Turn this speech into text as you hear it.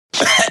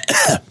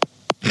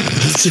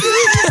I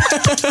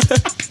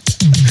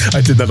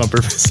did that on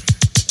purpose.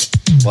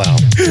 Wow.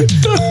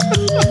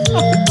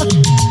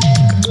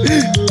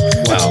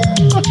 Wow.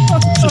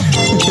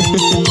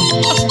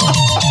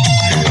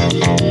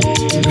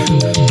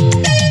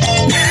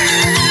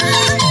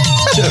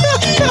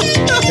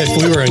 If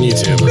we were on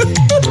YouTube.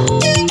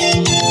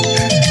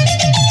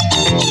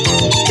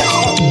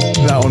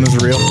 That one is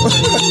real.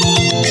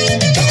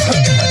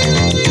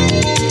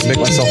 Make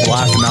myself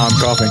laugh and now I'm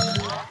coughing.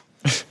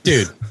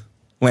 Dude.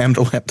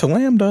 Lambda, lambda,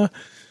 lambda.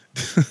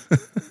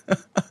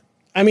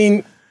 I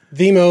mean,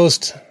 the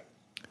most...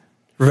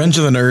 Revenge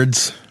of the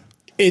Nerds.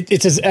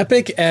 It's as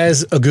epic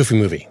as a Goofy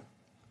movie.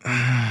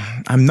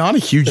 I'm not a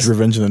huge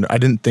Revenge of the Nerds. I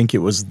didn't think it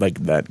was like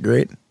that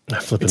great.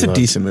 It's a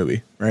decent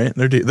movie, right?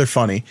 They're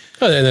funny.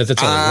 Oh, and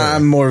that's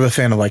I'm more of a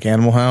fan of like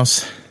Animal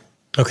House.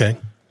 Okay.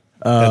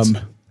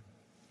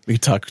 We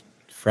could talk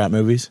frat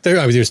movies.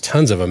 There's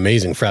tons of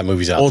amazing frat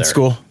movies out there. Old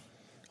school.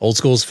 Old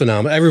school's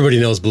phenomenal. Everybody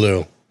knows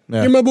Blue.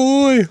 Yeah. You're my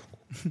boy.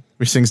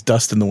 He sings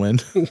Dust in the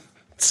Wind.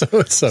 So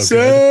it's so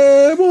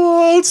Same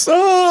old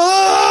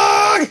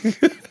song.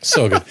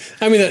 So good.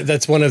 I mean,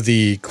 that's one of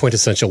the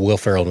quintessential Will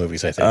Ferrell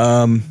movies, I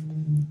think.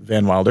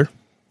 Van Wilder.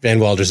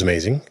 Van Wilder's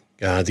amazing.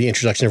 The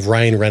introduction of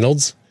Ryan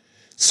Reynolds,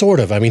 sort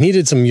of. I mean, he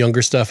did some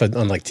younger stuff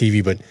on like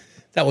TV, but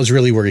that was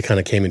really where he kind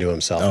of came into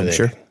himself. I think.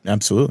 Sure.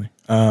 Absolutely.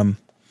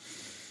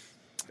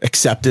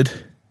 Accepted.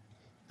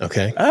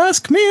 Okay.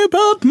 Ask me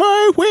about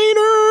my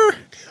wiener.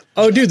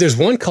 Oh, dude, there's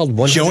one called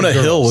 100 Jonah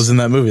Girls. Hill was in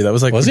that movie. That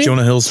was like Was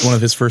Jonah Hill's one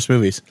of his first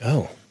movies.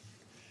 Oh.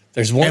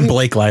 There's one. And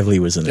Blake Lively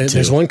was in it too.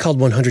 There's one called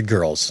 100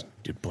 Girls.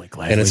 Dude, Blake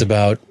Lively. And it's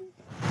about,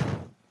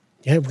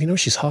 yeah, we know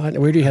she's hot. We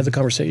already had the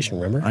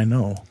conversation, remember? I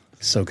know.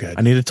 So good.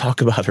 I need to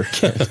talk about her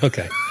again.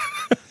 Okay.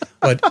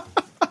 But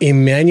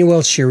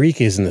Emmanuelle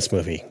Chirique is in this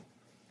movie.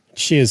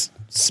 She is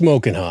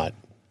smoking hot.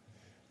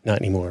 Not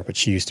anymore, but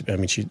she used to be. I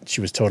mean, she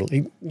was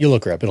totally, you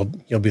look her up,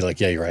 you'll be like,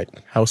 yeah, you're right.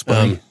 House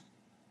Bunny.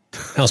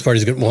 House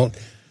Party's good. Well,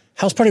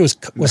 House Party was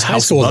high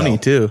House school, Bunny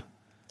though. too.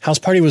 House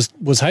Party was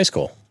high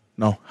school.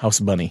 No, House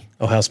Bunny.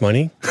 Oh, House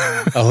Money?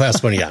 Oh,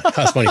 House Money, yeah.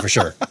 House Money for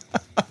sure.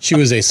 She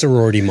was a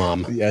sorority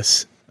mom.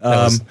 Yes.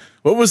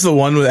 What was the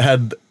one that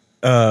had,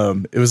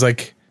 it was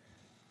like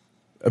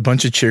a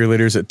bunch of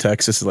cheerleaders at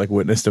Texas like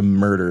witnessed a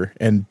murder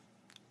and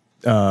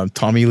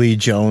Tommy Lee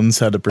Jones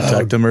had to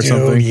protect him or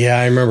something. Yeah,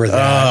 I remember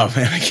that. Oh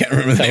man, I can't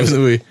remember the name of the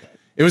movie.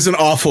 It was an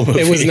awful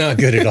movie. It was not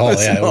good at all.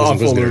 Yeah, it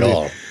wasn't good at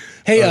all.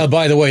 Hey,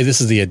 by the way, this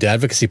is the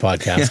Advocacy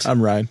Podcast. Yeah,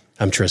 I'm Ryan.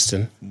 I'm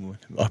Tristan.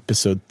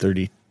 Episode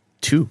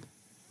 32.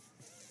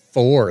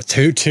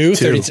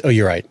 30. Oh,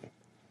 you're right.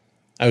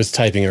 I was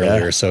typing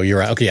earlier, so you're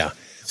right. Okay, yeah.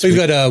 So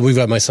we've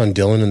got my son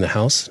Dylan in the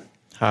house.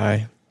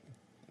 Hi.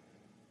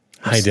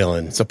 Hi,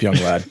 Dylan. What's up, young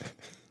lad?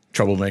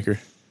 Troublemaker.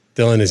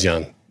 Dylan is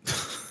young.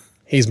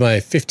 He's my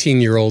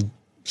 15-year-old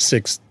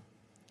 6'1",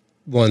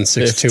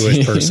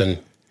 6'2" person.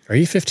 Are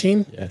you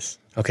 15? Yes.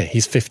 Okay,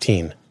 he's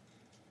 15.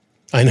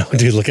 I know,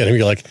 dude. Look at him.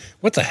 You're like,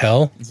 what the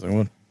hell?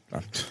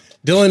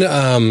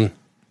 Dylan,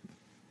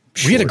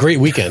 we had a great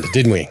weekend,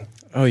 didn't we?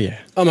 Oh yeah.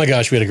 Oh my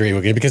gosh, we had a great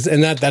weekend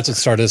that's what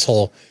started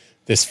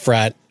this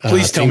frat.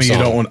 Please tell me you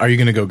don't want. Are you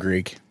going to go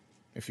Greek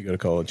if you go to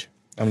college?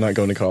 I'm not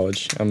going to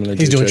college. I'm going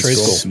to. He's doing trade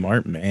school.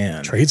 Smart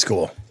man. Trade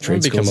school.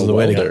 Trade school is the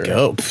way to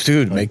go,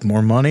 dude. Make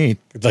more money,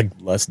 like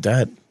less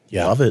debt.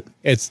 Yeah, love it.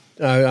 It's.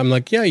 I'm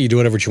like, yeah, you do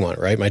whatever you want,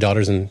 right? My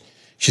daughter's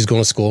she's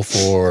going to school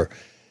for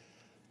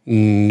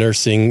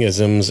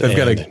nursing-isms. They've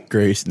got a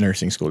great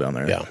nursing school down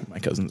there. Yeah, my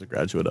cousin's a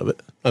graduate of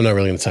it. I'm not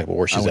really going to talk about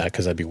where she's at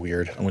because that'd be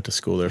weird. I went to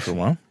school there for a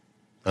while.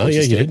 Oh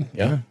yeah, you did.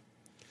 Yeah.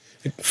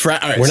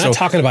 Frat, right, we're not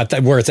talking about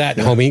that where it's at,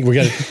 homie. We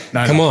got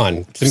come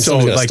on. So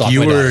like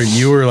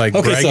you were like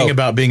bragging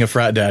about being a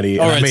frat daddy,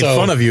 and I made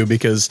fun of you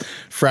because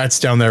frats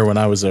down there when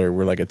I was there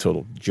were like a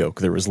total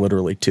joke. There was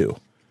literally 2.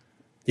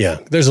 Yeah,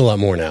 there's a lot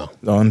more now.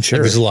 I'm sure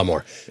there's a lot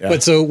more. Yeah.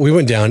 But so we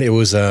went down. It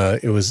was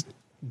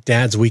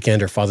Dad's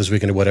weekend or Father's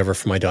weekend or whatever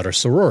for my daughter's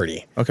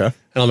sorority. Okay, and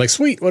I'm like,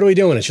 sweet. What are we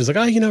doing? And she's like,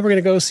 we're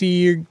gonna go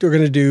see. We're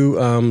gonna do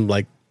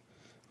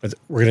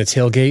we're gonna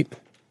tailgate.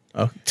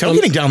 Oh,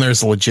 tailgating down there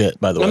is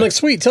legit, by the way. I'm like,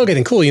 sweet,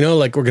 tailgating, cool.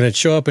 Like we're going to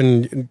show up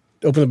and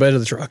open the bed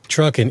of the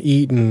truck and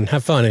eat and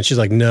have fun. And she's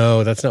like,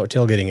 no, that's not what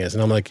tailgating is.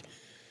 And I'm like,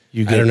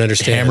 I don't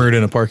understand. Hammered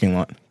in a parking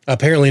lot.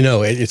 Apparently,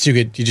 no. It's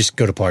you just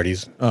go to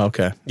parties. Oh,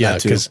 okay. Yeah,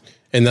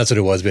 and that's what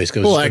it was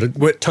basically. It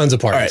was tons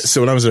of parties. All right,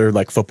 so when I was there,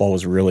 like football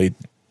was really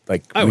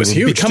like it was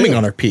huge, becoming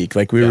on our peak.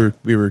 Like we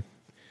were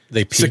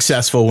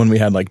successful when we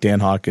had like Dan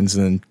Hawkins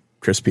and then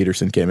Chris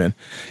Peterson came in,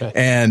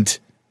 and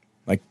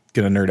like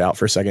gonna nerd out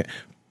for a second.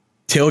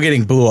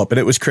 Tailgating blew up, and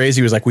it was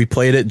crazy. It was like we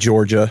played at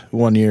Georgia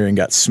one year and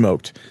got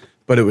smoked.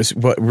 But it was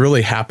what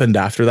really happened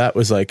after that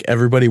was like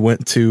everybody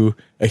went to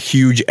a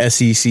huge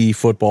SEC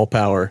football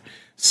power,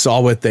 saw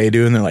what they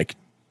do, and they're like,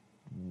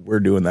 we're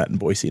doing that in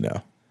Boise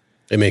now.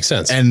 It makes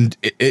sense. And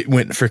it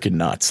went freaking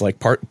nuts. Like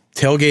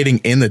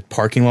tailgating in the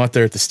parking lot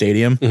there at the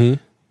stadium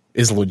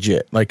is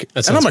legit. Like,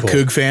 and I'm a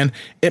Coug fan.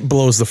 It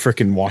blows the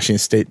freaking Washington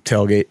State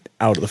tailgate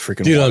out of the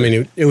freaking water. I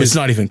mean, it's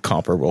not even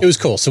comparable. It was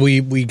cool. So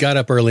we got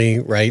up early,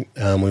 right?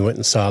 We went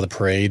and saw the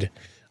parade.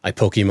 I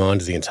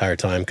Pokemoned the entire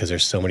time because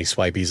there's so many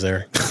swipies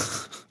there.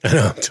 I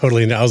know,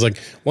 totally. I was like,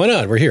 why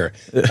not? We're here.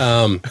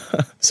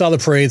 Saw the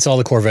parade, saw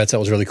the Corvettes. That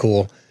was really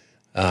cool.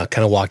 Kind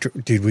of walked,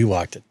 dude, we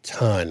walked a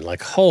ton.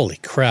 Like, holy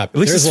crap. At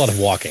least there's a lot of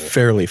walking.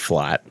 Fairly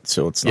flat,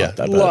 so it's not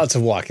that bad. Lots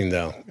of walking,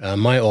 though.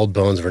 My old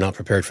bones were not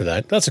prepared for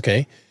that. That's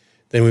okay.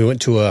 Then we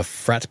went to a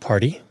frat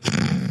party.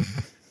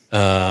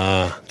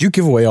 Did you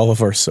give away all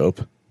of our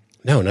soap?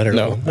 No, not at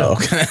all. No. Oh,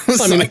 okay.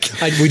 I mean,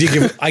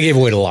 I gave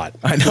away a lot.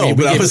 I know,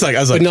 but I was like,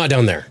 but not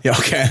down there. Yeah,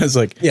 okay. I was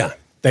like, yeah.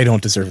 They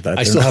don't deserve that.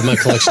 I still have my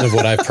collection of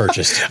what I've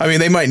purchased. I mean,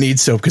 they might need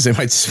soap because they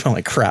might smell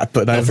like crap.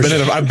 But I've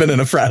been in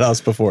a frat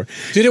house before.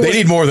 Dude, they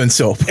need more than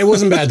soap. It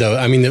wasn't bad though.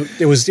 I mean,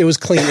 it was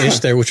clean-ish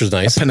there, which was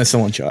nice. A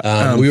penicillin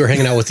shot. We were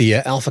hanging out with the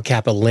Alpha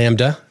Kappa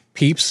Lambda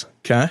peeps.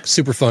 Okay,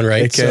 super fun,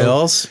 right?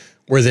 AKLs. So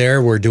we're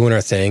there. We're doing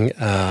our thing,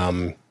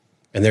 and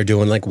they're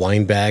doing like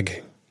wine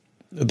bag,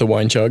 the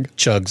wine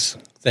chugs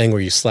thing where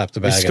you slap the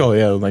bag.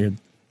 Like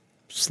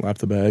slap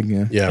the bag.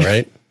 Yeah,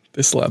 right.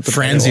 They slapped the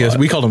Franzia.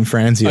 We called them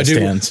Franzia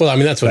stands. Well, I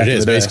mean, that's what it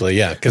is, basically.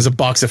 Yeah. Because a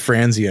box of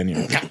Franzia in you.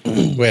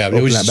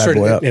 It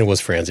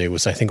was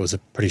Franzia. I think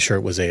pretty sure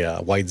it was a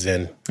white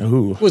Zen.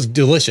 Ooh. It was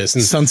delicious.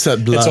 And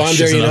Sunset Blush so I'm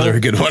there, is another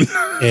good one.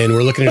 And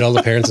we're looking at all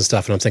the parents and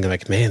stuff, and I'm thinking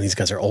like, man, these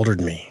guys are older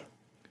than me.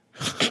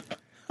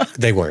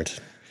 They weren't.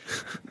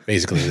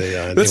 Basically,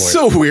 That's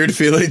so weird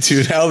feeling,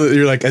 dude. How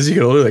you're like, as you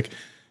get older, like,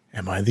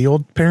 am I the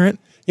old parent?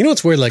 You know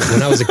what's weird? Like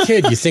when I was a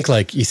kid, you think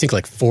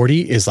like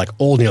 40 is like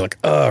old, and you're like,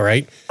 oh,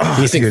 right.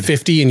 And you think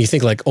 50, and you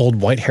think like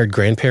old white-haired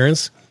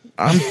grandparents.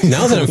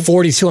 Now that I'm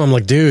 42, I'm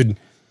like, dude,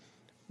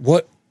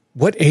 what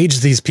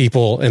aged these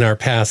people in our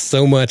past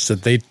so much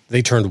that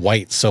they turned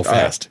white so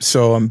fast?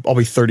 So I'll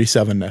be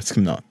 37 next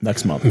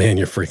month. Man,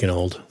 you're freaking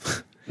old.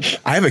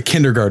 I have a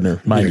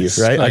kindergartner, mind you,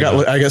 right?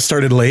 I got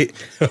started late.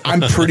 I'm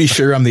pretty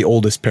sure I'm the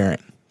oldest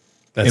parent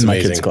in my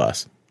kids'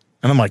 class,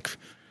 and I'm like.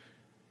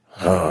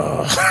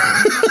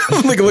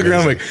 I'm like look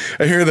around, like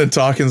I hear them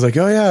talking. It's like,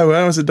 oh yeah, when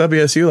I was at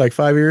WSU like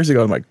 5 years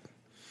ago. I'm like,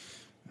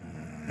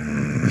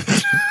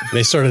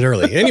 they started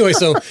early anyway.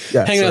 So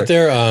hanging out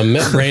there,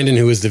 met Brandon,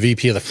 who is the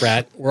VP of the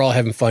frat. We're all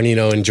having fun,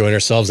 enjoying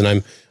ourselves,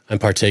 and I'm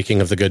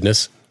partaking of the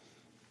goodness.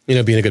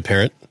 Being a good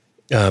parent,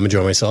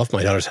 enjoying myself.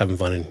 My daughter's having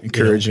fun and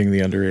encouraging the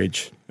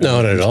underage.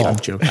 No, not at all.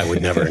 I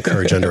would never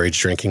encourage underage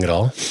drinking at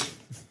all.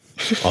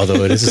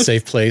 Although it is a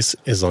safe place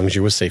as long as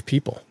you're with safe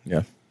people.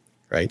 Yeah.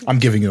 Right. I'm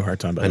giving you a hard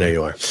time. I know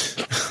you are.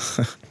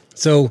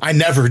 So I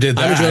never did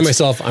that. I'm enjoying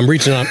myself. I'm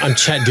reaching out. I'm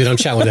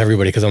chatting with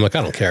everybody because I'm like,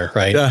 I don't care.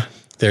 Right. Yeah.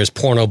 There's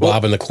Porno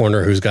Bob in the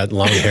corner who's got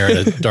long hair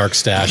and a dark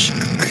stash.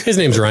 His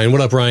name's Ryan.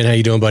 What up, Ryan? How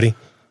you doing, buddy?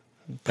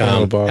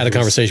 Had a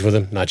conversation with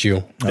him. Not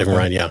you. Different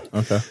Ryan. Yeah.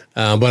 Okay.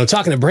 But I'm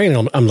talking to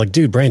Brandon. I'm like,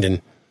 dude, Brandon,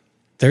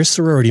 there's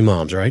sorority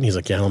moms, right? And he's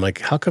like, yeah. And I'm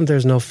like, how come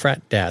there's no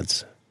frat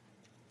dads?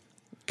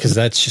 Because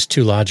that's just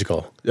too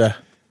logical. Yeah.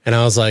 And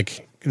I was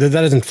like, that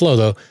doesn't flow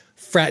though.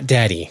 Frat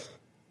daddy.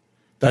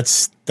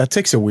 That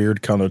takes a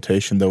weird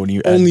connotation though when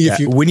you add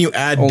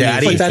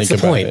daddy. But that's the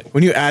point.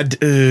 When you add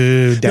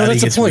daddy,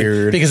 that's gets the point,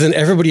 weird because then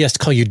everybody has to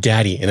call you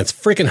daddy, and it's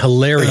freaking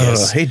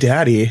hilarious. Hey,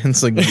 daddy!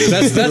 It's like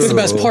that's the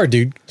best part,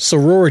 dude.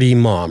 Sorority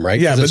mom, right?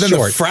 Yeah, but then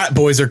the frat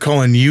boys are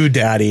calling you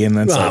daddy, and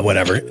that's like,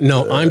 whatever.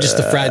 No, I'm just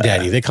the frat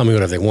daddy. They call me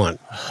whatever they want.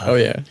 Oh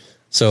yeah.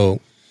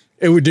 So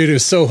it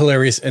was so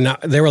hilarious, and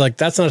they were like,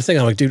 "That's not a thing."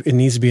 I'm like, "Dude, it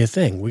needs to be a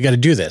thing. We got to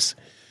do this."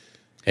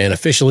 And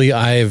officially,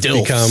 I've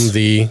become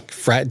the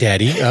frat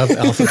daddy of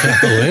Alpha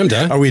Kappa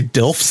Lambda. Are we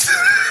DILFs?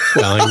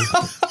 Well,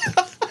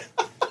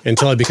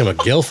 until I become a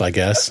GILF, I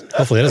guess.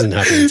 Hopefully, that doesn't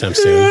happen anytime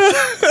soon.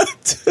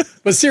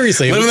 But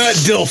seriously, living that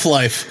DILF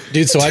life,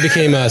 dude. So I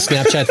became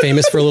Snapchat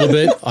famous for a little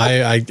bit.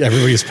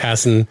 Everybody was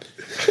passing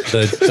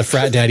the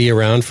frat daddy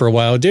around for a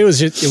while. Dude,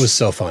 it was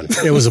so fun.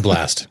 It was a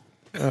blast,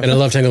 and I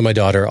loved hanging with my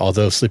daughter.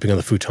 Although sleeping on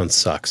the futon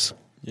sucks.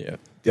 Yeah,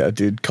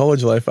 dude.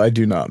 College life, I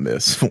do not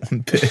miss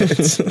one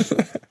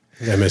bit.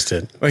 I missed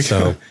it.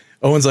 So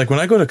Owen's like, when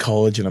I go to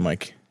college, and I'm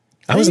like,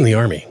 I was in the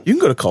Army. You can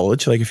go to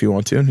college, like if you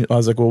want to. And I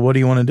was like, well, what do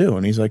you want to do?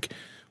 And he's like,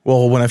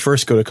 well, when I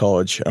first go to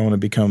college, I want to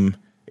become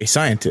a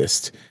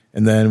scientist.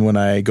 And then when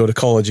I go to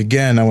college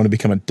again, I want to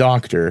become a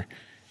doctor.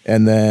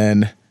 And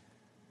then,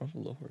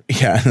 and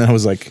then I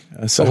was like,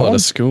 so a lot of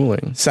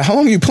schooling. So how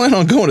long you plan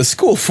on going to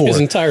school for? His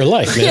entire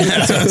life,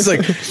 man. So it's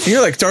like,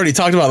 you're like already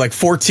talked about like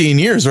 14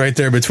 years right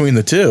there between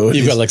the two.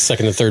 You've got like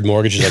second and third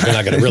mortgages. Like, you're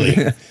not going to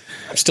really...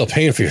 I'm still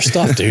paying for your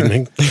stuff, dude.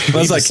 Man. I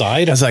was like,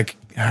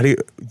 how do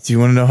you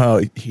want to know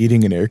how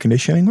heating and air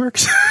conditioning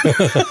works?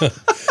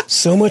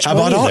 So much. How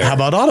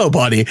about auto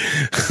body?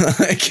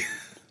 Like,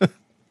 you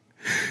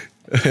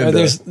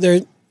want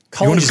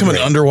to become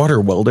an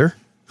underwater welder?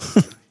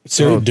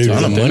 So, dude,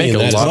 make a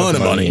lot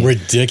of money.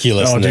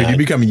 Ridiculous. Oh, dude, you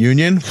become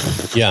union?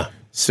 Yeah,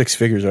 6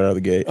 figures right out of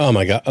the gate. Oh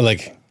my god,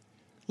 like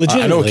legit.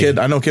 I know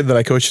a kid that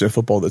I coached in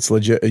football that's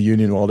legit a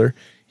union welder.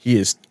 He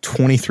is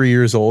 23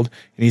 years old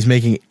and he's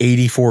making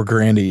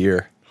 $84,000 a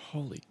year.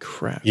 Holy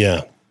crap.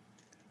 Yeah.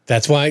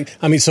 That's why,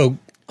 so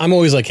I'm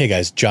always like, hey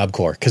guys, Job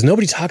Corps, because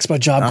nobody talks about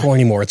Job Corps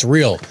anymore. It's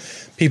real.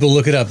 People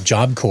look it up,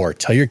 Job Corps.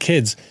 Tell your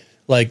kids,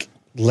 like,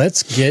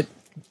 let's get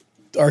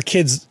our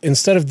kids,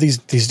 instead of these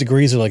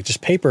degrees are like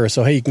just paper,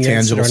 so hey, you can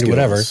get sit Tangible around and do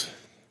whatever. skills.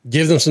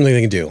 Give them something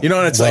they can do. You know,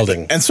 and it's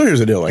welding. Like, and so here's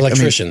the deal. Like,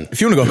 Electrician. I mean,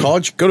 if you want to go to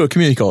college, go to a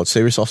community college.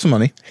 Save yourself some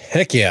money.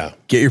 Heck yeah.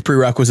 Get your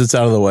prerequisites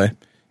out of the way.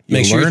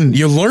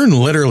 You learn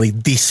literally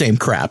the same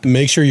crap.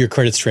 Make sure your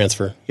credits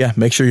transfer. Yeah,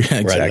 make sure you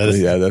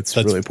exactly. Right, that's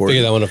really important.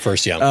 Figure that one up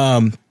first. Yeah.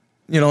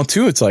 You know,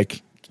 too, it's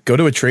like go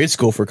to a trade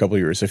school for a couple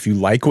of years. If you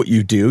like what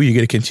you do, you get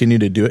to continue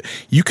to do it.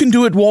 You can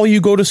do it while you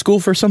go to school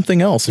for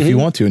something else if you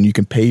want to, and you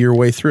can pay your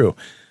way through.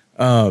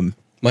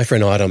 My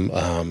friend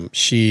Autumn,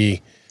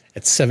 she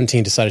at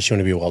 17 decided she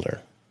wanted to be a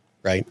welder.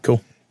 Right.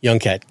 Cool. Young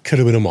cat, could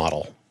have been a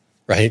model.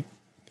 Right.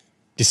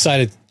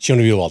 Decided she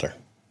wanted to be a welder.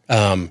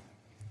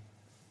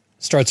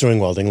 Starts doing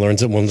welding,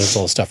 learns all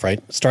the stuff. Right.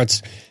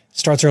 Starts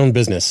her own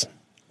business,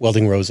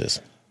 welding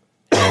roses,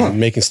 and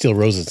making steel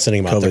roses, and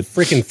sending them out. They're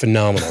freaking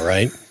phenomenal.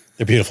 Right.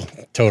 They're beautiful.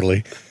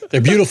 Totally.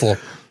 They're beautiful.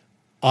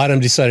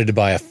 Autumn decided to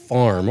buy a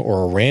farm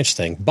or a ranch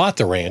thing. Bought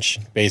the ranch,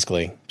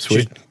 basically.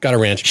 Sweet. She got a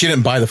ranch. She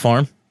didn't buy the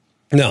farm.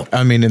 No,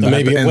 I mean,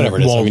 maybe whatever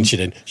it is. I mean, she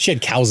did. She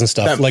had cows and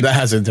stuff. That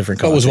has a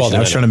different connotation. Welding, I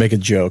was trying to make a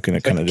joke, and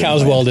it kind of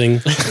cows welding,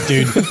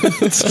 dude.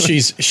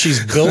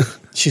 she's built.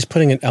 She's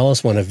putting an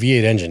LS1, a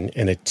V8 engine,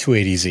 in a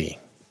 280Z.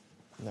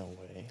 No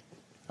way.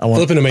 I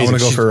want to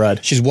go for a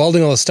ride. She's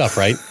welding all this stuff,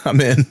 right?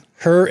 I'm in.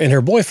 Her and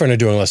her boyfriend are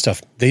doing all this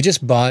stuff. They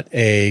just bought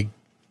a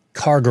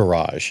car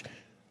garage,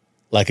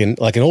 like an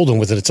old one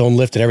with its own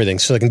lift and everything,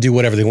 so they can do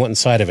whatever they want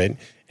inside of it.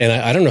 And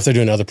I don't know if they're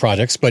doing other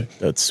projects, but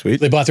that's sweet.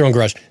 They bought their own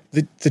garage.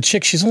 The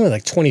chick, she's only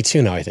like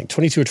 22 now, I think.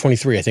 22 or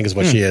 23, I think is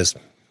what she is.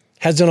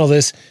 Has done all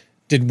this,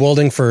 did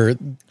welding for...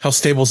 How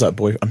stable is that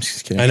boy? I'm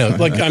just kidding. I know.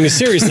 Like, I mean,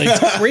 seriously,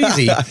 it's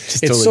crazy. It's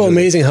totally so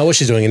amazing how well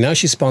she's doing. And now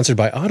she's sponsored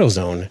by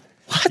AutoZone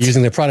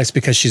using their products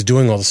because she's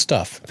doing all the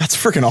stuff. That's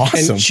freaking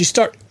awesome. And she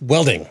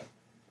welding.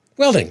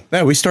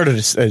 Yeah, we started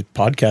a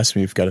podcast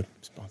and we've got a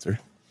sponsor.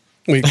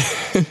 I mean,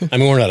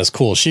 we're not as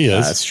cool as she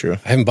is. That's true.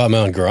 I haven't bought my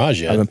own garage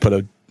yet. I haven't put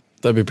a...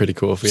 That'd be pretty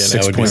cool if we had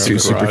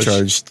 6.2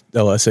 supercharged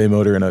LSA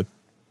motor in a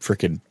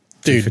freaking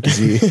dude.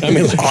 I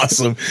mean, like,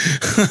 awesome.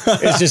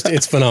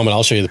 It's phenomenal.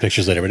 I'll show you the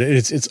pictures later, but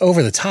it's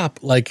over the top.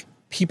 Like,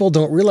 people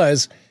don't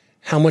realize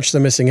how much they're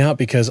missing out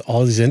because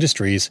all these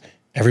industries,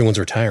 everyone's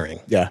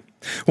retiring. Yeah.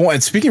 Well,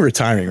 and speaking of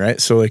retiring,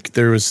 right? So like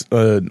there was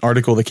an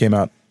article that came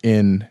out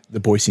in the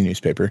Boise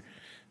newspaper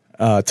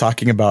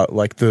talking about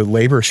like the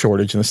labor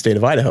shortage in the state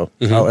of Idaho,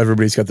 how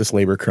everybody's got this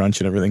labor crunch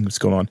and everything that's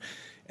going on.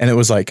 And it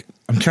was like,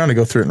 I'm trying to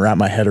go through it and wrap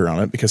my head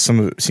around it because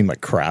some of it seemed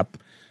like crap.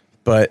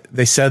 But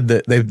they said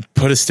that they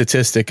put a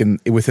statistic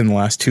and within the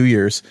last 2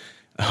 years,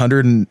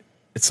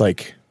 it's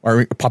like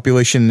our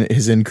population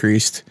has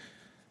increased.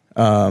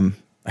 I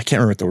can't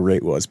remember what the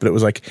rate was, but it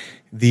was like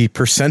the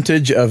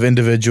percentage of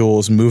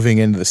individuals moving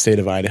into the state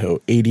of Idaho,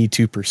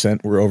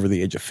 82% were over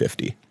the age of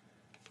 50.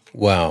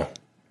 Wow.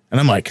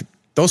 And I'm like,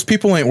 those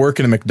people ain't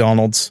working at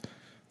McDonald's.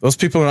 Those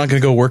people are not going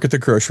to go work at the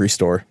grocery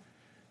store.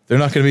 They're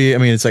not going to be, I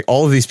mean, it's like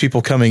all of these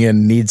people coming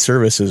in need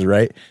services,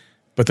 right?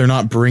 But they're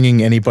not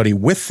bringing anybody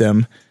with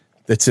them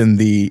that's in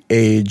the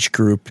age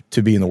group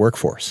to be in the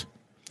workforce.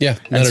 Yeah.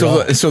 And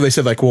so they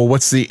said like, well,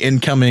 what's the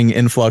incoming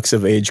influx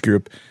of age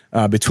group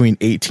between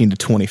 18 to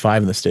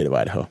 25 in the state of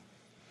Idaho?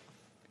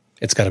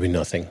 It's got to be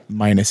nothing.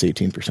 Minus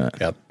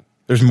 18%. Yep.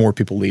 There's more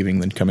people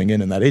leaving than coming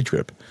in that age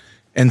group.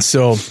 And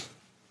so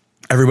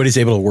everybody's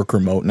able to work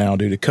remote now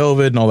due to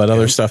COVID and all that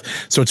other stuff.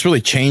 So it's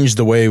really changed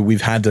the way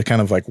we've had to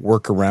kind of like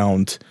work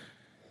around,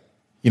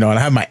 and I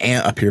have my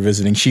aunt up here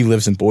visiting. She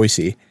lives in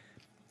Boise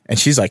and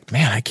she's like,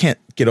 man, I can't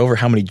get over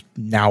how many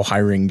now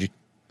hiring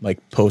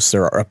like posts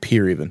there are up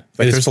here even.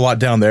 Like there's a lot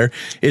down there.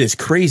 It is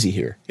crazy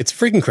here. It's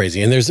freaking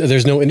crazy. And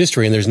there's no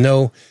industry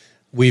and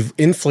we've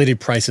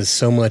inflated prices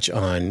so much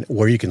on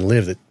where you can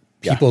live that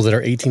people that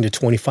are 18 to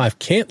 25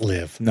 can't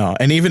live. No.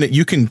 And even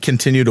you can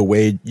continue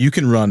to you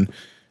can run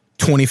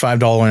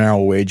 $25 an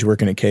hour wage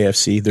working at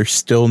KFC. They're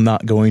still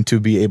not going to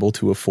be able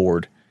to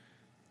afford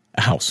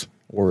a house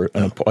or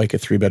like a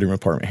 3-bedroom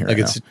apartment here. Like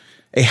right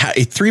now.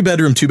 A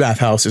 3-bedroom, 2-bath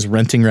house is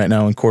renting right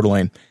now in Coeur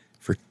d'Alene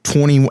for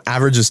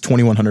averages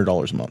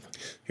 $2,100 a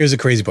month. Here's the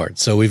crazy part.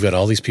 So we've got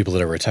all these people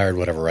that are retired,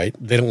 whatever, right?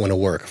 They don't want to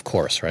work, of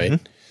course, right?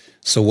 Mm-hmm.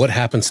 So what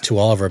happens to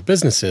all of our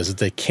businesses that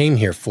they came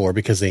here for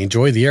because they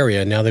enjoy the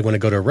area and now they want to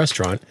go to a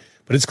restaurant,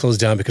 but it's closed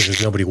down because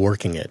there's nobody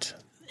working it.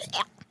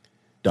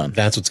 Done.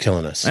 That's what's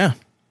killing us. Yeah.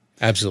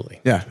 Absolutely.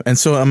 Yeah. And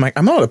so I'm like,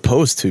 I'm not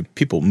opposed to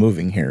people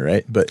moving here,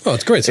 right? But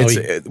it's great.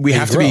 We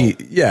have to be,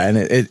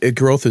 and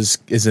growth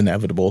is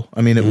inevitable.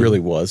 I mean, it really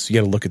was. You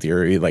got to look at the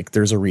area. Like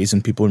there's a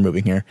reason people are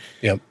moving here.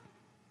 Yep.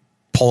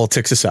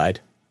 Politics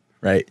aside,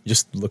 right?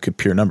 Just look at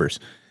pure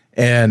numbers.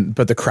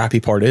 But the crappy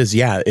part is,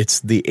 it's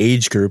the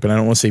age group. And I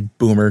don't want to say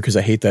boomer because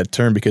I hate that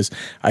term because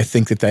I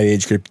think that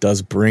age group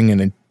does bring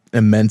an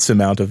immense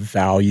amount of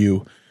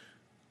value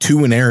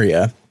to an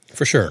area.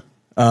 For sure.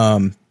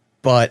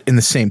 But in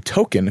the same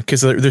token,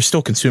 because they're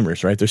still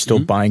consumers, right? They're still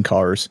buying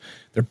cars,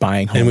 they're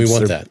buying homes, and we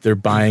want that. They're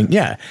buying,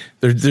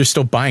 they're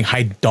still buying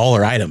high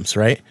dollar items,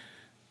 right?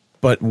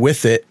 But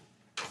with it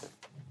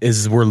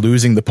we're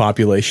losing the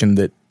population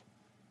that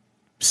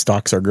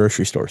stocks our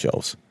grocery store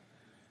shelves.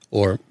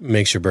 or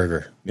makes your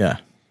burger, Yeah.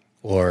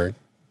 or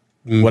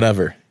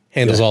Whatever.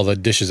 handles all the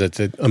dishes at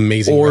the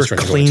amazing Or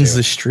restaurant. cleans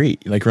the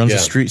street, like runs a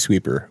street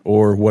sweeper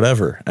or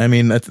whatever. I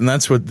mean,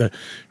 that's what the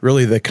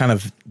kind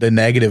of the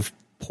negative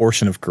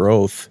portion of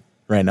growth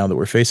right now that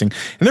we're facing.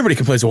 And everybody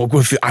complains, well,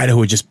 if Idaho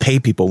would just pay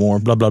people more,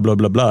 blah, blah, blah,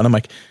 blah, blah. And I'm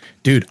like,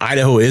 dude,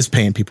 Idaho is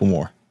paying people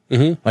more.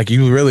 Like,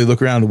 you really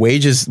look around,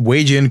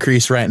 wage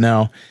increase right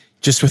now,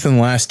 just within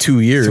the last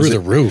 2 years. Through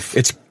the roof.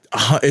 It's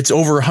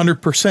over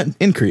 100%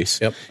 increase.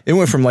 Yep. It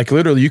went from, like,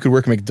 literally you could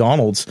work at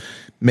McDonald's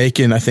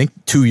making, I think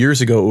 2 years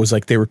ago, it was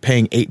like they were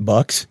paying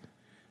 $8.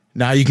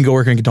 Now you can go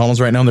work at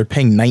McDonald's right now and they're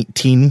paying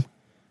 19,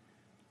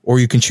 or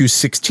you can choose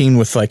 16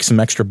 with like some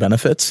extra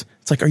benefits.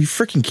 It's like, are you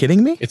freaking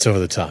kidding me? It's over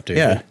the top, dude.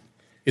 Yeah.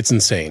 It's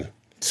insane.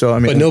 So, I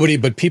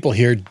mean, but people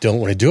here don't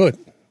want to do it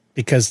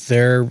because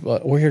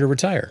we're here to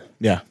retire.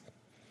 Yeah.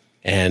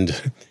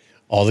 And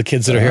all the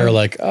kids that are here are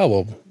like, oh,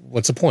 well,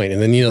 what's the point?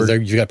 And then, you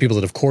got people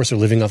that, of course, are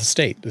living off the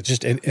state. It's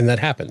just, and that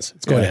happens.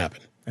 It's going to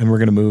happen. And we're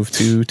going to move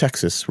to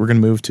Texas. We're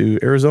going to move to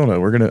Arizona.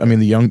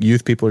 The young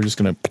youth people are just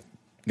going to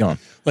gone.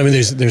 I mean,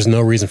 there's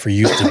no reason for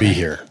youth to be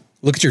here.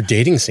 Look at your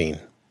dating scene.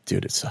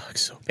 Dude, it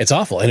sucks so bad. It's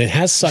awful. And it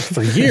has sucked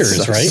for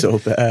years, right? So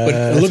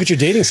bad. But look at your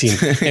dating scene.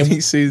 And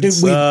dude,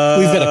 we've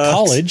got a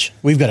college.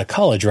 We've got a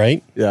college,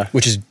 right? Yeah.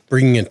 Which is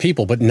bringing in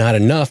people, but not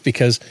enough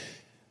because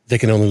they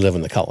can only live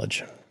in the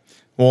college.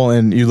 Well,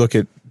 and you look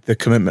at the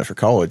commitment for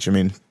college. I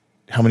mean,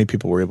 how many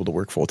people were able to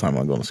work full time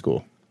while going to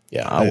school?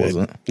 Yeah. I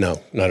wasn't.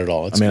 No, not at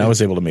all. I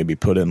was able to maybe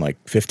put in like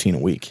 15 a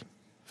week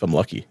if I'm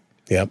lucky.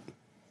 Yep.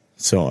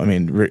 So, I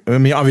mean,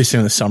 obviously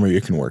in the summer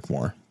you can work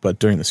more, but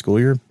during the school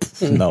year,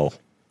 no.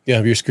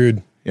 Yeah, you're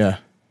screwed. Yeah.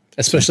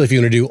 Especially if you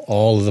want to do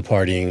all of the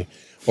partying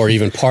or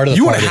even part of the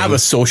partying. You want to have a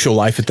social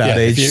life at that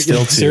age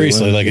still, too.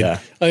 Seriously. I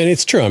mean,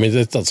 it's true. I mean,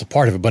 that's a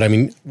part of it. But I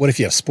mean, what if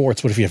you have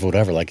sports? What if you have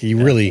whatever? Like,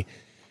 you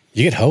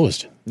get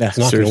hosed. Yeah, it's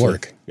not going to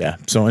work. Yeah.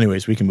 So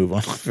anyways, we can move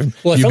on from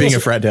you being a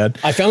frat dad.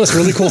 I found this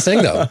really cool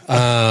thing, though.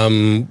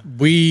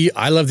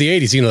 I love the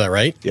 80s. You know that,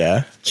 right?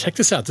 Yeah. Check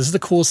this out. This is the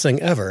coolest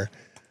thing ever.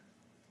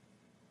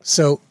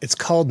 So it's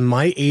called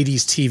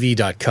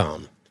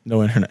my80stv.com.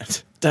 No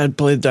internet. Dad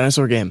played the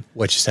dinosaur game.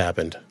 What just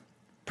happened?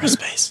 Press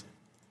space.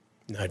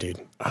 No,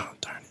 dude. Oh,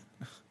 darn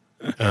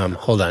it.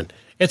 Hold on.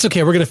 It's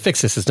okay. We're going to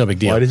fix this. It's no big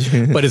deal. Why did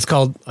you? But it's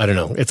called, I don't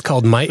know. It's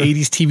called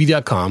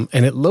my80stv.com,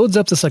 and it loads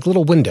up this like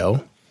little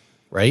window,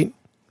 right?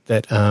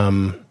 That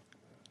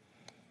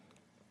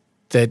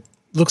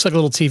looks like a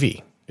little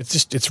TV.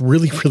 It's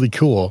really, really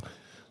cool.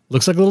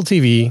 Looks like a little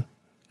TV.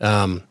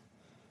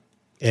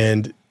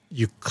 And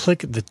you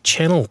click the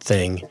channel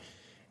thing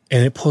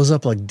and it pulls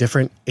up like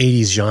different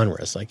 80s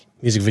genres, like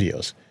music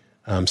videos,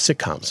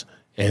 sitcoms,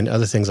 and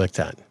other things like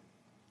that.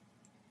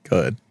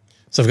 Good.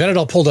 So I've got it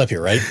all pulled up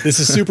here, right? This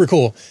is super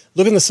cool.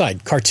 Look on the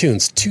side,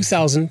 cartoons,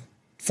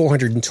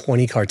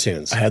 2,420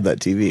 cartoons. I had that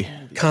TV.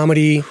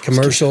 Comedy,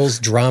 commercials,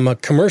 drama,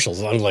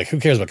 commercials. I'm like, who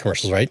cares about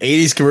commercials, right?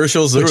 80s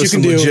commercials. There were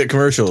some legit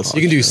commercials.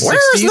 You can do 60s.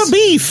 Where's the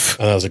beef?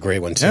 Oh, that was a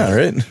great one too. Yeah,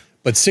 right.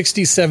 But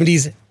 60s,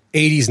 70s,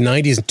 80s,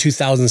 90s, and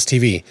 2000s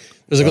TV.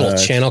 There's like a little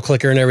channel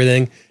clicker and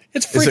everything.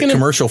 It's freaking... Is it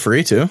commercial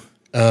free too?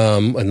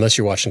 Unless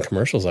you're watching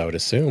commercials, I would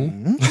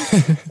assume.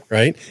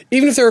 Right?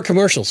 Even if there are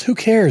commercials, who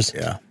cares?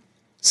 Yeah.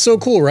 So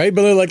cool, right?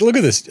 But they're like, look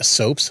at this.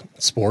 Soaps,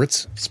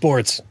 sports,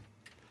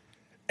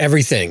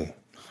 everything.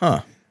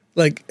 Huh.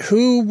 Like,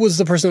 who was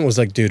the person that was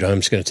like, dude, I'm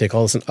just going to take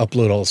all this and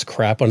upload all this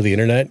crap onto the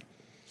internet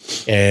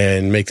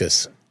and make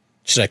this?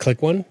 Should I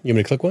click one? You want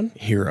me to click one?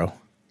 Hero.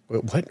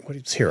 What? What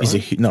is hero?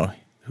 No,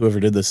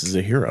 whoever did this is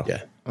a hero.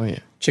 Yeah. Oh, yeah.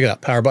 Check it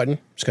out. Power button.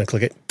 Just going to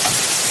click it.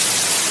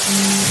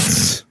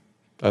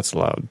 That's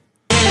loud.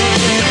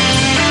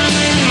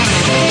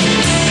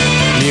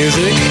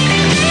 Music.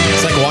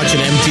 It's like watching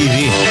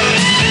MTV.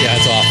 Yeah,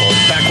 it's awful.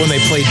 Back when they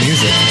played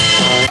music.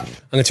 I'm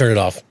going to turn it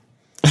off.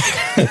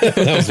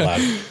 That was loud.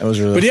 That was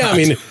really But yeah, loud. I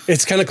mean,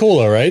 it's kind of cool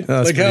though, right?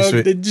 No, like how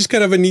it's just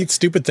kind of a neat,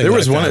 stupid thing. There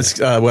was one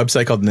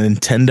website called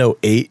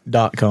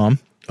Nintendo8.com.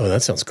 Oh,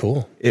 that sounds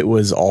cool. It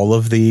was all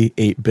of the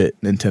 8-bit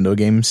Nintendo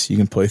games you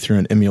can play through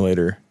an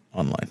emulator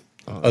online.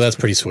 Oh, that's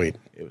pretty sweet.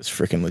 It was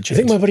freaking legit. I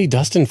think my buddy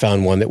Dustin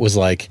found one that was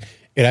like,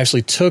 it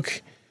actually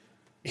took,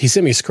 he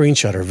sent me a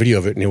screenshot or a video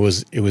of it, and it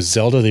was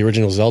Zelda, the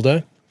original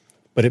Zelda,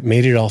 but it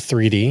made it all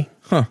 3D.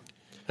 Huh.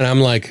 And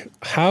I'm like,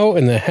 how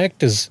in the heck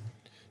does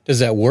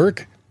that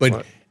work?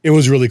 But it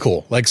was really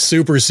cool. Like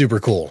super, super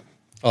cool.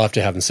 I'll have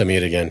to have him send me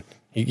it again.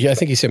 I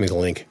think he sent me the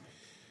link.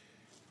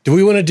 Do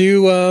we want to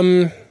do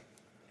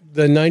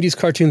the 90s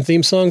cartoon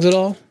theme songs at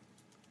all?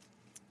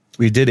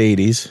 We did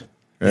 80s,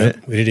 right?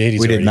 Yep, we did 80s.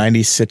 We did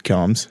 90s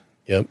sitcoms.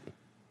 Yep.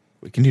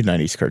 We can do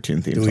 90s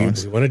cartoon theme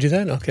songs. Do we want to do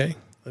that? Okay.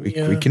 We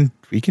can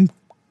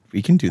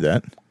do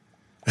that.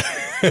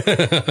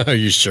 Are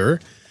you sure?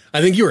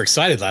 I think you were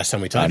excited last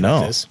time we talked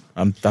about this.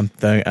 I'm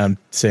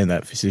saying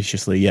that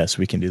facetiously. Yes,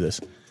 we can do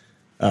this.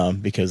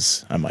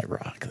 Because I might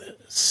rock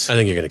this. I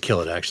think you're going to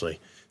kill it, actually.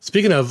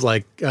 Speaking of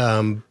like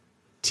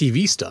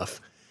TV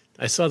stuff,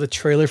 I saw the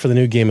trailer for the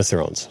new Game of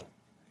Thrones.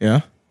 Yeah?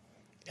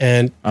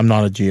 And I'm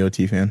not a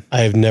GOT fan.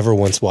 I have never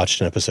once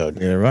watched an episode.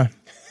 Neither have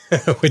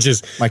Which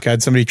is like I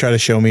had somebody try to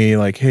show me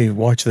like, hey,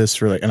 watch this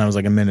for like, and I was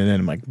like a minute in.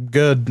 I'm like,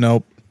 good,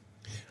 nope.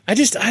 I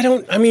feel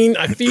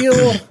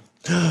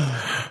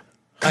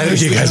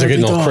you guys are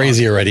getting all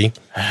crazy already.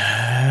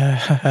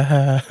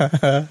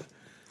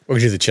 We're gonna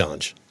do the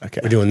challenge.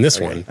 Okay. We're doing this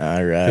one.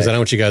 All right. Because I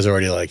don't want you guys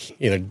already like,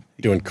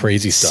 doing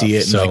crazy stuff. See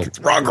it so like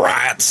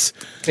Rugrats.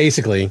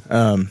 basically,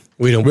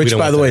 we don't. Which, we don't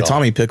by want the that way, at all.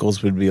 Tommy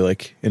Pickles would be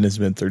like in his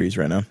mid-30s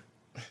right now.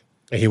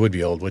 He would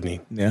be old, wouldn't he?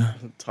 Yeah,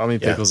 Tommy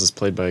Pickles is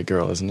played by a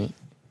girl, isn't he?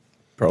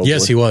 probably.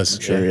 Yes, he was.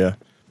 Sure, yeah.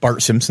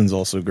 Bart Simpson's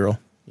also a girl.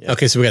 Yeah.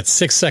 Okay, so we got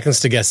 6 seconds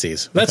to guess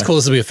these. That's cool.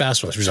 This will be a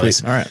fast one. Which is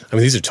nice. All right. I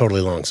mean, these are totally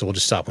long, so we'll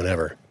just stop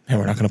whenever. And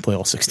we're not going to play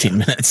all 16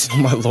 minutes. Oh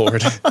my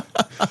lord.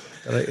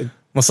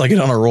 Unless I get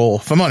on a roll.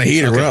 If I'm on a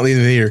heater, we're not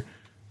leaving the heater.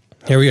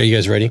 Here we go. You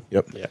guys ready?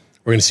 Yep. Yeah.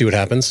 We're gonna see what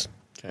happens.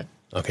 Okay.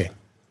 Okay.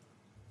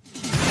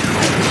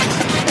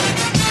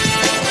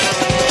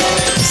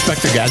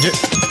 Inspector Gadget.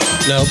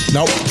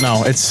 Nope.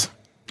 No, it's...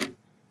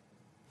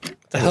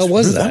 The hell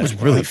was that? That was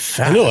really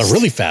fast. I know,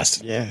 really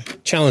fast. Yeah.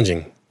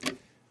 Challenging.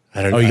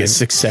 I don't know. Oh, you get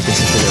 6 seconds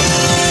to figure it out.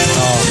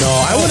 Oh, no,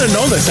 I would have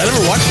known this. I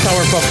never watched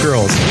Powerpuff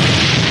Girls.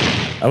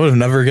 I would have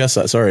never guessed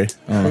that. Sorry.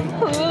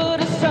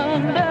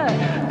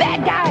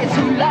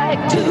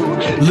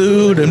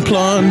 Loot and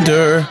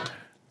plunder.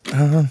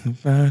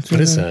 What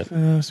is that?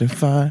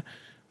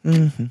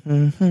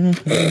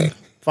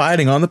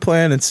 Fighting on the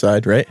planet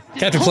side, right?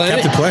 Captain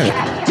Planet? Captain Planet.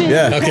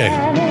 Yeah.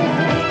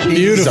 Okay. He's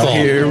Beautiful. a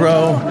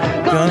hero.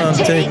 Gonna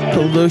take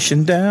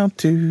pollution down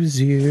to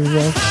 0.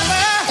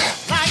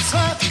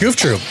 Goof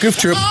Troop. Goof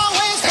Troop.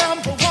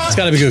 It's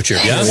got to be Goof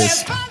Troop, yeah?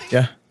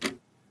 Yeah.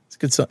 It's a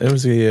good song. It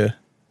was a...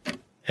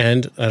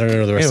 And I don't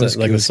know the rest It of was- it.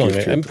 Like it the was song.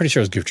 Goof Troop. I'm pretty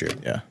sure it was Goof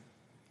Troop. yeah.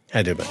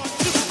 Had to have been.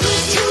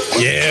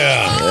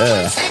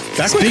 Yeah. Back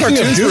when Speaking of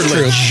cartoons were Goof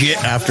Troop-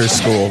 legit after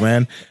school,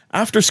 man.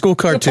 After school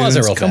Pause cartoons,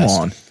 that real come fast.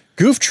 on.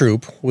 Goof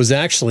Troop was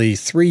actually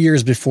 3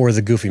 years before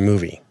the Goofy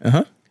movie.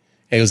 Uh-huh.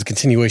 It was a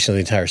continuation of the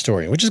entire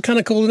story, which is kind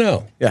of cool to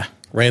know. Yeah.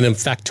 Random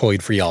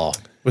factoid for y'all.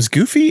 Was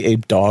Goofy a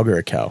dog or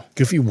a cow?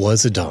 Goofy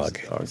was a dog.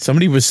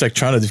 Somebody was like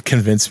trying to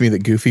convince me that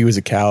Goofy was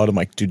a cow. And I'm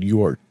like, dude,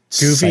 you are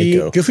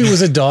psycho. Goofy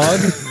was a dog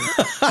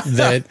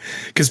that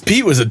Because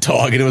Pete was a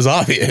dog and it was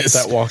obvious.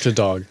 That walked a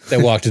dog.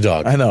 walked a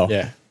dog. I know.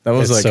 Yeah. That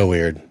was It's like, so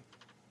weird.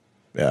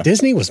 yeah.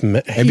 Disney was.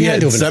 Maybe He had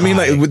to have does been that mean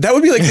high. like, that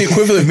would be like the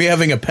equivalent of me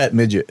having a pet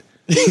midget.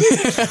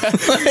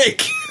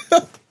 Like,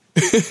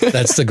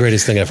 That's the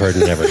greatest thing I've heard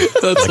in ever.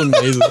 That's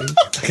amazing.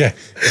 Okay.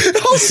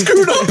 how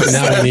screwed up is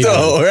Now we that need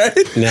though, one. right?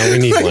 Now we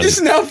need I'm one.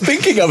 just now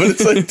thinking of it.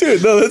 It's like,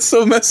 dude, no, that's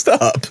so messed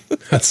up.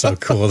 That's so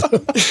cool.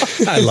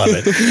 I love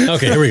it.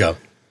 Okay, here we go.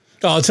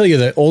 Oh, I'll tell you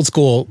the old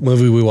school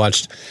movie we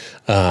watched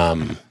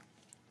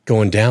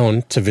going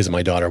down to visit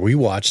my daughter. We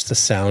watched The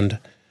Sound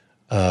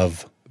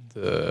of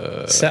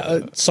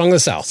Song of the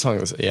South. Song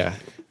was, yeah.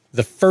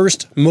 The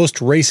first most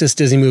racist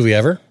Disney movie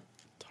ever.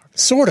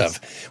 Sort of.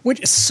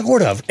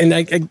 And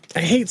I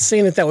hate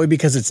saying it that way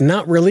because it's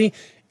not really.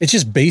 It's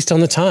just based on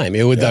the time.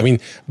 It would. I mean,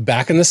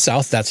 back in the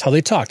South, that's how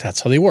they talked. That's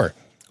how they were.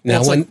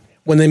 Now, Well,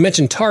 when they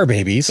mention tar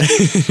babies.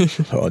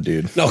 Oh,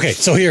 dude. Okay,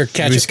 so here,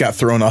 catch We it. just got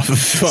thrown off of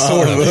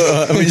Sort of.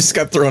 we just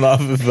got thrown off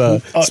of Every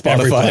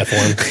Spotify.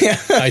 platform.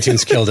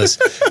 iTunes killed us.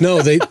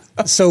 No,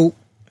 so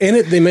in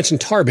it they mention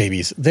tar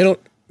babies. They don't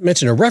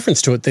mention a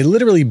reference to it. They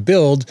literally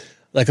build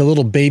like a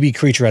little baby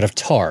creature out of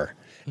tar.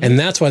 And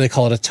that's why they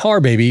call it a tar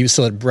baby,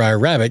 so that Briar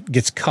Rabbit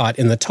gets caught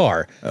in the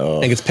tar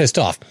and gets pissed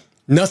off.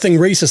 Nothing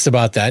racist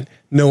about that.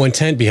 No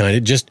intent behind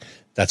it. Just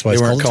that's why They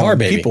it's weren't called a tar calling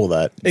baby. people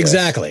that.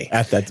 Exactly.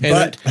 Yes, at that.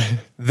 And But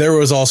there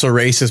was also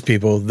racist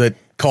people that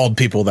called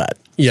people that.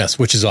 yes,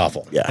 which is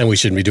awful. Yeah. And we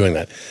shouldn't be doing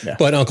that. Yeah.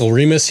 But Uncle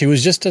Remus, he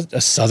was just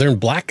a Southern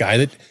black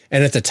guy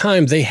and at the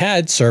time they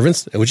had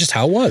servants. It was just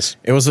how it was.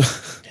 It was.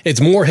 It's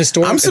more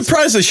historical. I'm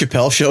surprised the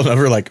Chappelle Show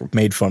never like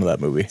made fun of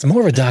that movie. It's more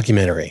of a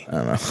documentary. I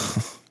don't know.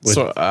 With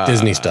So,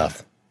 Disney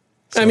stuff.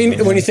 I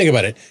mean, when you think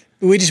about it,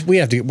 we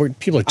have to.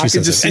 People are too I could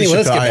sensitive. just see Anyway,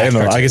 let's get Chappelle. back to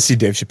I cartoons. can see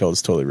Dave Chappelle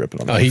is totally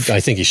ripping on Oh, that. I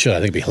think he should. I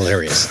think it'd be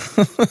hilarious.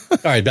 All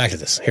right, back to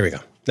this. Here we go.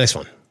 Next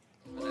one.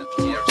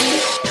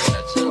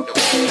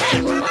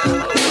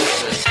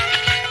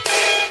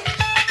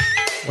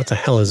 What the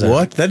hell is that?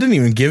 What? That didn't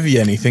even give you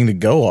anything to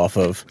go off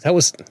of. That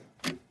was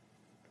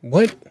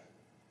what?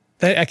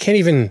 I can't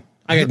even.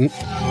 I got Men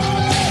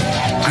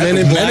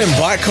in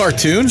Black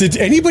cartoon? Did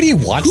anybody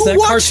watch Who that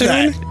watched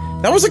cartoon?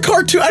 that? That was a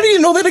cartoon. I didn't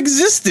even know that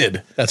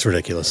existed. That's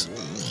ridiculous.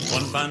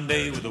 One fine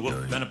day with a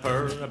woof and a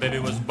purr, a baby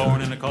was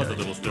born and it caused a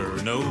little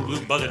stir. No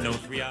blue-blooded, no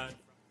three-eyed.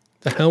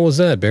 The hell was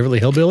that? Beverly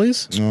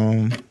Hillbillies?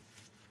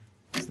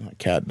 It's not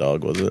cat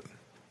dog, was it?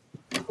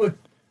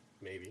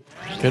 Maybe.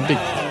 Could be.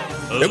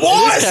 It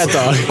was! Cat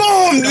dog.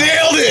 Boom!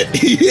 Nailed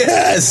it!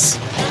 Yes!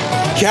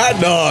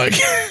 Cat dog.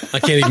 I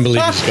can't even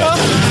believe you just got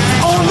that.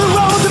 On the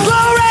road to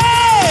glory,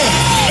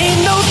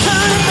 ain't no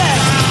turning back.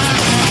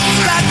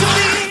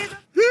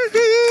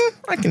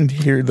 I can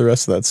hear the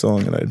rest of that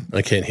song, and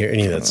I can't hear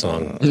any of that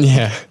song.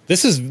 Yeah.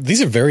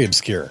 These are very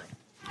obscure.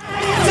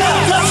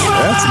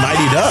 that's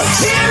Mighty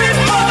Ducks.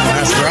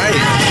 That's right.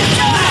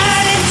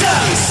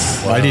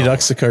 Mighty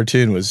Ducks, the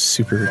cartoon, was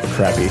super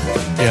crappy.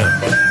 Yeah.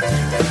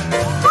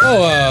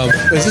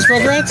 Is this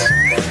Rugrats?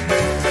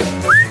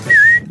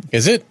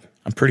 Is it?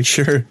 I'm pretty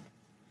sure.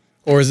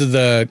 Or is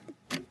it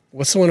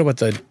what's the one about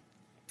the...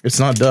 It's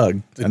not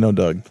Doug. I know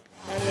Doug.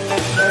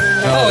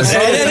 Oh, it's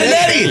Ed, Ed, and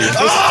Eddie.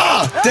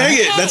 Oh, dang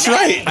it. That's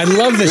right. I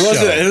love this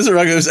show. It was a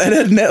regular. It was Ed,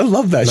 Ed, and Eddie. I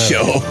love that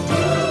show.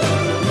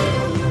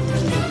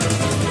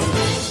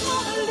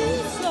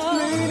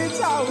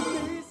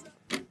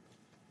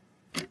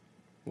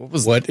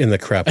 What in the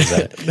crap is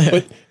that?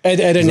 But Ed,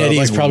 and Eddie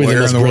is probably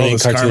the most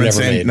brilliant cartoon ever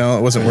made. No,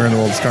 it wasn't Where in the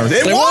World is Carmen.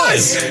 It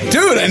was!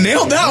 Dude, I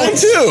nailed that one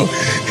too.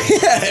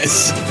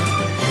 Yes.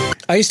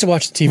 I used to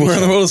watch the TV Where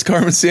show. in the World is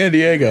Carmen San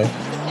Diego.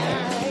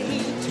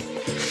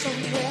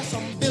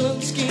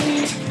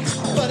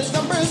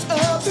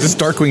 Is this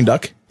Darkwing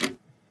Duck?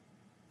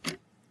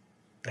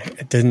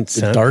 It didn't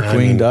sound...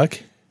 Darkwing Duck?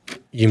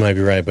 You might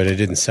be right, but it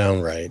didn't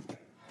sound right.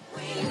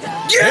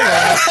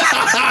 Yeah!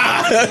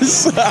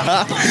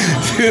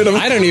 Dude,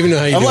 I don't even know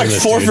how you do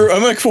this, dude.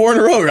 I'm like four in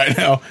a row right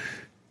now.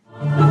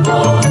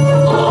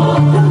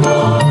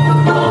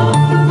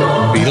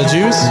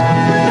 Beetlejuice?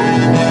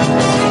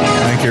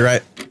 I think you're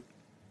right.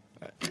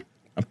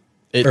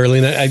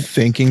 Early night.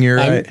 Thinking you're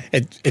right.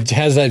 It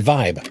has that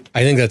vibe.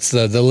 I think that's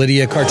the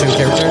Lydia cartoon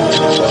character.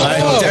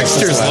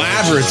 Dexter's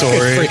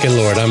Laboratory. Freaking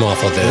Lord, I'm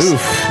awful at this.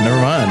 Oof, never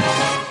mind.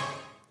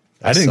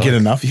 I didn't get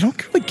enough. You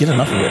don't really get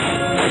enough of it.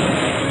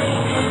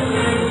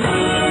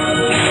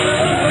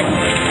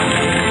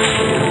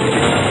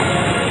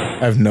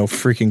 I have no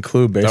freaking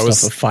clue based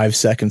off of 5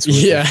 seconds.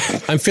 Yeah.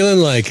 I'm feeling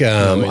like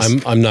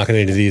I'm not going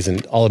to do these,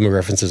 and all of my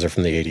references are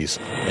from the 80s.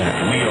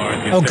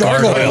 Yeah. Oh,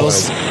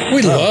 Gargoyles.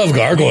 We love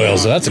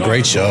Gargoyles. That's a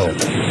great show.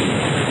 So,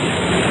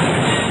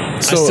 I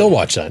still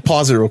watch that.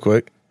 Pause it real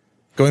quick.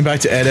 Going back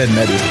to Ed, Ed, and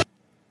Eddie.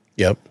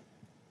 Yep.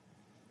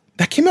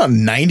 That came out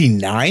in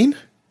 99?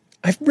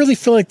 I really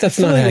feel like that's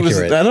not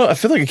accurate. I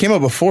feel like it came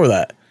out before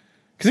that.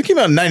 Because it came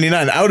out in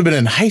 99. I would have been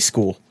in high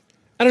school.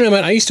 I don't know,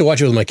 man. I used to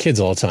watch it with my kids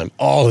all the time.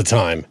 All the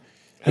time.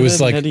 It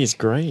was like... Eddie's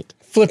great.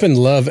 Flippin'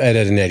 love Ed,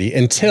 Ed, and Eddie.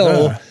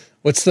 Until...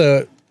 What's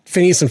the...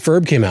 Phineas and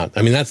Ferb came out.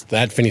 I mean,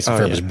 that Phineas and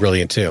Ferb is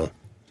brilliant, too.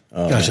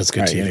 Oh, gosh, that's good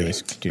right, TV.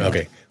 anyways,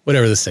 okay.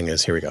 Whatever this thing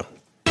is. Here we go.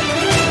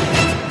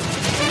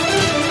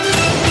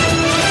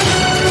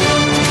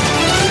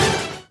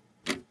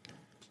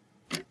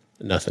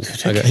 Nothing.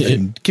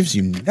 It gives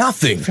you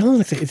nothing. I feel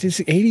like these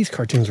 80s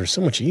cartoons were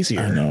so much easier.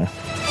 I know.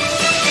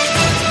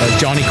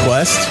 Johnny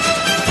Quest.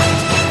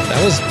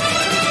 That was...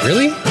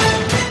 Really?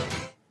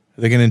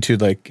 Are they going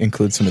to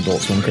include some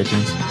Adult Swim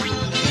cartoons?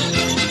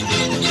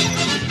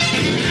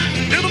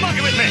 Do the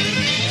monkey with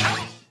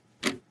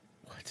me.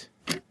 What?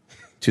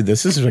 Dude,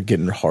 this is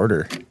getting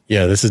harder.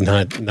 Yeah, this is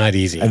not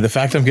easy. And the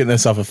fact I'm getting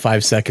this off of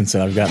 5 seconds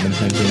and I've gotten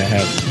them 10 and a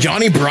half.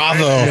 Johnny Bravo.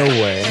 No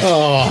way.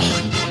 Oh.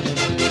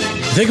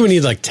 I think we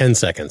need like 10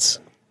 seconds.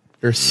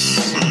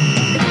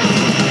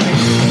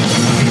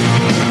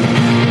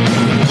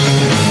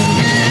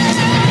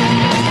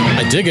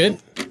 I dig it,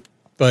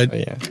 but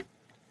yeah.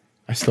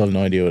 I still have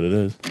no idea what it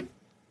is.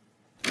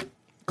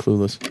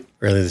 Clueless.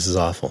 Really, this is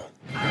awful.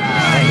 SWAT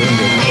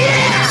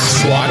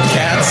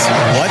cats?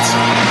 What?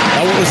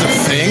 That was a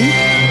thing?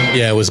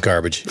 Yeah, it was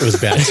garbage. It was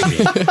bad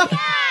TV.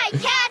 Hi,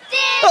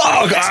 Captain!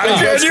 Oh, God.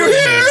 Can you hear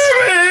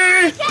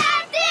me?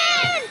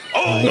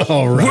 Captain!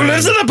 All right. Who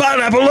lives in a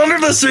pineapple under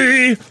the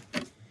sea?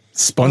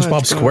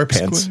 SpongeBob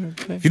SquarePants.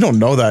 If you don't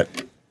know that,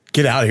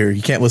 get out of here.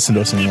 You can't listen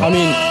to us anymore. I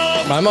mean,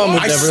 my mom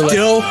would I never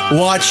still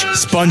watch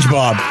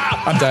SpongeBob.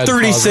 I'm Dad,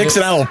 36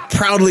 and I will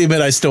proudly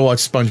admit I still watch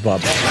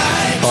SpongeBob.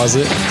 pause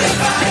it.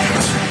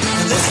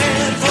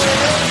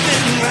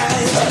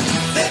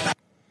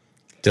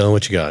 Dylan,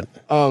 what you got?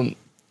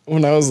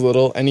 When I was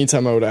little,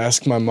 anytime I would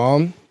ask my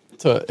mom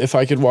if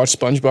I could watch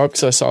SpongeBob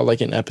because I saw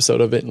like an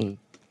episode of it and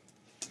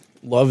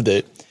loved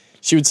it,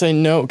 she would say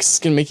no because it's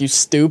gonna make you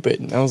stupid.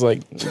 And I was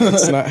like,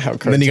 that's not how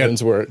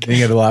cartoons work. Then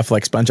you got to laugh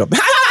like SpongeBob.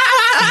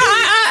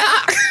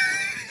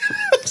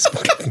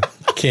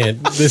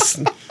 Can't this?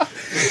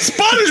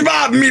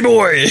 SpongeBob, me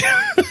boy.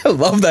 I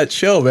love that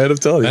show, man. I'm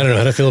telling you. I don't know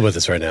how to feel about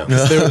this right now.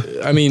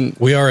 I mean,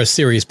 We are a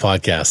serious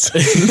podcast.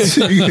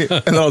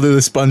 And then I'll do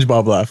the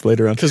SpongeBob laugh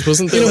later on. because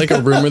wasn't there like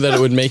a rumor that it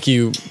would make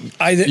your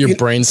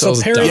brain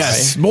cells die?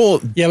 Yes.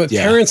 Well, Yeah, but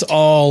parents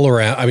all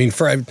around. I mean,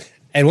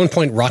 at one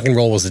point, rock and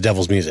roll was the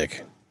devil's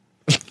music.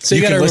 So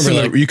you got to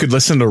remember, you could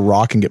listen to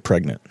rock and get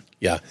pregnant.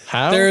 yeah,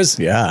 How?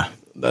 Yeah.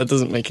 That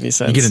doesn't make any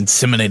sense. You get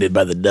inseminated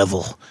by the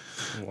devil.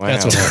 Wow.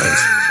 that's what happens.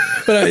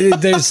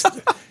 But there's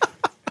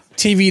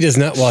TV does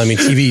not. Well, I mean,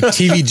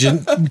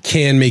 TV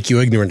can make you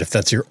ignorant if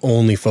that's your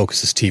only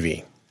focus is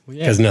TV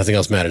because nothing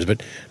else matters.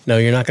 But no,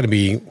 you're not going to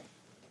be.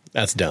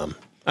 That's dumb.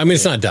 I mean,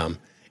 it's not dumb.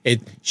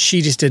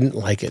 She just didn't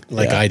like it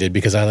like I did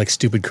because I like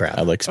stupid crap.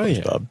 I like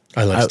SpongeBob.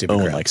 I like stupid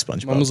crap. like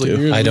SpongeBob Mom was like,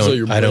 too. "You're gonna I lose all don't.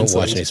 your I don't brain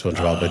watch cells." any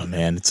SpongeBob, but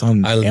Man, it's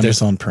on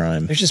Amazon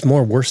Prime. there's just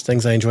more worse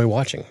things I enjoy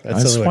watching. That's I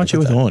the just only way watch to it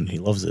put with that. Owen. He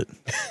loves it.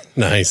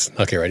 Nice.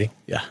 Okay, ready?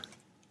 Yeah.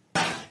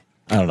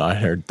 I don't know. I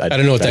heard. I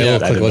don't know what that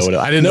little clip was.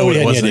 I didn't know what it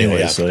Nobody was had any anyway.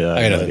 idea. So yeah, I I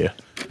got have no nothing. idea.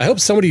 I hope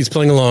somebody's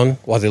playing along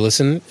while they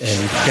listen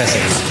and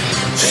guessing.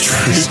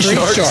 Street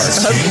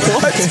Sharks.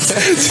 What?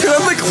 Dude,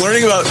 I'm like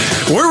learning about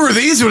where were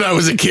these when I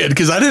was a kid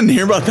because I didn't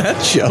hear about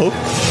that show.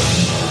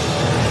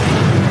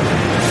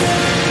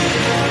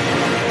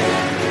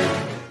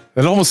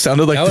 That almost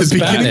sounded like That the was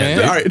beginning. Batman.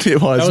 All right,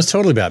 it was. That was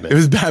totally Batman. It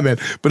was Batman,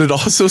 but it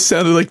also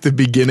sounded like the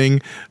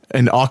beginning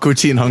in Aqua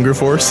Teen Hunger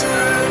Force.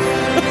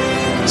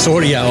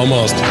 Sort of, yeah,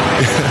 almost.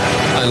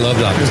 I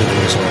loved Opposite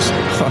Force.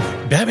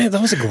 Batman,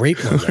 that was a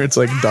great one. Where it's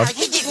like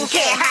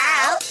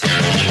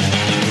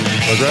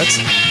Rugrats.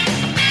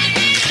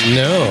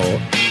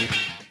 No.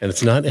 And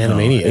it's not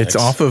Animaniacs. It's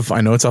off of. I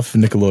know it's off of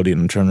Nickelodeon.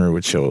 I'm trying to remember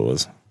which show it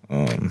was.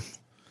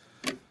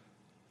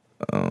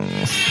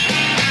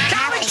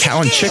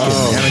 Cow and Chicken.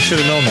 Man, I should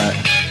have known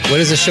that. What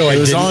is the show I It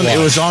was didn't on. watch? It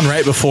was on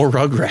right before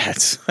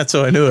Rugrats. That's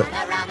how I knew it.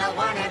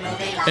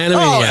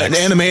 Animaniacs.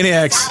 Oh,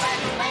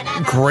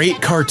 Animaniacs.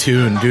 Great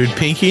cartoon, dude.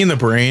 Pinky and the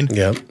Brain.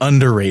 Yep.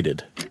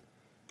 Underrated.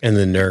 And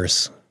the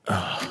nurse.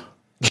 Oh,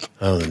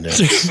 the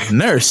nurse.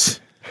 Nurse.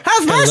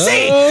 Have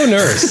mercy. Hello,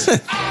 nurse.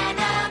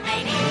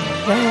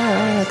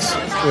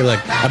 We're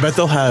like, I bet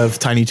they'll have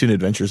Tiny Toon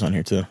Adventures on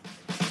here too.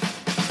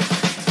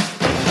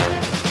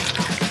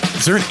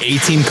 Is there an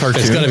 18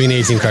 cartoon? it's got to be an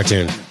 18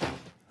 cartoon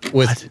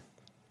with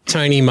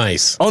tiny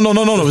mice. Oh no!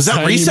 Was that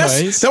Tiny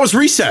Recess? mice? That was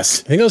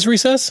Recess. I think that was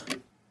Recess.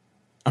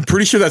 I'm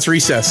pretty sure that's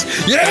Recess.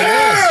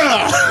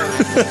 Yeah!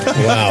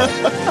 Wow.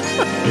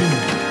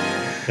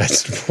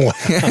 That's wow.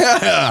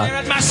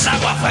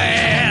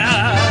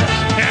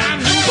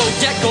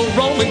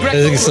 I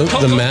think it's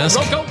the Mask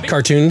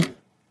cartoon.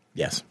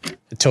 Yes,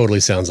 It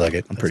totally sounds like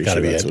it. I'm pretty sure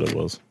that's what it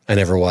was. I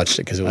never watched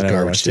it because it was never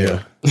garbage watched too.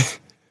 it,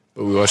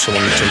 But we watched the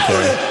one with Jim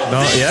Carrey.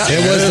 No, yeah,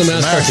 It was the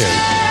Mask cartoon.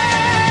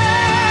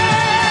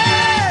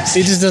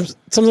 It just does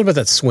something about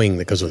that swing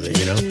that goes with it,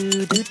 you know?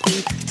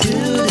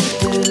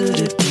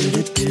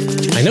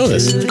 I know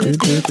this. What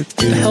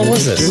the hell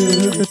was this?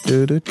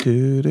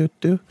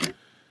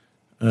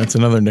 That's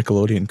another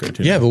Nickelodeon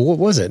cartoon. Yeah, but what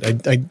was it?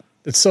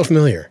 It's so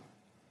familiar.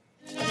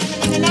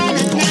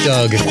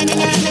 Doug.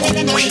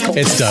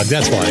 It's Doug.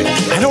 That's why.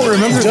 I don't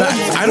remember that.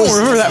 I don't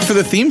remember that for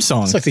the theme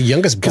song. It's like the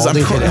youngest I'm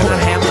balding kid ever.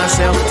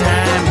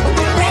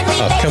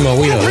 Oh, come on,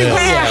 we know this.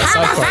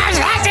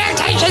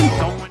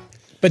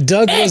 But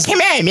Doug was. Come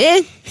on,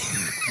 man.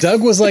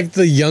 Doug was like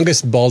the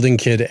youngest balding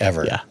kid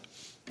ever. Yeah.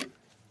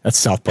 That's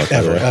South Park.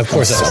 by the Ever. way. Of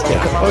course, that's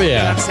yeah. Oh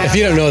yeah. If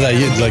you don't know that,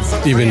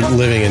 you've been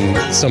living in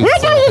some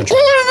foreign country.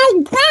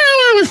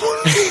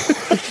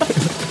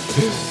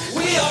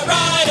 We are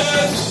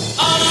riders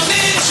on a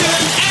mission,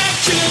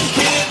 action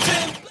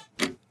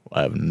kids.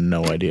 I have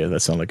no idea. That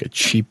sounded like a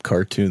cheap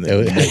cartoon that It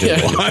we had to be.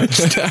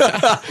 watched.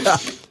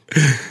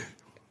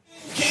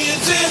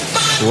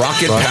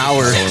 Rocket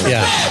Power.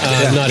 Yeah,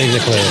 not even a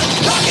clue.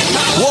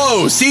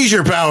 Whoa,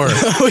 seizure power.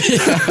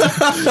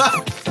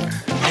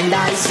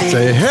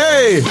 Say,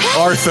 hey,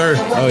 Arthur.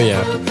 Oh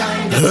yeah.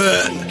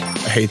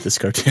 I hate this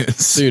cartoon.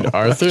 Dude,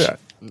 Arthur.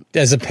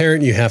 As a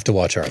parent, you have to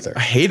watch Arthur. I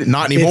hate it.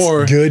 Not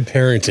anymore. It's good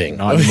parenting.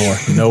 Not anymore.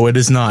 No, it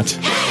is not.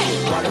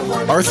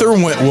 Arthur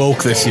went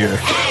woke this year,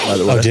 by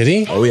the way. Oh, did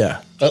he? Oh,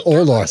 yeah.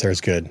 Old Arthur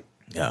is good.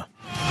 Yeah.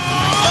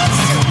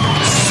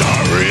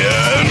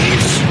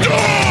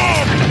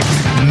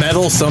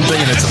 Metal something,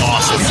 and it's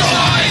awesome.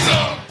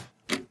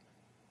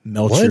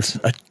 Melt What?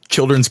 a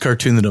children's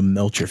cartoon that'll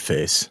melt your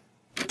face.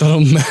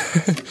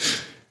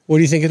 What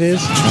do you think it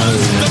is?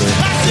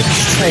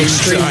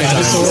 Extreme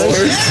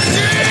dinosaurs.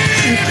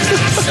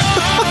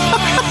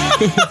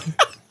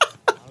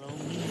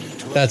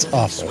 That's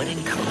awful. Okay,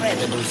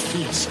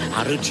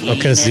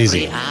 it's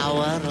easy.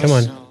 Come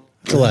on.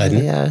 It's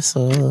Aladdin. It's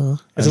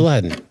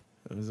Aladdin.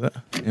 Is that?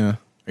 Yeah. Are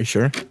you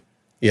sure?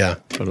 Yeah.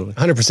 Totally.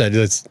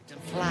 100%.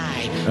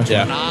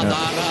 Yeah.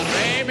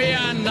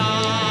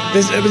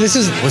 This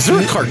is... Was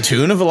there a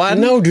cartoon of Aladdin?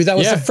 No, dude, that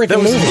was Yeah, a freaking That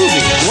was a movie. movie.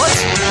 What?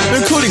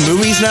 They're including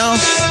movies now?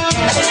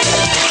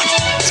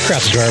 This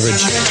crap's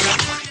garbage.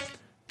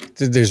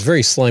 There's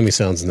very slimy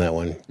sounds in that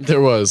one.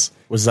 There was.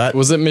 Was that?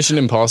 Was it Mission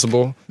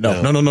Impossible?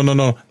 No.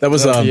 That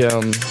was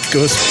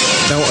Ghost.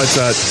 No, it's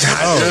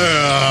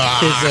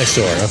Kids Next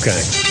Door.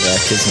 Okay. Yeah,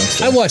 Kids Next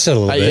Door. I watched that a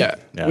little bit.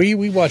 yeah.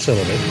 We watched that a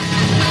little bit.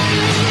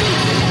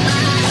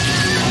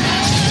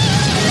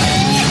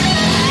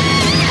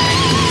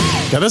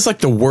 That is like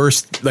the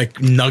worst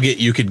nugget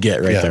you could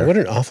get right Yeah, there. what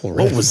an awful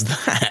What riff. was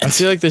I that?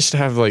 feel like they should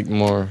have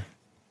more,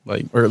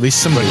 Or at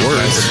least some words.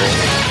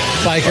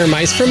 Biker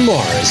Mice from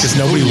Mars. Because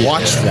nobody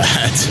watched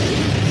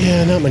that.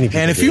 Yeah, not many people.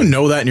 And if do. you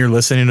know that and you're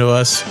listening to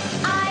us,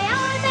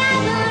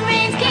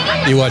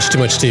 You watch too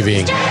much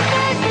TV.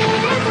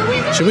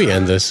 Should we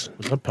end this?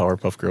 was that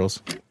Powerpuff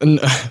Girls? No.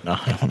 No,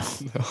 I don't know.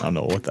 I don't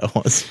know what that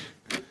was.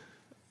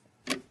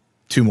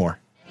 Two more.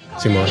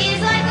 Two more.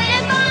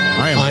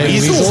 I am Am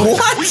Weasel.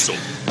 Weasel?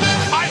 What?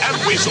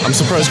 I'm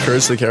surprised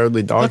Courage the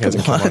Cowardly Dog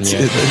hasn't come on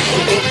yet.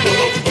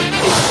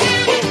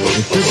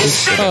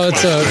 Oh,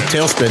 it's a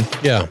Tailspin.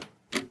 yeah,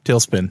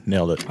 Tailspin.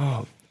 Nailed it.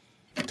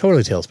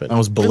 totally Tailspin. That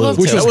was Baloo.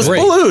 Which was that was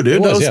great. Baloo, dude.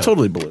 It That was, was yeah.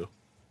 totally Baloo.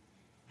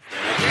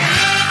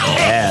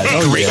 Yeah,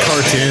 great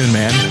cartoon,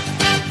 man.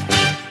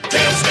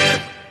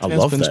 I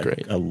love Tailspin's that.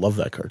 great. I love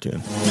that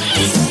cartoon.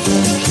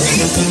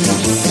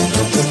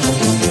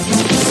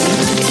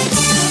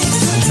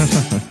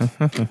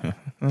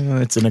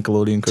 It's a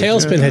Nickelodeon cartoon.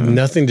 Tailspin had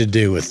nothing to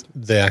do with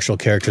the actual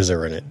characters that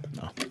were in it.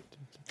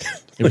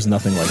 It was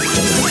nothing like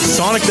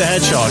Sonic the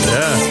Hedgehog.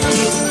 Yeah,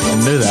 I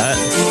knew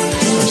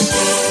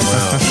that.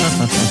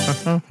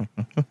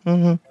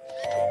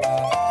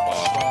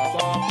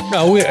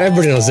 No,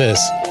 everybody knows this.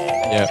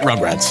 Yeah.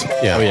 Rugrats.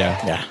 Yeah. Oh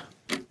yeah. Yeah,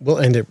 We'll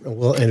end with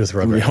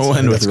Rugrats. we'll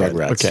end with That's good.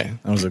 Rugrats. Okay.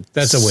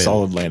 That's a win.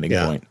 solid landing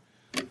Yeah. point.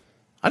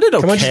 I did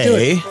on, just do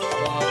okay.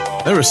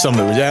 There was some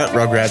that was at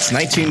Rugrats,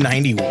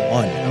 1991.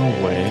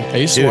 No way. I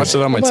used to Dude. watch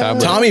it on my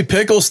tablet. Tommy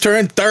Pickles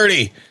turned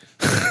 30.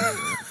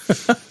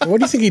 What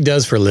do you think he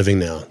does for a living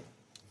now?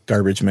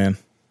 Garbage man.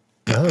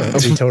 Oh,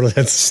 that's totally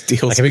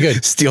that can be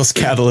good. Steals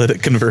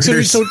catalytic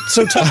converters. So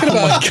talking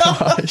about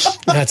gosh,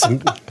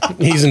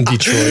 he's in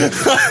Detroit.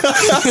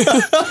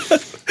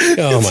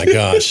 Oh my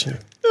gosh!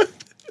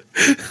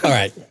 All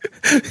right,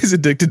 He's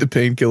addicted to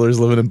painkillers,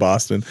 living in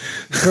Boston.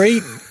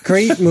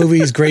 great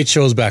movies, great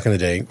shows back in the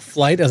day.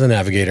 Flight of the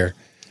Navigator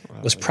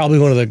was probably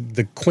one of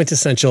the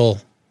quintessential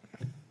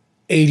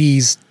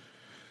 '80s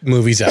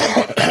movies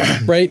out.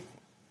 Right?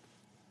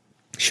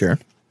 Sure.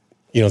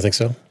 You don't think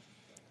so?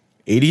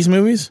 80s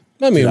movies?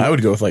 I mean, Dude, I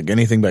would go with like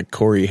anything by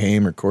Corey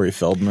Haim or Corey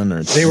Feldman.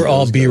 Or they were all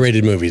those guys.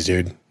 B-rated movies,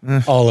 dude.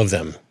 All of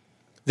them.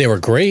 They were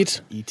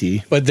great,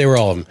 E.T. but they were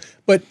all of them.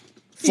 But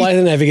Flight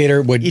of the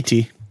Navigator would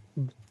E.T.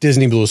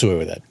 Disney blew us away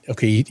with that.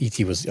 Okay,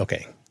 E.T. was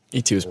okay.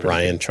 E.T. was pretty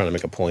Ryan trying to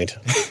make a point.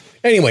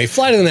 Anyway,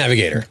 Flight of the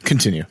Navigator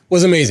Continue.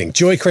 was amazing.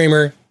 Joy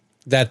Kramer,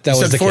 that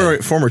was the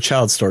kid. former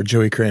child star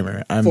Joey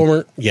Kramer.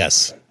 I'm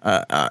Yes.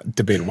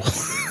 debatable.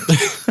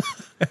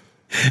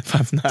 If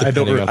I'm not, I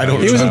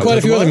don't. He was in quite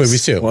a few other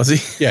movies too. Was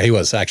he? Yeah, he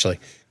was actually.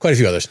 Quite a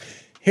few others.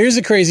 Here's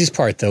the craziest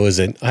part though, is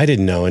that I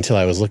didn't know until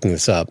I was looking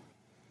this up.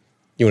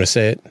 You want to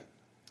say it?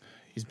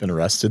 He's been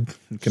arrested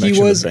in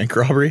connection with bank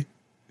robbery.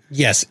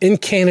 Yes, in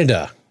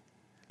Canada.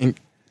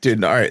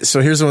 Dude, all right.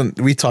 So here's one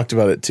we talked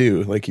about it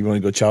too. Like, you want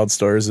to go child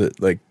stars that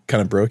like kind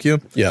of broke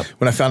you? Yeah.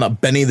 When I found out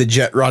Benny the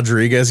Jet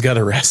Rodriguez got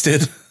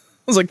arrested, I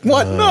was like,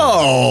 what?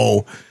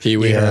 No. Pee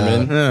Wee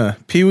Herman.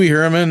 Pee Wee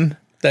Herman.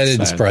 That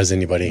didn't surprise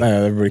anybody.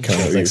 Everybody kind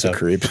of thinks a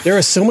creep. There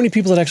are so many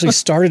people that actually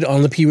started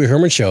on the Pee Wee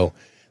Herman show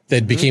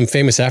that became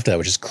famous after that,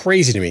 which is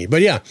crazy to me.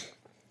 But yeah,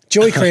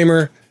 Joey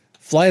Kramer,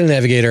 Flight of the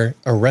Navigator,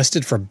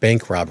 arrested for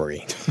bank robbery.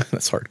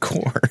 That's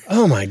hardcore.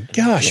 Oh my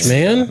gosh,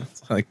 man.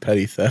 It's not like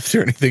petty theft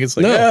or anything. It's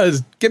like, No. yeah,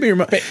 just give me your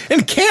money.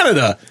 In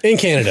Canada. In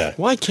Canada.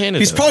 Why Canada?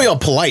 He's probably all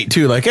polite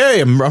too. Like, hey,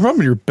 I'm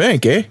robbing your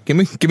bank, eh? Give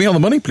me all the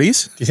money,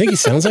 please. Do you think he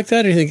sounds like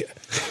that? Or do you think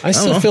I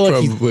still feel like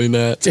Probably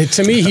not.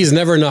 to me, he's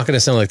never not going to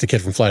sound like the kid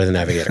from Flight of the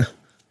Navigator.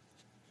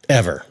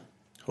 Ever.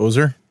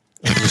 Hoser.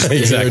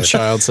 Exactly. Your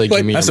child say, But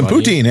give me That's your some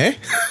money. poutine, eh?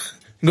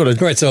 Go to All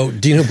right, so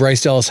do you know who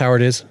Bryce Dallas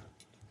Howard is?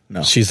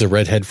 No. She's the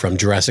redhead from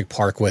Jurassic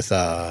Park with,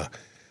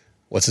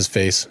 what's his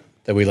face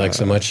that we like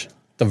so much?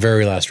 The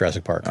very last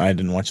Jurassic Park. I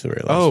didn't watch the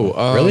very last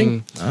one.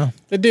 Really?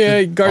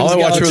 The Guardians All I of the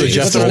watched was Galaxy. the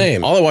Jeff. What's his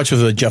name? All I watched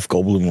was the Jeff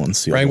Goldblum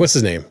ones. Ryan, what's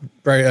his name?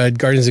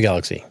 Guardians of the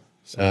Galaxy.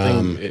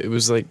 It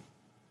was like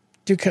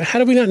Dude, how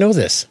do we not know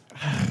this?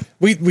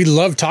 We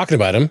love talking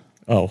about him.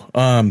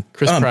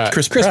 Chris Pratt.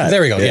 Chris Pratt.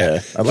 There we go. Yeah.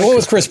 I like What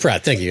was Chris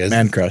Pratt? Thank you.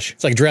 Man Crush.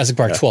 It's like Jurassic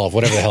Park 12,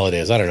 whatever the hell it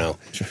is. I don't know.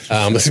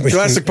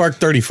 Jurassic Park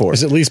 34.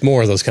 There's at least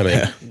more of those coming.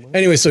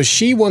 Anyway, so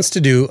she wants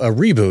to do a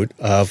reboot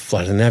of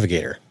Flight of the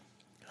Navigator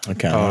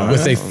Okay.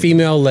 with a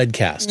female-led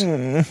cast.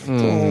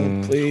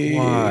 Please.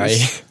 Why?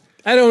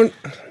 I don't.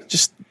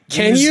 Just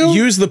Can you?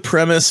 use the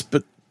premise,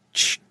 but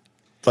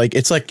like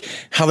it's like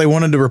how they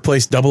wanted to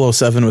replace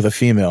 007 with a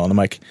female, and I'm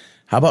like,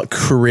 how about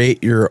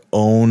create your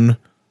own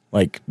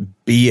like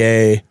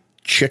BA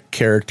chick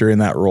character in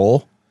that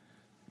role,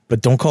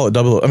 but don't call it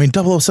 00. I mean,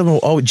 007.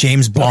 Oh,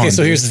 James Bond. Okay,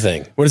 so here's the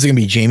thing. What is it gonna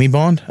be? Jamie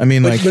Bond? I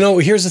mean, But no,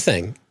 here's the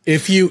thing.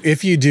 If you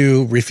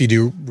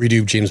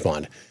redo James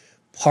Bond,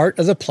 part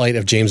of the plight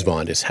of James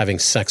Bond is having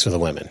sex with the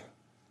women.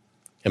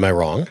 Am I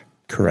wrong?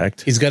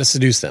 correct. He's got to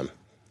seduce them.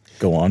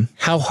 Go on.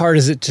 How hard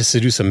is it to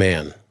seduce a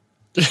man?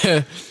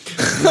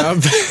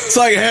 It's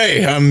like,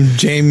 hey, I'm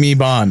Jamie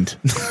Bond.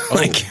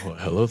 Like,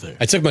 hello there.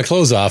 I took my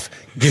clothes off.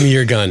 Give me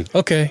your gun.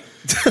 Okay.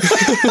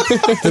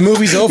 The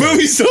movie's over.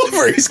 Movie's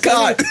over. He's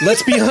caught.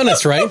 Let's be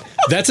honest, right?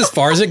 That's as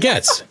far as it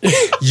gets.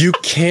 You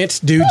can't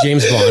do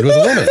James Bond with a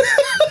woman.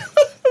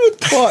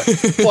 Plot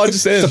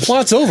just ends. The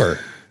plot's over.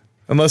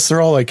 Unless they're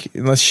all like,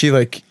 unless she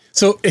like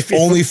So if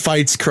only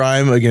fights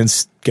crime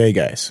against gay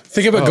guys.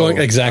 think about going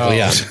exactly,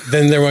 yeah.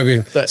 Then there might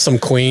be some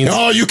queens.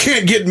 Oh, you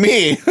can't get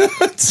me.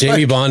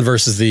 Jamie Bond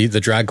versus the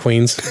drag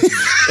queens.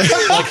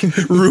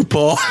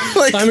 RuPaul.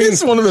 Like, I mean-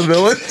 it's one of the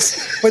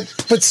villains.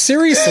 But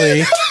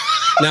seriously,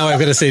 now I've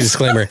got to say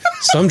disclaimer: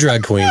 some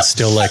drag queens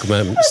still like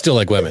women.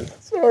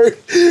 Sorry.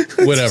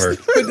 Whatever.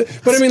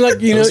 But I mean,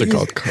 like, you know, Those are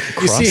called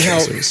you see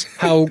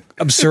how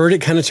absurd it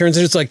kind of turns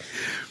into. It's like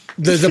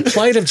the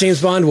plight of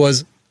James Bond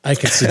was, I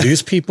can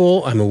seduce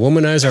people. I'm a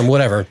womanizer. I'm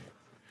whatever.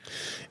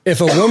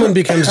 If a woman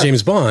becomes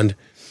James Bond,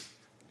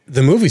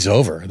 the movie's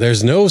over.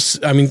 There's no.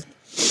 I mean,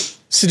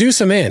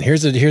 Seduce a man.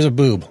 Here's a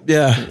boob.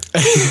 Yeah.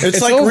 It's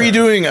like over.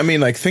 redoing. I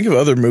mean, like, think of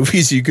other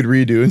movies you could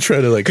redo and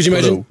try to, like, Could you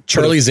imagine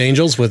Charlie's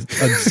Angels with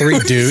 3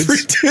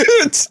 dudes? 3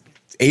 dudes.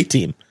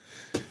 A-Team.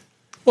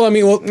 Well, I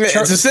mean,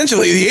 It's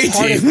essentially the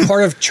A-Team.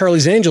 Part of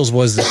Charlie's Angels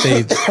was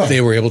that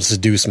they were able to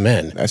seduce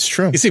men. That's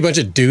true. You see a bunch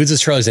of dudes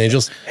as Charlie's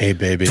Angels. Hey,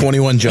 baby.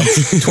 21 Jump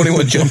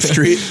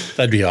Street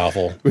That'd be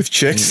awful. with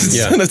chicks.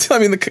 Yeah. I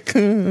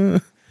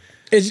mean,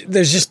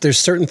 There's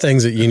certain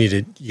things that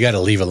you got to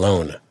leave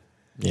alone.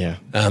 Yeah.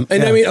 I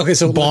mean, okay,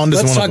 so Bond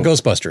is let's one talk of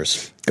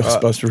Ghostbusters.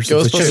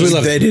 Ghostbusters. We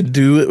love They it. did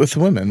do it with the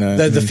women.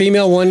 The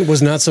female one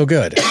was not so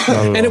good.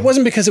 And it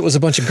wasn't because it was a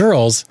bunch of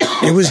girls.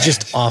 It was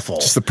just awful.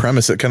 Just the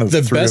premise that kind of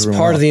The threw best everyone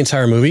part off. of the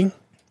entire movie,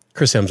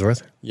 Chris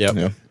Hemsworth. Yep.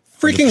 Yeah.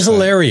 Freaking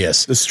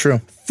hilarious. This is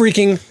true.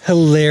 Freaking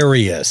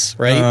hilarious,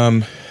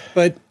 right?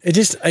 But it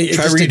just Try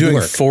just didn't redoing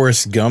work.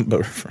 Forrest Gump,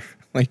 but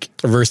like,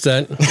 Reverse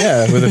that.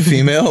 yeah, with a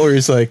female where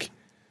he's like,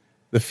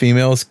 the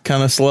female's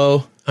kind of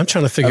slow. I'm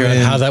trying to figure out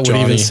mean, how that would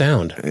Johnny. even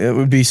sound. It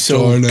would be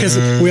so. Because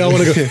we all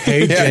want to go,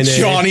 hey, Yeah,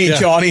 Jenny.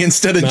 Johnny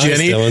instead of Nice,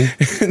 Jenny.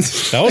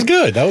 Dylan. That was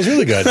good. That was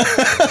really good.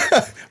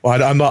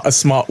 Well, I'm not a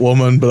smart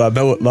woman, but I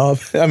know what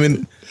love. I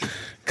mean,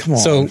 come on.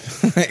 So,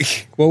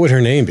 Like, what would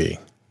her name be?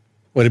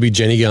 Would it be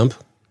Jenny Gump?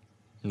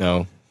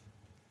 No.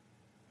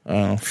 I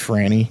don't know,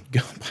 Franny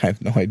Gump. I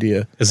have no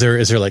idea. Is there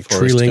like tree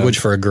Forrest language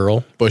Gump. for a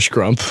girl? Bush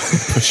Grump.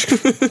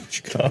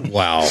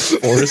 Wow.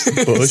 Forest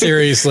Bush.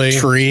 Seriously.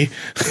 Tree.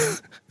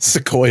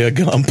 Sequoia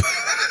Gump.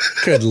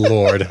 Good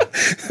Lord.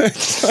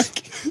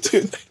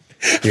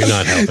 You're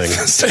not helping.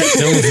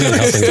 Dylan's not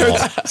helping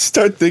at all.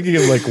 Start thinking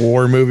of like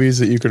war movies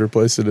that you could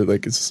replace it.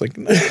 Like it's just like,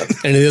 nah,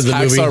 And it is the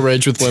movie. Hacksaw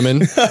Ridge with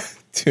women.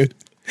 dude.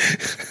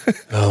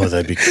 Oh,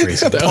 that'd be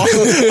crazy.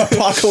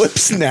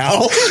 Apocalypse Now.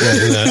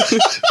 Imagine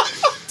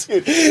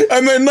that.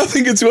 I mean,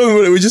 nothing gets women,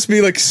 but it would just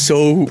be like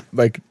so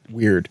like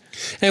weird.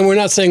 And we're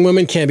not saying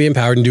women can't be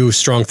empowered and do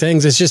strong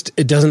things. It's just,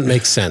 it doesn't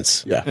make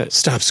sense. Yeah.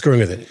 Stop screwing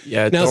with it.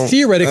 Yeah, Now, don't-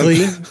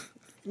 theoretically,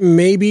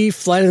 maybe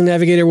Flight of the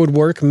Navigator would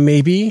work.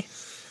 Maybe.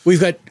 We've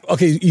got,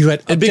 okay, you had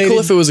It'd be cool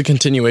if it was a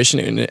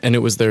continuation and it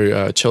was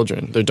their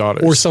children, their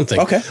daughters. or something.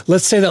 Okay.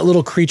 Let's say that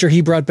little creature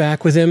he brought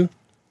back with him,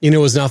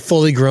 is now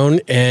fully grown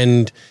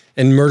and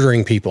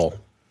murdering people.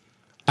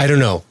 I don't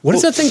know. What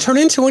does that thing turn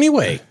into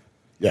anyway?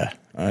 Yeah.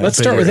 Let's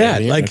start with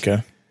that. Like,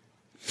 okay.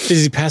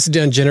 does he pass it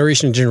down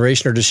generation to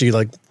generation, or does she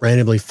like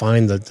randomly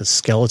find the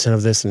skeleton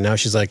of this? And now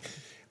she's like,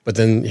 but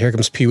then here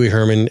comes Pee Wee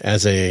Herman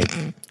as a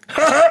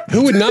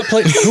who would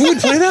play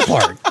that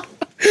part?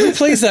 Who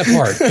plays that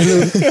part?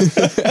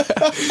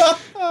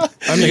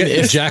 I mean,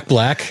 if Jack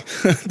Black.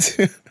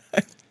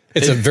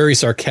 It's a very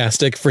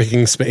sarcastic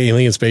freaking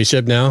alien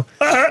spaceship now.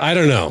 I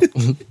don't know.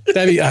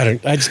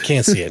 I just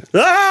can't see it.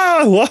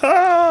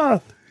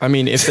 I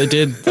mean, if they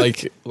did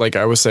like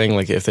I was saying,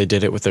 like if they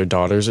did it with their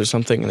daughters or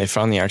something, and they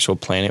found the actual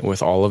planet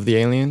with all of the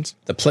aliens,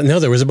 No,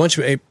 there was a bunch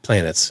of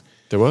planets.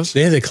 there was.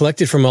 They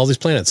collected from all these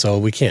planets, so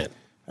we can't.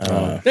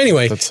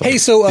 Anyway, that's hey,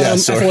 so Yeah,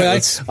 sorry, FYI,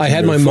 let's I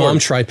had move my mom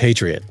forward. try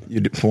Patriot.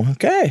 You do,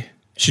 okay.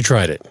 She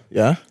tried it.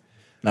 Yeah.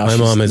 Now My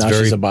mom is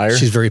she's a buyer.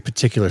 She's very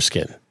particular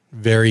skin.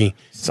 Very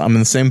So I'm in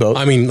the same boat.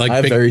 I mean, like I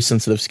have big- very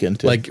sensitive skin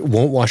too. like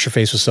won't wash her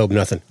face with soap.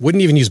 Nothing.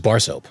 Wouldn't even use bar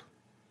soap.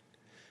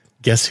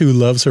 Guess who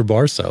loves her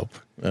bar soap?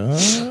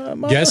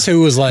 Guess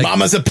who was like?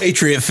 Mama's a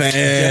Patriot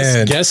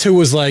fan. Guess who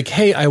was like?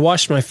 Hey, I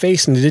washed my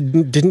face and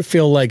it didn't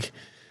feel like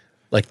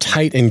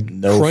tight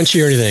and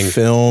crunchy or anything.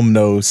 Film,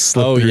 no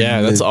slippery. Oh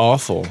yeah, that's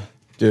awful.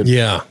 dude.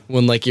 Yeah.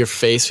 When like your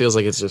face feels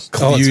like it's just.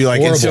 Oh, it's you like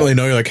horrible. instantly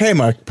know you're like, hey,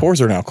 my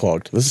pores are now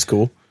clogged. This is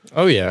cool.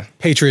 Oh yeah.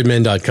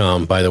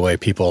 PatriotMen.com, by the way,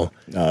 people.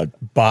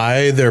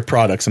 Buy their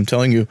products. I'm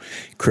telling you,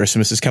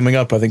 Christmas is coming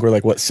up. I think we're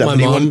like what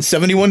 71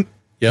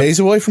 Yep. days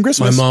away from My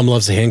Christmas. mom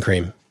loves the hand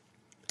cream.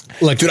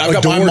 Like, Dude, I've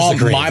got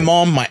my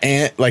mom, my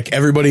aunt, like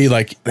everybody,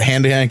 like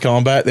hand to hand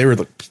combat. They were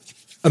like,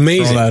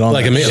 Amazing. throwing that on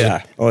Like there. amazing.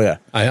 Yeah. Oh yeah.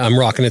 I'm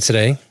rocking it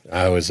today.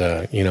 I was,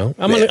 I'm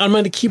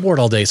on the keyboard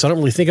all day, so I don't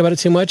really think about it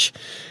too much.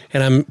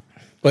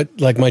 But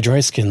like my dry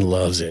skin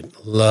loves it.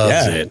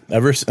 Loves it.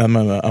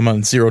 I'm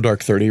on 0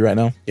 Dark 30 right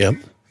now. Yep.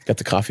 Got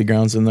the coffee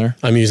grounds in there.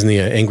 I'm using the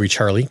Angry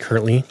Charlie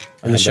currently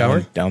in the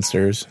shower.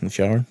 Downstairs in the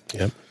shower.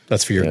 Yep.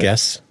 That's for your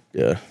guests.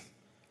 Yeah.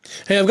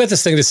 Hey, I've got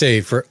this thing to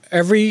say for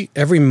every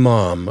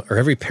mom or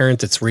every parent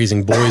that's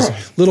raising boys,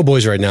 little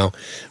boys right now.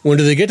 When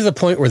do they get to the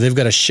point where they've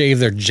got to shave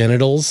their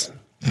genitals?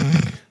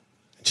 I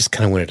just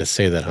kind of wanted to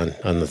say that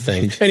on the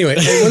thing. Anyway,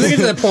 when they get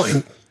to that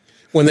point,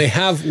 when they've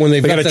got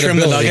gotta that trim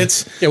the ability,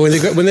 nuggets? yeah,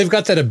 when they've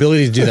got that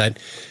ability to do that,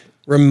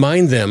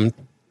 remind them.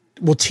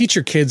 We'll teach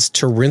your kids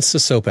to rinse the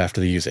soap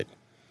after they use it.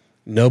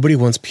 Nobody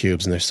wants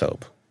pubes in their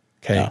soap.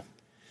 Okay, No.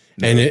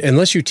 and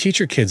unless you teach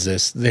your kids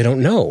this, they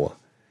don't know.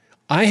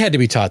 I had to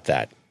be taught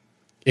that.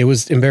 It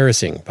was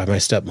embarrassing by my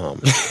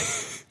stepmom.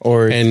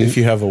 Or And- if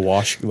you have a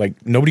wash, like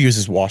nobody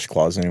uses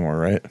washcloths anymore,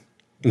 right?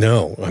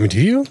 No, I mean, do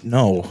you?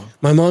 No.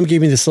 My mom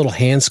gave me this little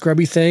hand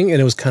scrubby thing, and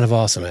it was kind of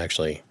awesome,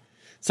 actually.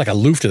 It's like a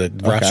loofah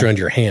that wraps Okay. around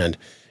your hand,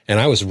 And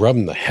I was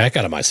rubbing the heck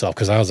out of myself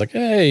because I was like,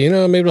 hey,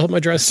 maybe it'll help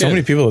my dry skin. So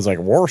many people is like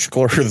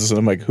washcloths. And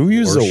I'm like, who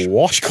uses a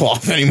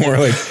washcloth anymore?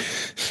 Like,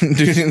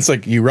 dude, it's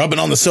like you rub it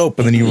on the soap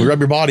and then you rub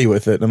your body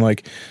with it. And I'm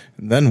like,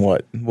 then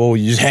what? Well,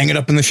 you just hang it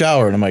up in the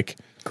shower. And I'm like,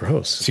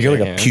 gross. So you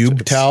get like a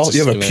cube towel?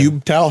 You have a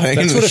cube towel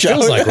hanging in the shower?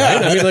 That's what it feels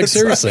like, right? I mean, like,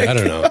 seriously, I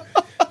don't know.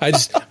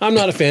 I'm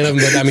not a fan of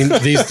them, but I mean,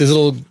 these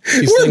little.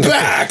 We're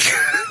back.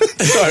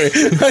 Sorry.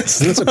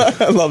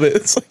 I love it.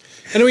 It's like,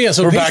 anyway, yeah,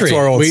 so we're Patriot, back to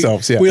our old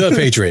selves. Yeah. We love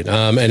Patriot.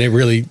 And it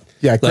really.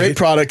 Yeah, great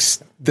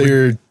products.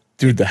 Dude,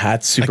 the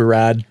hat's super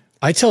rad.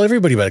 I tell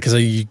everybody about it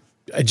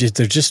because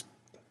they're just.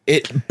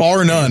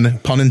 Bar none,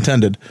 pun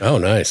intended. Oh,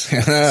 nice.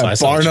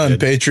 Bar none,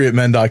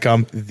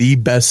 patriotmen.com. The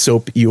best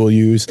soap you will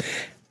use.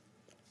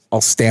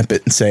 I'll stamp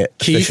it and say it.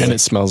 Keith, and it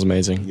smells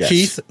amazing. Yes.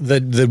 Keith,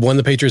 the one,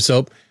 the Patriot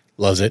soap,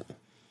 loves it.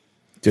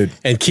 Dude.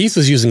 And Keith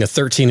was using a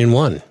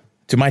 13-in-1.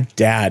 Dude, my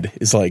dad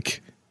is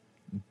like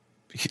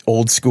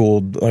old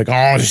school, like,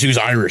 oh, just use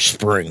Irish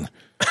Spring.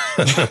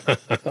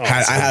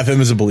 I have him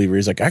as a believer.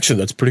 He's like, actually,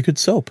 that's pretty good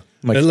soap.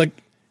 I'm like,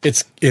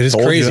 it is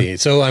crazy. You.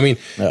 So, I mean,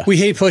 we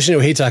hate pushing it.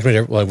 We hate talking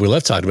about it. Well, we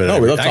love talking about it. No,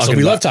 we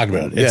love talking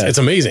about it. It's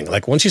amazing.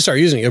 Like, once you start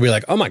using it, you'll be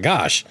like, oh my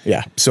gosh.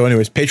 Yeah. So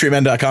anyways,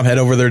 patriotmen.com, head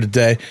over there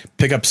today.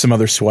 Pick up some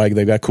other swag.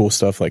 They've got cool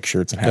stuff like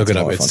shirts and hats. Look it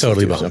up. It's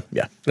totally bomb. So,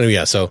 yeah.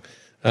 Yeah. So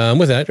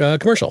with that,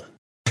 commercial.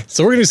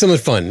 So we're going to do something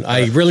fun.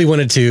 I really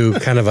wanted to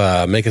kind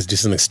of make us do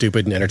something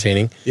stupid and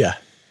entertaining. Yeah.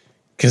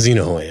 Because you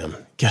know who I am.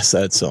 Guess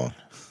that song.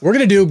 We're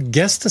going to do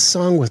Guess the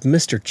Song with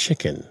Mr.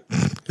 Chicken.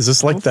 Is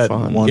this like that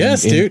one?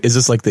 Yes, dude. Is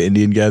this like the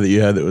Indian guy that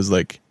you had that was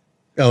like...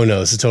 Oh, no,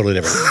 this is totally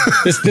different.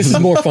 This is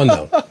more fun,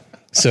 though.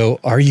 So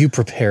are you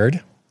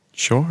prepared?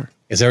 Sure.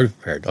 Is everybody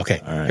prepared? Okay.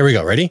 All right. Here we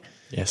go. Ready?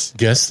 Yes.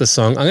 Guess the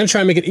song. I'm going to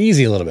try and make it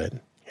easy a little bit.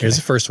 Here's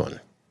the first one.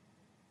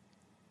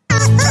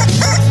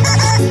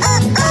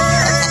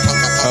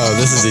 Oh,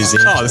 this is easy.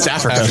 Oh, this is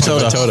Africa.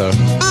 Toto.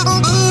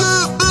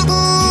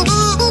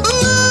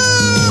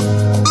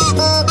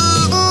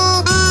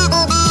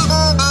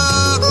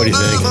 What do you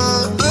think?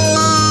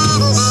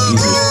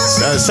 Easy.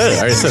 I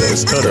already said it. It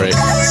was Toto. Right.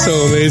 So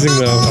amazing,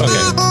 though.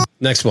 Okay.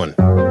 Next one.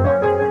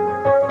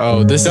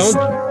 Oh, this is...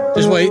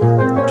 Just wait.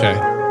 Okay.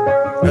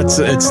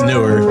 It's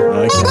newer.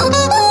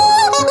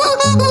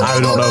 I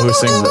don't know who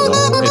sings it,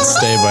 though. It's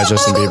Stay by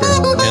Justin Bieber.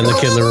 And the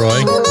Kid Leroy.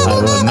 I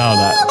wouldn't know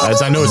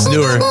that. I know it's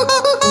newer.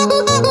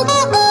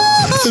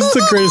 This is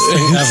the greatest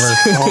thing ever.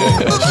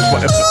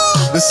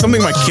 This is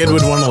something my kid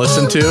would want to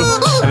listen to,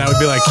 and I would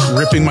be like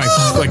ripping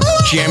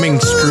jamming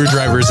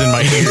screwdrivers in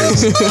my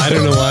ears. I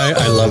don't know why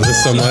I love this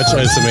so much.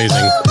 It's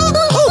amazing.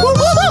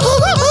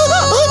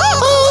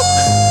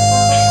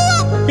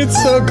 It's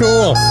so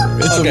cool.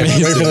 It's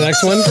amazing. Ready for the next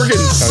one? Freaking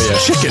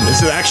chicken.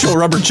 Is it actual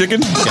rubber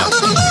chicken? Yeah.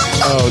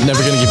 Oh, Never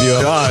Gonna Give You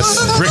Up. Gosh,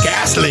 Rick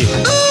Astley.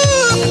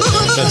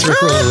 That's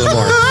Rick Roll a little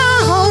more.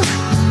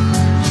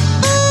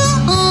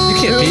 You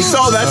can't beat.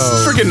 So that's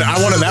freaking. I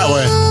want it that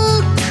way.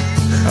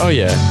 Oh,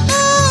 yeah.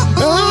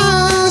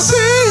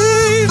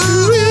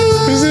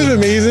 Isn't it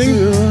amazing?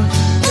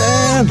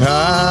 And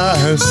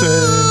I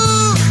said,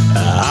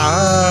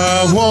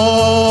 I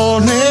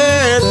want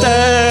it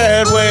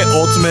that way.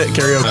 Ultimate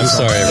karaoke. I'm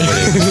sorry,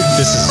 everybody.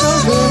 This is.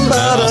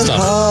 I'll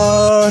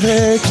stop.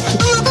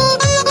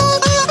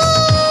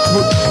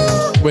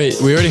 Wait,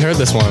 we already heard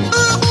this one,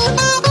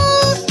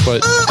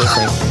 but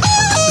different.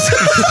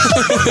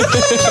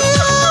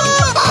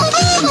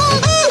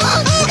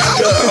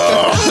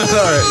 All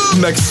right,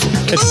 next.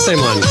 It's the same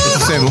one. It's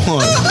the same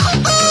one.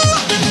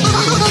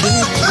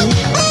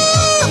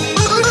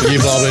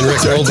 You've all been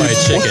rickrolled by a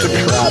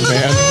chicken. Crap,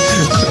 man.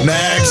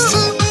 Next.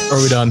 Are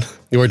we done?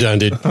 We're done,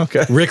 dude.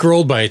 Okay.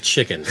 Rickrolled by a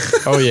chicken.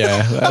 Oh,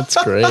 yeah. That's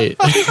great.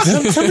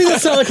 Tell me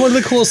that's not like one of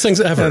the coolest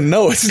things ever.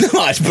 No, it's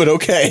not, but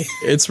okay.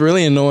 It's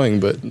really annoying,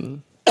 but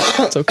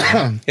it's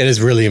okay. It is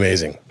really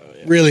amazing.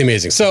 Really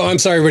amazing. So I'm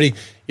sorry, everybody.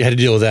 You had to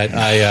deal with that.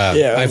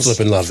 I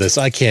flipping love this.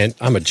 I can't.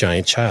 I'm a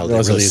giant child. I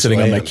was really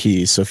sitting on my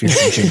keys, so if you're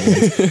thinking,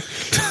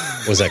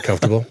 was that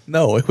comfortable?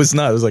 No, it was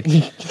not. It was like,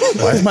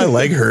 why does my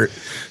leg hurt?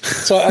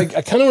 So I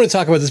kind of want to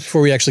talk about this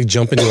before we actually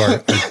jump into our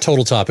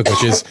total topic,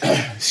 which is,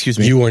 excuse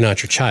me, you are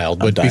not your child.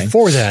 But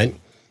before that,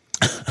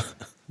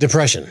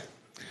 depression.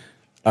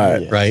 All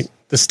right. Right.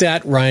 The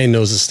stat, Ryan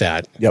knows the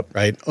stat. Yep.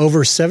 Right.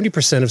 Over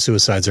 70% of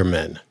suicides are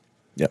men.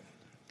 Yep.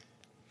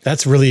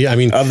 That's really, I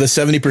mean, of the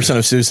 70%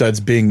 of suicides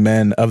being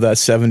men, of that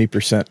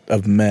 70%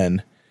 of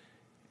men,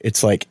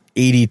 it's like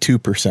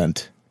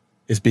 82%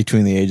 is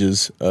between the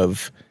ages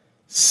of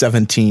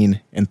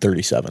 17 and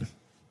 37,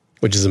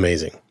 which is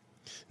amazing.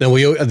 Now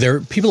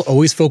people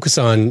always focus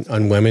on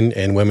women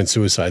and women's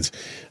suicides,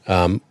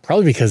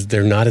 probably because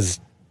they're not as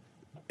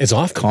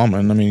often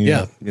common. I mean,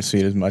 you see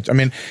it as much. I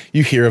mean,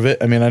 you hear of it.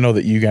 I mean, I know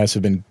that you guys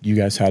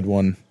had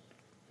one,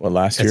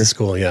 last year? At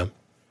school, yeah.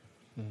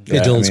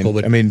 Yeah, Dillon School,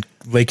 but I mean,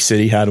 Lake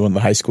City had one.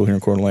 The high school here in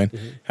Coeur d'Alene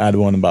had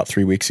one about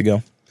 3 weeks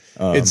ago.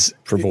 It's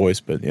for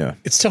boys, but yeah,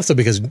 it's tough though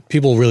because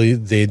people really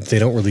they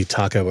don't really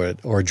talk about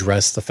or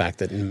address the fact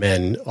that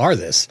men are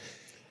this.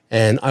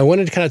 And I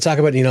wanted to kind of talk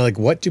about like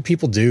what do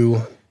people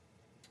do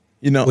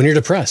when you're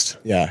depressed.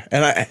 Yeah.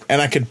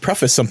 And I could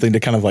preface something to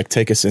kind of like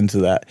take us into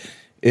that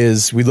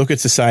is we look at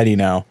society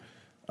now,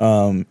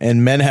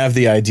 and men have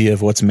the idea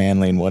of what's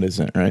manly and what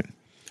isn't, right?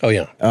 Oh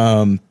yeah.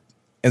 And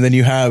then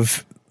you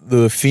have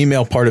the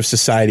female part of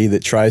society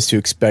that tries to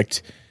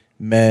expect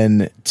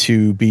men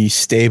to be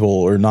stable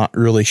or not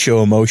really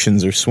show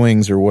emotions or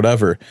swings or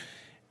whatever.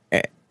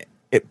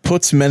 It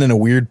puts men in a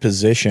weird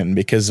position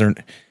because they're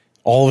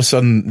all of a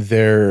sudden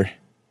their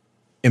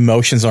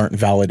emotions aren't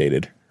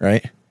validated,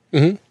 right?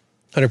 100%.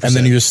 And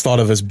then you're just thought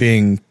of as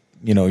being,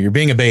 you're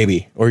being a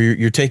baby, or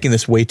you're taking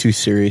this way too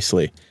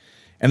seriously.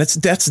 And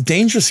that's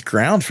dangerous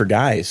ground for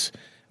guys.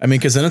 I mean,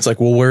 because then it's like,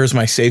 well, where's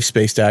my safe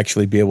space to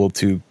actually be able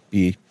to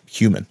be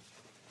human?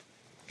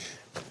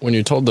 When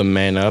you're told to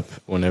man up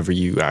whenever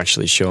you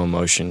actually show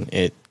emotion,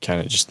 it kind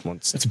of just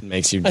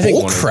makes you. I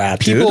think crap,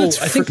 dude. It's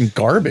freaking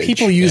garbage.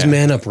 People use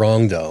man up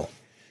wrong though,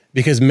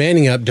 because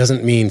manning up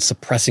doesn't mean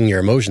suppressing your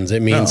emotions.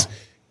 It means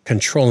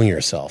controlling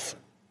yourself.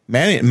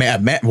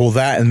 Well,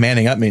 that and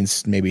manning up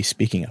means maybe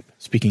speaking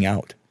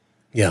out.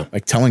 Yeah,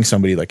 like telling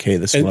somebody like, "Hey,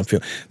 this is what I'm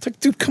feeling." It's like,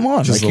 dude, come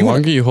on. Like, the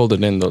longer you hold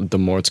it in, the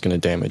more it's going to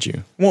damage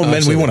you. Well,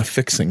 men, we want to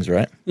fix things,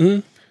 right?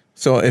 Mm-hmm.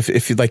 So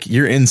if you like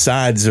your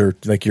insides or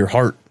like your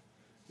heart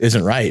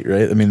isn't right?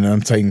 I mean,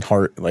 I'm saying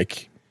heart,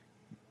 like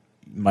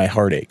my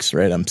heart aches,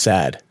 right? I'm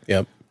sad.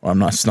 Yep. Or I'm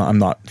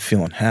not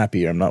feeling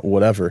happy, or I'm not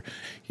whatever.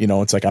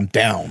 It's like I'm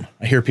down.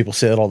 I hear people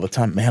say that all the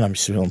time. Man, I'm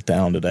just feeling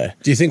down today.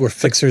 Do you think we're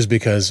fixers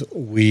because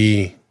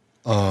we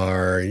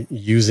are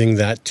using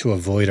that to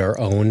avoid our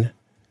own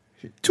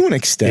to an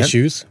extent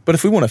issues? But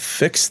if we want to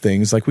fix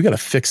things, like we got to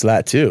fix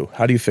that too.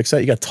 How do you fix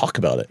that? You got to talk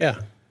about it. Yeah.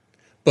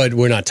 But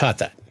we're not taught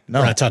that. No.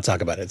 We're not taught to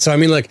talk about it. So I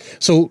mean, like,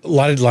 a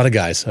lot of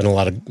guys and a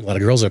lot of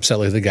girls are upset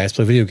like the guys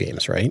play video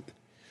games, right?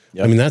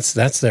 Yep. I mean,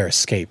 that's their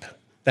escape.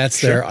 That's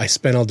their. I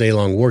spent all day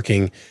long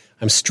working.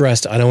 I'm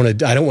stressed. I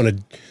don't want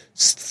to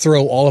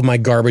throw all of my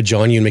garbage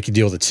on you and make you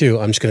deal with it too.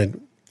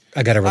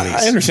 I got to release.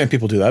 I understand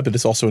people do that, but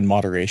it's also in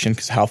moderation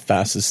because how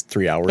fast does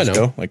 3 hours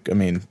go? Like, I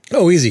mean,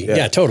 easy.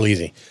 Yeah, totally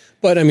easy.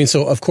 But I mean,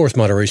 so of course,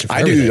 moderation. For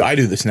everything. I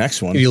do this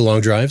next one. You do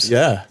long drives?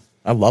 Yeah,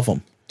 I love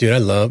them. Dude, I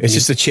love it's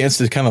just a chance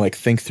to kind of like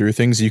think through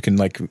things. You can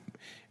like,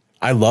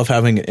 I love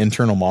having an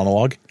internal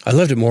monologue. I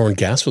loved it more when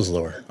gas was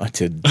lower. I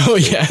did. Oh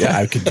yeah. Yeah,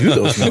 I could do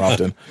those more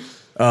often.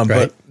 Right.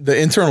 But the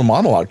internal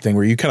monologue thing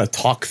where you kind of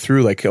talk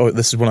through like, oh,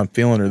 this is what I'm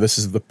feeling, or this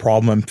is the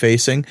problem I'm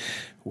facing.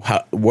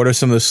 What are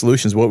some of the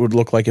solutions? What would it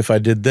look like if I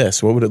did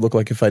this? What would it look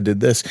like if I did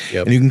this?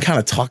 Yep. And you can kind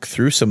of talk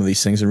through some of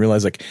these things and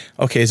realize like,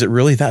 okay, is it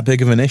really that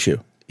big of an issue?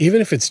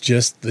 Even if it's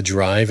just the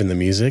drive and the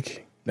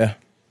music. Yeah.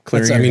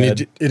 Clearing your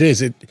head. It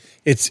is.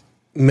 It's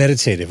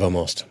meditative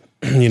almost,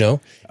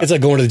 it's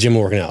like going to the gym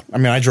and working out. I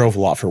mean, I drove a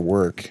lot for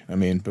work. I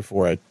mean,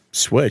 before I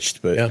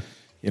switched, but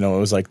it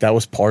was like, that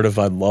was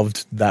I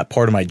loved that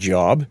part of my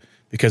job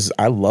because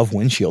I love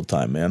windshield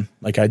time, man.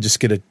 Like I just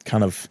get to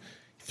kind of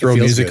throw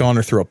music on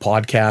or throw a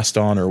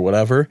podcast on or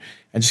whatever.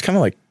 And just kind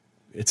of like,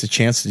 it's a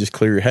chance to just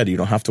clear your head. You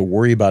don't have to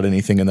worry about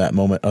anything in that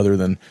moment other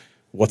than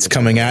what's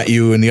coming at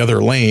you in the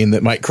other lane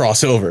that might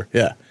cross over.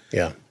 Yeah.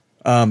 Yeah.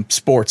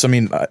 Sports. I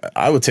mean,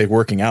 I would take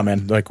working out,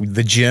 man. Like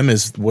the gym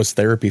was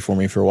therapy for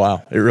me for a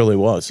while. It really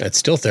was. It's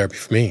still therapy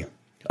for me.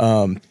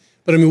 But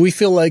I mean, we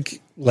feel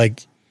like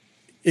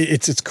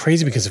it's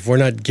crazy because if we're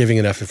not giving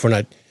enough, if we're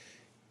not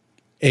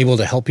able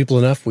to help people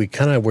enough,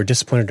 we're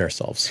disappointed in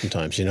ourselves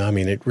sometimes, I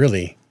mean, it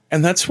really.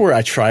 And that's where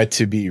I try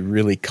to be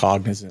really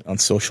cognizant on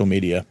social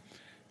media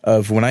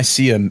of when I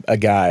see a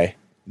guy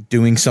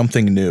doing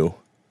something new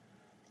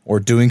or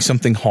doing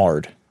something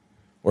hard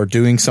or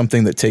doing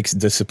something that takes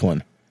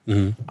discipline.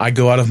 Mm-hmm. I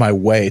go out of my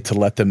way to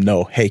let them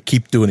know, hey,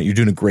 keep doing it. You're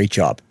doing a great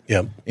job.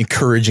 Yeah.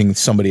 Encouraging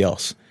somebody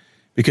else.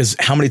 Because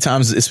how many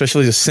times,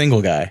 especially as a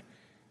single guy,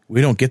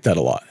 we don't get that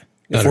a lot.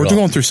 If we're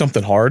going through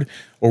something hard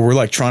or we're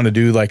like trying to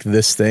do like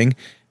this thing,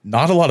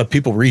 not a lot of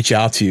people reach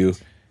out to you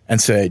and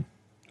say,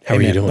 how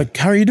are you doing? Like,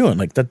 how are you doing?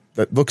 Like that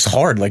looks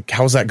hard. Like,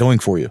 how's that going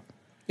for you?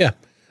 Yeah.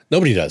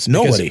 Nobody does.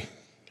 Nobody.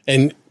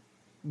 And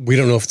we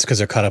don't know if it's because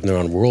they're caught up in their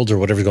own world or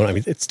whatever's going on. I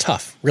mean, it's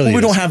tough. Really. Well,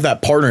 we don't have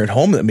that partner at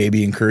home that may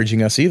be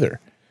encouraging us either.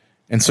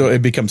 And so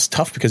it becomes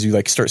tough because you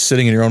like start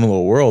sitting in your own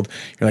little world.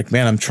 You're like,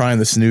 man, I'm trying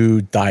this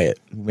new diet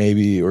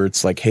maybe, or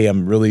it's like, hey,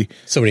 I'm really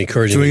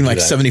doing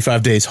like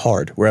 75 days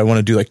hard where I want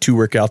to do like 2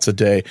 workouts a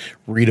day,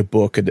 read a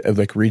book, and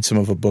like read some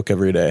of a book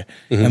every day,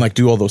 and like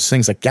do all those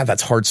things. Like, yeah,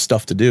 that's hard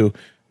stuff to do.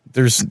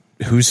 There's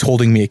who's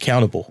holding me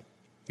accountable.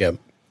 Yeah.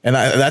 And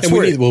that's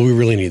where we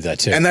really need that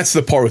too. And that's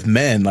the part with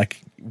men,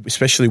 like,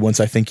 especially once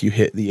I think you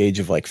hit the age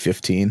of like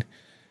 15,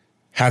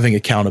 having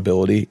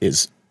accountability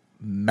is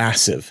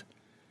massive.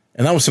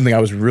 And that was something I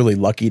was really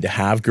lucky to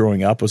have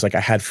growing up, was like I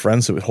had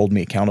friends that would hold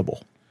me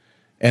accountable.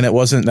 And it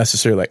wasn't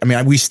necessarily like, I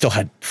mean, we still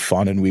had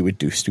fun and we would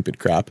do stupid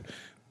crap,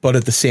 but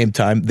at the same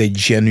time, they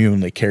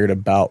genuinely cared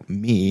about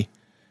me.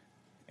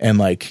 And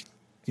like,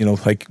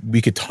 like we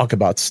could talk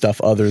about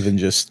stuff other than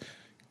just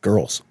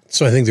girls.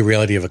 So I think the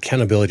reality of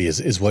accountability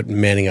is what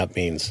manning up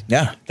means.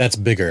 Yeah. That's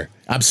bigger.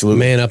 Absolutely.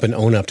 Man up and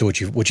own up to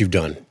what you've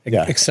done.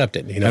 Yeah. Accept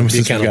it. And be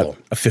accountable.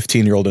 A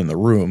 15-year-old in the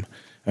room.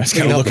 I was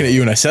kind of looking at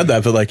you when I said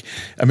that, but like,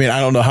 I mean, I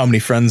don't know how many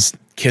friends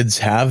kids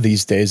have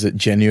these days that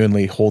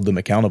genuinely hold them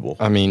accountable.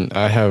 I mean,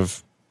 I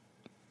have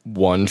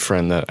one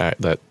friend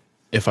that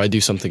if I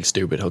do something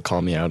stupid, he'll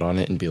call me out on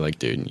it and be like,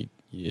 dude,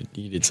 you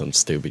did something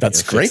stupid.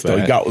 That's great though.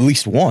 You got at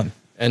least one.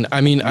 And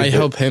I mean, I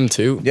help him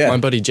too. Yeah. My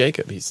buddy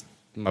Jacob, he's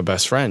my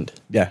best friend.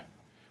 Yeah.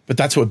 But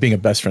that's what being a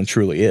best friend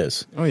truly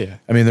is. Oh yeah.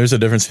 I mean, there's a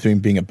difference between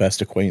being a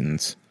best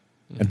acquaintance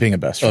and being a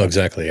best friend. Oh,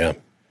 exactly. Yeah.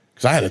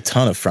 Because I had a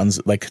ton of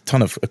friends, like a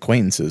ton of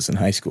acquaintances in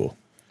high school.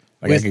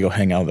 Like I could go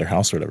hang out at their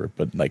house or whatever.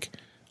 But like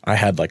I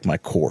had like my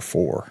core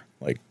four,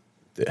 like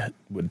that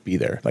would be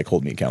there, like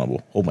hold me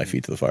accountable, hold my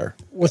feet to the fire.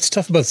 What's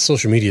tough about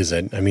social media is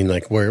that, I mean,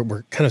 like we're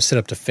kind of set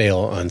up to fail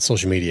on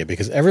social media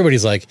because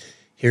everybody's like,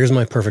 here's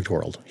my perfect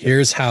world.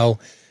 Here's how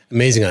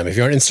amazing I am. If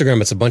you're on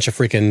Instagram, it's a bunch of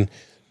freaking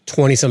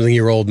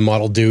 20-something-year-old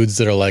model dudes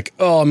that are like,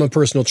 oh, I'm a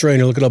personal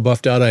trainer. Look at how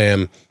buffed out I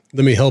am.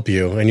 Let me help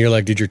you. And you're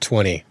like, dude, you're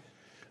 20.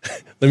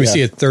 Let me see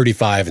you at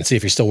 35 and see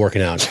if you're still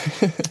working out.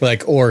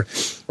 Like, or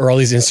all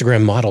these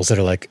Instagram models that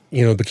are like,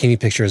 you know, bikini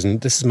pictures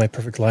and this is my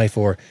perfect life.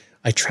 Or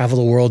I travel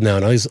the world now.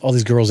 And all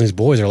these girls and these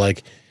boys are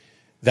like,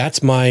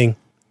 that's my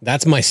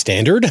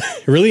standard.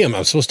 Really?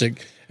 I'm supposed to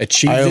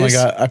achieve this?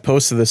 I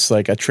posted this,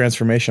 like a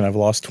transformation. I've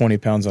lost 20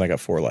 pounds and I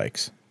got 4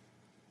 likes.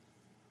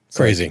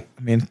 Crazy. Like,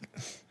 I mean,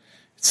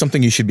 it's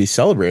something you should be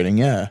celebrating.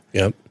 Yeah.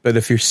 Yep. But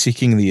if you're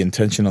seeking the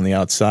intention on the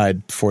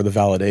outside for the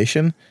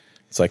validation,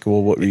 it's like,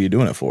 well, what were you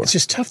doing it for? It's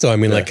just tough though. I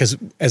mean, like, cause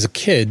as a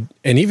kid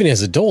and even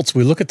as adults,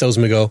 we look at those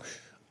and we go,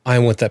 I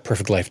want that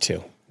perfect life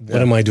too. What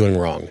am I doing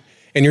wrong?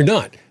 And you're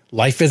not.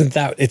 Life isn't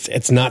that.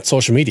 It's not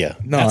social media.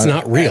 No, that's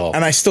not real.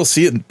 And I still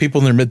see it in people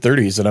in their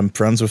mid-30s that I'm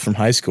friends with from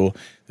high school.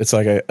 It's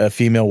like a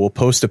female will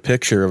post a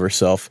picture of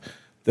herself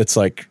that's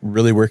like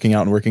really working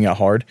out and working out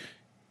hard.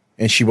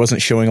 And she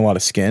wasn't showing a lot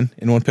of skin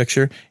in one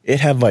picture.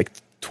 It had like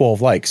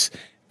 12 likes.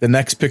 The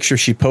next picture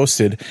she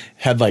posted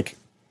had like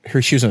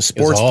she was in a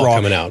sports bra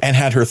and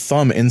had her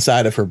thumb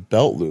inside of her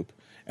belt loop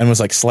and was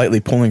like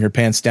slightly pulling her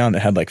pants down.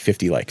 It had like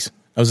 50 likes.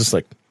 I was just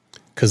like,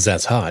 because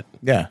that's hot.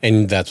 Yeah.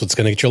 And that's what's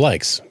going to get your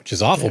likes, which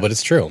is awful, but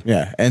it's true.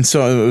 Yeah. And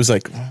so it was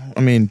like,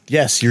 I mean,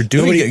 yes, you're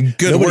doing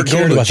good work. Nobody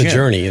cared about the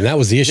journey. And that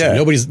was the issue. Yeah.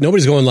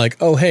 Nobody's going like,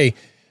 oh, hey,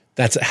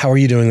 how are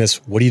you doing this?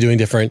 What are you doing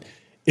different?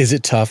 Is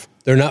it tough?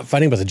 They're not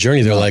fighting about the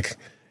journey. They're like,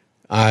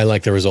 I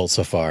like the results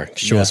so far.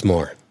 Show us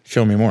more.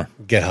 Show me more.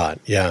 Get hot.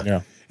 Yeah.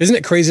 Yeah. Isn't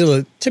it crazy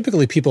that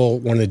typically people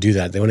want to do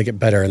that? They want to get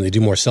better and they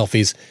do more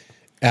selfies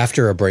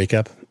after a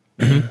breakup.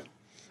 Mm-hmm.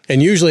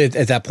 And usually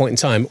at that point in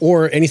time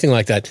or anything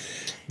like that,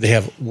 they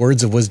have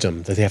words of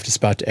wisdom that they have to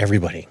spout to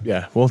everybody.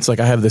 Yeah. Well, it's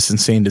like I have this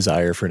insane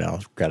desire for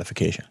now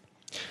gratification.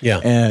 Yeah.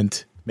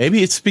 And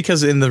maybe it's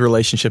because in the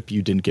relationship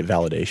you didn't get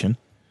validation.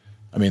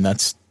 I mean,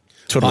 that's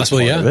totally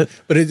possibly, part of it.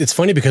 But it's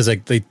funny because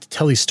like they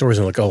tell these stories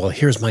and like, oh, well,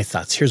 here's my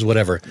thoughts. Here's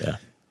whatever. Yeah.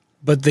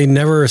 But they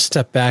never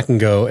step back and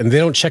go, and they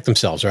don't check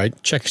themselves, right?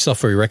 Check yourself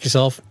before you wreck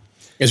yourself.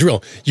 It's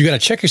real. You got to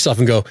check yourself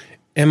and go,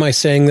 am I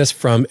saying this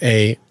from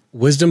a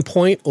wisdom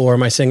point or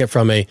am I saying it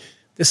from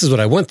this is what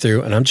I went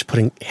through and I'm just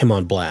putting him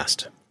on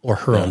blast or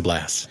her on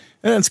blast?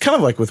 And it's kind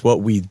of like with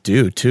what we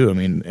do too. I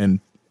mean, and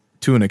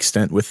to an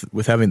extent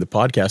with having the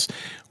podcast,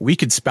 we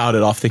could spout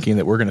it off thinking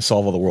that we're going to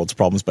solve all the world's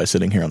problems by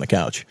sitting here on the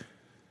couch.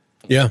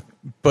 Yeah.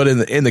 But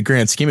in the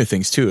grand scheme of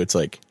things too, it's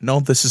like,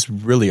 no, this is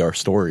really our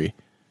story.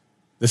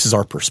 This is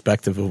our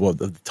perspective of what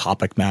the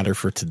topic matter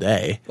for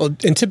today. Well,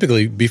 and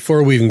typically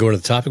before we even go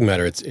into the topic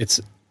matter, it's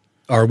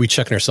are we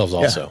checking ourselves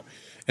also?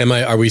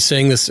 Yeah. Are we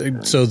saying this?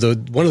 So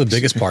one of the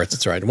biggest parts,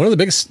 that's right. One of the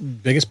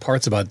biggest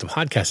parts about the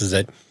podcast is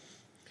that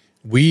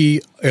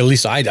at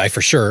least I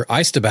for sure,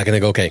 I step back and I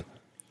go, okay,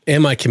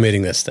 am I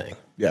committing this thing?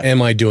 Yeah.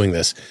 Am I doing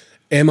this?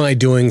 Am I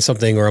doing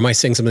something or am I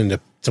saying something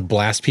to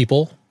blast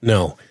people?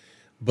 No.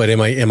 But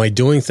am I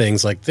doing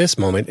things like this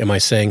moment? Am I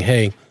saying,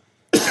 hey,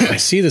 I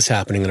see this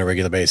happening on a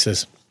regular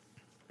basis.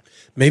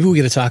 Maybe we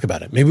get to talk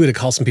about it. Maybe we get to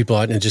call some people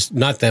out and just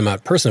not them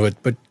out personally,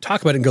 but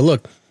talk about it and go,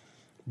 look,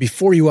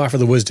 before you offer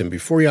the wisdom,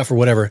 before you offer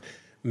whatever,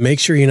 make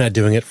sure you're not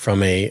doing it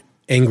from a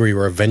angry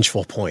or a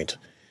vengeful point.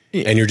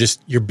 Yeah. And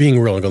you're being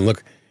real and going,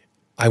 look,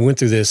 I went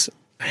through this,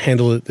 I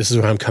handled it. This is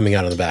where I'm coming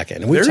out on the back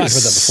end. And we've talked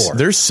about that before.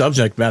 There's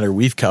subject matter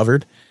we've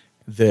covered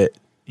that,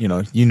 you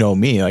know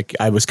me, like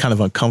I was kind of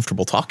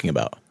uncomfortable talking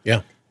about.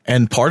 Yeah.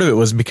 And part of it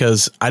was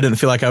because I didn't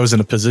feel like I was in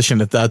a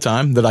position at that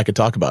time that I could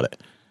talk about it.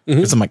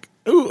 Because I'm like,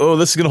 oh,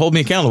 this is going to hold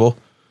me accountable.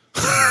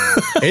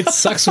 It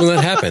sucks when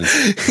that happens.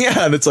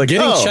 Yeah. And it's like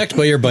getting checked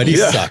by your buddy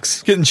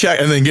sucks. Getting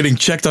checked and then getting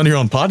checked on your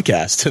own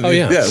podcast. And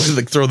yeah.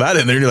 Like throw that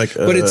in there. And you're like,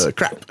 but it's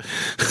crap.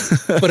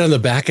 But on the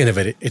back end of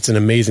it, it's an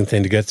amazing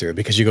thing to get through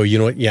because you go, you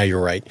know what? Yeah,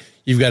 you're right.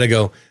 You've got to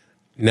go,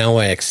 now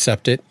I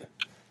accept it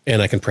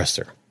and I can press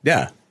through.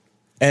 Yeah.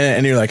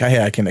 And you're like,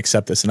 hey, I can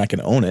accept this and I can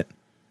own it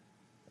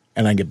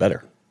and I get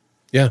better.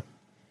 Yeah.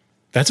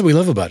 That's what we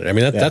love about it. I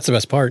mean, that's the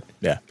best part.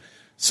 Yeah.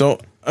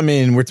 So, I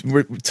mean,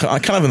 we're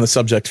kind of in the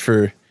subject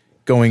for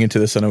going into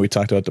this. I know we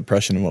talked about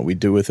depression and what we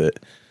do with it.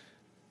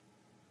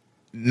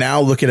 Now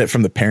look at it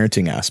from the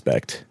parenting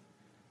aspect.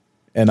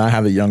 And I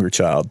have a younger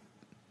child.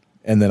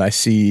 And then I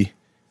see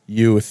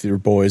you with your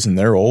boys and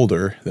they're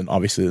older than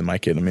obviously than my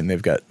kid. I mean,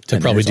 they've got 10 They're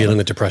probably years on dealing it.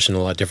 with depression a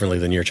lot differently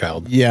than your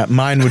child. Yeah,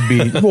 mine would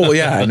be, well,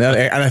 yeah. And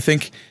I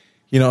think,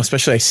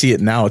 especially I see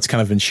it now, it's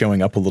kind of been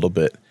showing up a little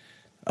bit.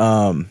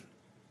 The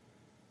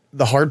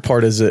hard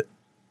part is and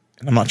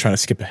I'm not trying to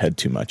skip ahead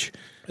too much.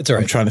 It's all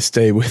right. I'm trying to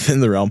stay within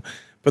the realm.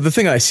 But the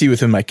thing I see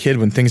within my kid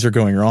when things are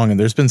going wrong, and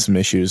there's been some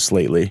issues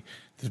lately,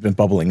 there's been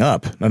bubbling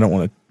up. I don't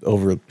want to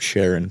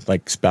overshare and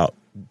like spout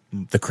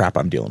the crap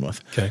I'm dealing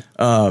with. Okay.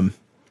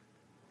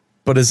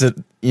 But is it,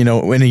 in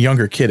a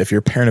younger kid, if you're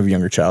a parent of a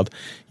younger child,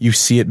 you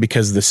see it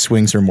because the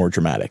swings are more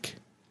dramatic.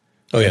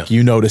 Oh, yeah. Like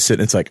you notice it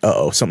and it's like,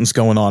 something's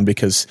going on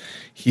because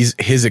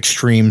his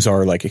extremes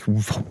are like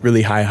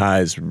really high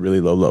highs, really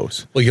low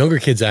lows. Well, younger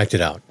kids act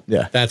it out.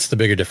 Yeah. That's the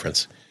bigger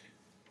difference.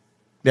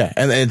 Yeah.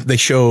 And they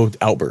show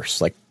outbursts.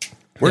 Like,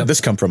 where'd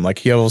this come from? Like,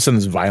 he all of a sudden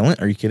is violent.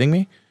 Are you kidding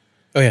me?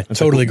 Oh, yeah.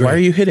 Totally agree. Why are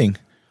you hitting?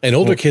 And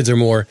older kids,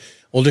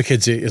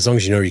 as long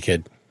as you know your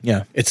kid,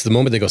 Yeah. it's the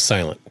moment they go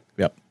silent,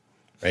 Yep.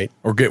 right?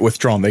 Or get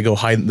withdrawn. They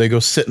go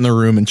sit in the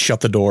room and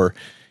shut the door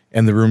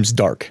and the room's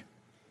dark.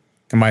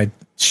 Am I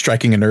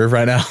striking a nerve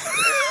right now?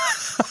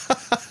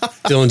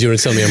 Dylan, do you want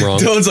to tell me I'm wrong?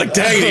 Dylan's like,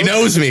 dang it, he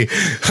knows me.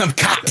 I'm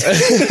caught.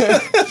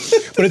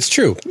 But it's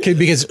true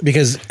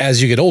because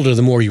as you get older,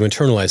 the more you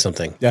internalize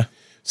something. Yeah.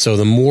 So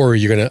the more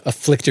you're going to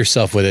afflict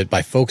yourself with it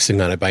by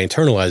focusing on it, by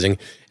internalizing.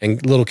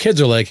 And little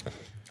kids are like,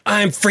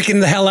 I'm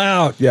freaking the hell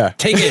out. Yeah.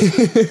 Take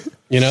it.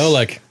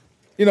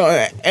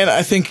 And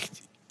I think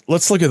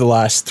let's look at the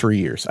last 3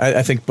 years.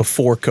 I think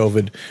before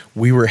COVID,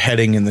 we were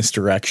heading in this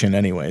direction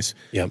anyways.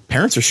 Yeah.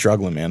 Parents are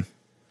struggling, man.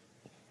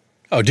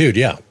 Oh, dude.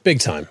 Yeah. Big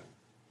time.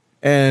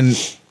 And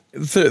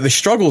the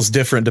struggle is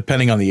different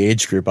depending on the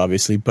age group,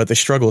 obviously, but the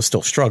struggle is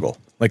still struggle.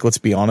 Like, let's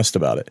be honest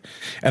about it.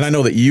 And I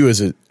know that you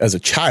as a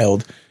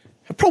child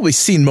have probably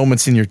seen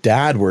moments in your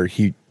dad where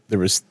there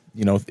was,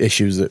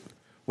 issues that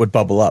would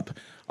bubble up.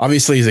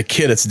 Obviously, as a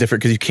kid, it's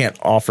different because you can't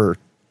offer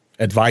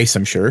advice,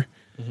 I'm sure.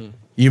 Mm-hmm.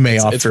 You may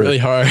offer. It's really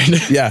hard.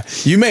 Yeah.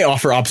 You may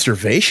offer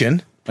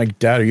observation. Like,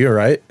 Dad, are you all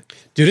right?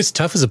 Dude, it's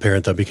tough as a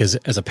parent, though, because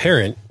as a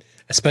parent,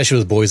 especially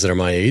with boys that are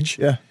my age,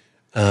 Yeah.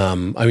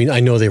 I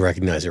know they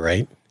recognize it,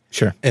 right?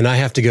 Sure. And I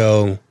have to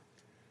go,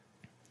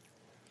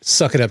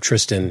 suck it up,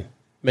 Tristan,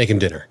 make him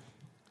dinner.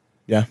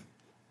 Yeah.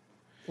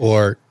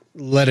 Or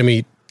let him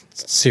eat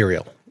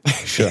cereal.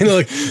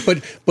 Sure.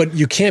 But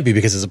you can't be,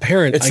 because as a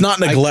parent, It's not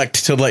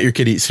neglect to let your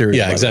kid eat cereal.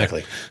 Yeah,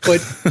 exactly.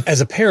 But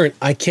as a parent,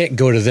 I can't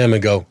go to them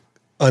and go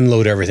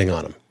unload everything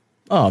on them.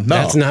 Oh, no.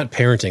 That's not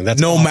parenting. That's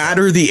no awful.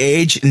 matter the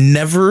age,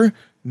 never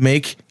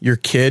make your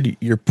kid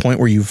your point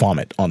where you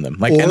vomit on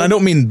them. And I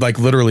don't mean like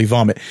literally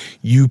vomit.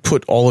 You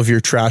put all of your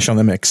trash on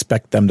them and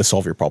expect them to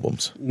solve your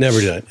problems.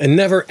 Never do it. And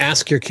never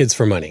ask your kids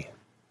for money.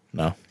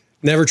 No.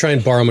 Never try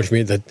and borrow money from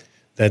you.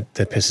 That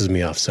pisses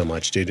me off so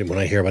much, dude. When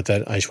I hear about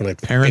that, I just want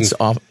to Parents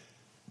off.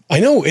 I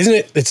know, isn't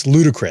it? It's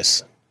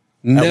ludicrous.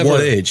 At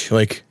what age?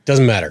 Like,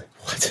 doesn't matter.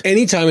 What?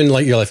 Anytime in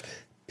your life,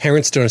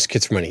 parents don't ask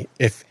kids for money.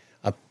 If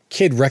a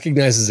kid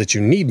recognizes that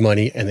you need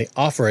money and they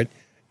offer it,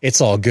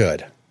 it's all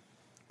good,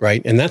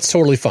 right? And that's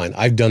totally fine.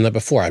 I've done that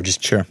before. I'm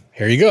just Sure.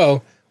 Here you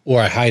go,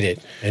 or I hide it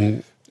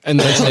and then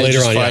later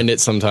just on find it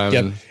sometime.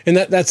 Yep. And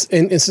that's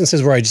in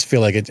instances where I just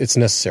feel like it's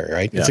necessary,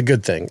 right? Yeah. It's a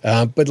good thing.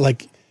 But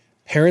like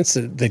parents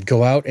that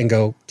go out and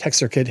go text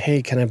their kid,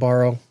 "Hey, can I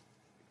borrow?"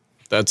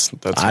 That's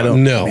I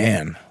don't know.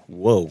 Man,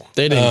 whoa.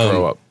 They didn't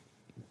grow up.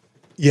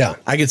 Yeah.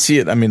 I could see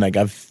it. I mean, like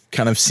I've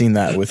kind of seen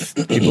that with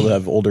people that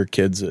have older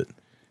kids that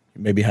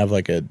maybe have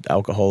like an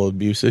alcohol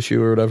abuse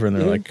issue or whatever, and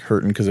they're like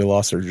hurting because they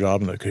lost their job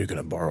and they're like, "You're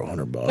gonna borrow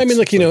 $100." I mean,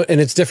 like, and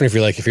it's different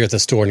if you're at the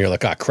store and you're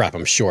like, "Ah, crap,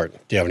 I'm short.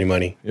 Do you have any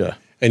money?" Yeah.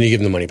 And you give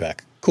them the money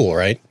back. Cool,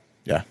 right?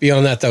 Yeah.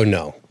 Beyond that, though,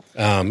 no.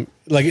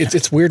 Like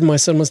it's weird. My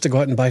son wants to go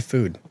out and buy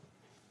food.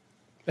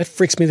 That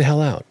freaks me the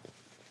hell out.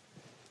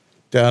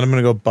 Dad, I'm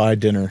gonna go buy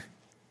dinner.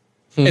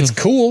 It's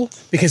cool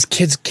because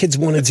kids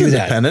want to do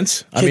that.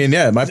 Independence. I mean,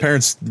 yeah, my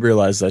parents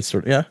realized that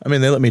sort of, yeah. I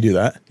mean, they let me do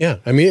that. Yeah.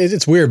 I mean,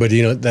 it's weird, but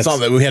that's It's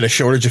not that we had a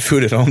shortage of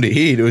food at home to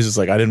eat. It was just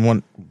like, I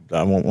want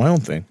my own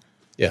thing.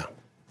 yeah.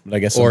 But I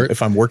guess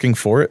if I'm working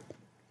for it,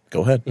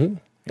 go ahead.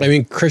 I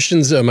mean,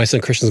 Christian's, my son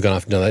Christian's gone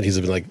off and done that. He's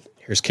been like,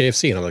 here's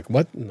KFC. And I'm like,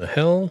 what in the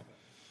hell?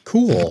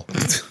 Cool.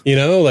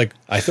 Like,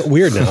 I feel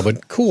weird now,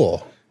 but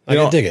cool. I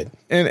can dig it.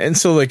 And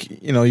so like,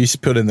 you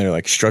put in there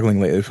like struggling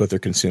lately with what they're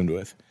consumed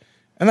with.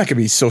 And that could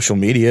be social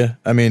media.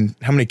 I mean,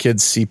 how many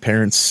kids see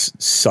parents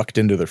sucked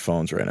into their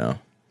phones right now?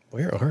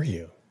 Where are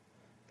you?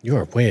 You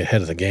are way ahead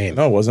of the game.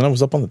 No, it wasn't. I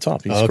was up on the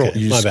top. You okay.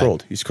 You My bad.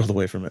 scrolled. You scrolled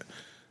away from it.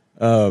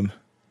 Oh,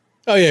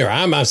 yeah.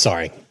 I'm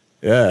sorry.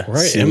 Yeah.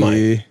 Right, am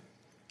I?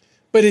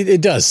 But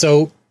it does.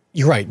 So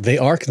you're right. They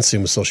are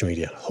consumed with social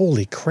media.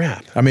 Holy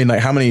crap. I mean,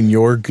 like how many in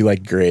your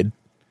like grade?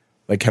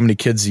 Like how many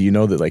kids do you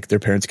know that like their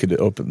parents could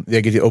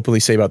openly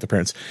say about their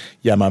parents?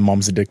 Yeah, my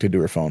mom's addicted to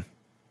her phone.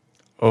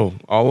 Oh,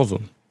 all of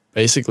them.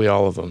 Basically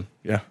all of them.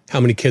 Yeah. How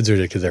many kids are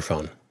addicted to their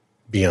phone?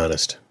 Be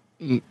honest.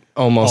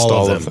 Almost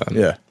all of of them.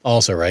 Yeah.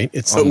 Also, right?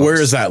 It's But where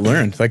is that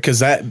learned? Like, because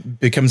that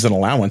becomes an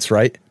allowance,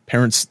 right?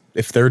 Parents,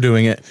 if they're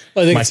doing it,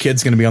 Well, I think my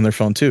kid's going to be on their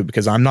phone too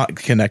because I'm not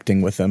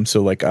connecting with them.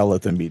 So, like, I'll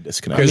let them be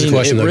disconnected. Here's I mean, a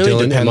question, it though, really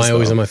Dylan. Am depends, I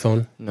always though. on my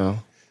phone? No,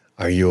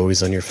 Are you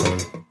always on your phone?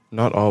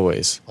 not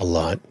always. A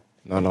lot.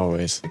 Not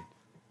always.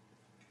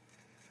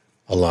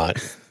 A lot.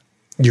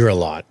 You're a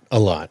lot. A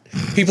lot.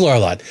 People are a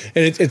lot,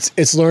 and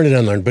it's learned and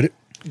unlearned. But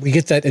we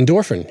get that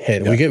endorphin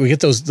hit. Yeah. We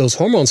get those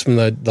hormones from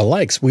the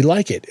likes. We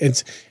like it.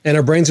 And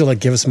our brains are like,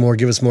 give us more,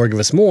 give us more, give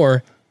us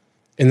more,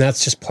 and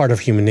that's just part of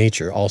human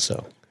nature,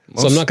 also.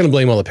 So I'm not going to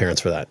blame all the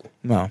parents for that.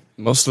 No.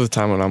 Most of the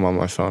time when I'm on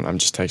my phone, I'm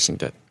just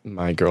texting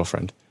my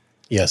girlfriend.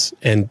 Yes,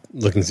 and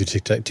looking through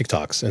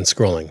TikToks and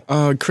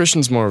scrolling.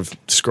 Christian's more of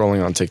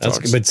scrolling on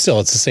TikToks. But still,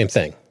 it's the same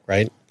thing,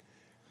 right?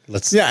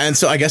 Yeah, and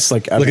so I guess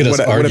like Look at us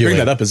what I bring arguing.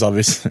 that up is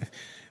obviously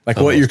like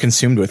what you're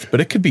consumed with,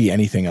 but it could be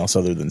anything else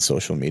other than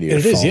social media or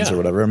It is, phones yeah. or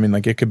whatever. I mean,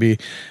 like it could be.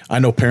 I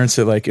know parents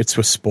that like it's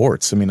with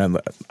sports. I mean,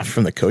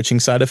 from the coaching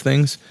side of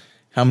things,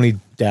 how many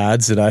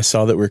dads that I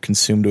saw that were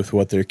consumed with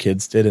what their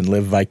kids did and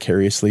live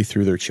vicariously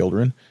through their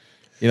children.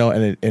 You know,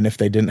 and if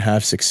they didn't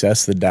have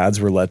success, the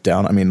dads were let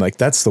down. I mean, like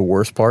that's the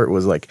worst part.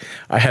 Was like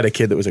I had a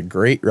kid that was a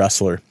great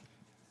wrestler.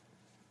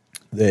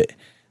 That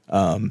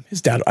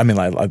his dad. I mean,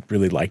 I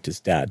really liked his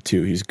dad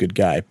too. He's a good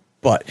guy,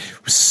 but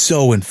was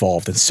so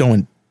involved and so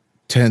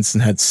intense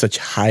and had such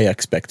high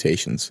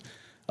expectations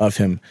of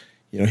him.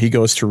 You know, he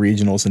goes to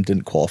regionals and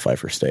didn't qualify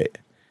for state.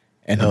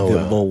 And the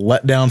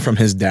letdown from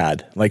his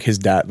dad, like his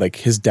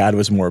dad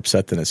was more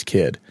upset than his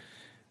kid.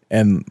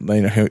 And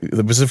you know,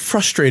 it was a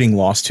frustrating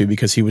loss too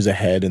because he was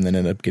ahead and then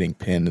ended up getting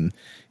pinned. And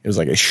it was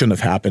like it shouldn't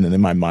have happened. And in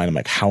my mind, I'm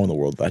like, how in the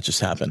world did that just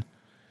happen?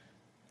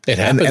 It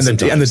happens. And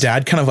the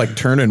dad kind of like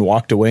turned and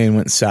walked away and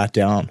went and sat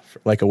down,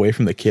 like away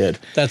from the kid.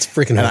 That's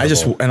freaking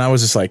horrible. And I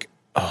was just like,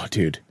 oh,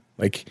 dude,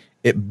 like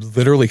it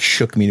literally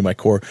shook me to my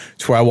core.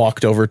 To where I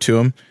walked over to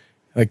him,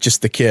 like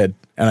just the kid,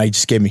 and I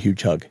just gave him a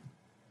huge hug.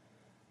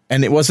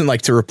 And it wasn't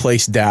like to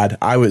replace dad.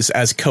 I was,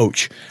 as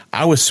coach,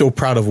 I was so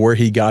proud of where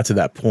he got to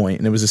that point.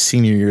 And it was a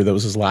senior year. That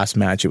was his last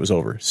match. It was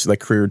over. So like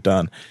career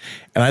done.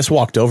 And I just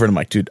walked over and I'm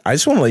like, dude, I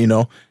just want to let you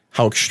know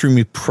how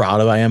extremely proud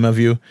I am of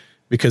you.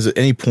 Because at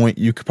any point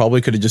you could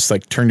have just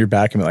like turned your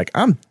back and be like,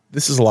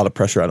 this is a lot of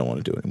pressure. I don't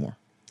want to do anymore.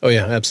 Oh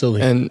yeah,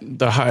 absolutely. And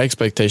the high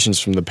expectations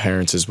from the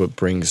parents is what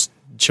brings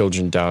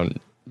children down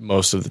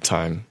most of the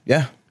time.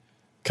 Yeah.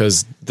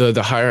 Because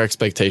the higher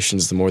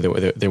expectations, the more they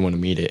want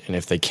to meet it. And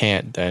if they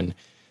can't, then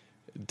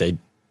they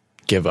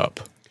give up.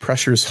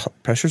 Pressure's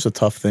a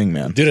tough thing,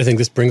 man. Dude, I think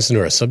this brings us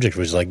into our subject,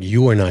 which is like,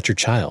 you are not your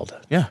child.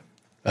 Yeah.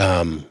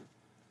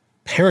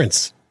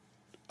 Parents,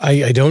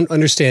 I don't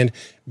understand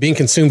being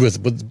consumed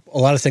with a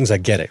lot of things. I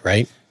get it,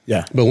 right?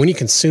 Yeah. But when you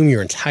consume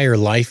your entire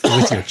life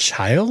with your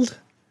child,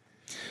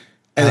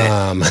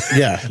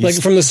 yeah. like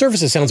from the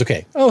surface, it sounds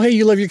okay. Oh, hey,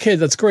 you love your kid.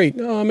 That's great.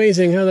 Oh,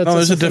 amazing. Oh,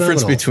 there's so a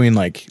difference phenomenal. between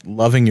like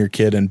loving your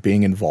kid and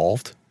being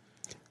involved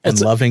and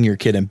loving your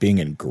kid and being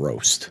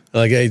engrossed.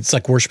 Like it's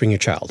like worshiping your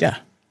child. Yeah.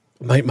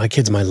 My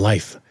kid's my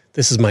life.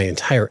 This is my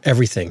entire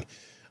everything.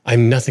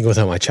 I'm nothing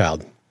without my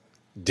child.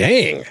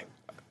 Dang.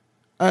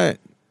 To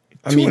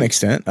an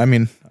extent. I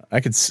mean,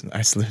 maybe I'm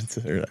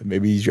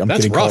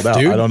That's getting rough, called out.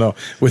 dude. I don't know.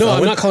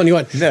 I'm not calling you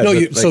out. Yeah, no,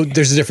 but, so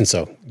there's a difference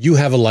though. You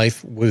have a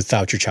life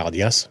without your child,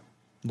 yes?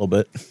 A little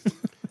bit.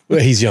 Well,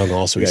 he's young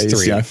also. He's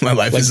 3. Young. My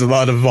life is a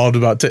lot involved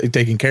about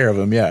taking care of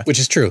him. Yeah. Which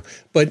is true.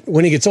 But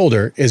when he gets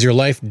older, is your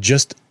life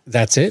just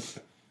that's it?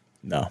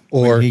 No.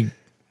 Or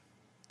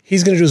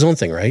he's going to do his own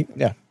thing, right?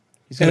 Yeah.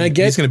 He's And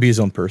going to be his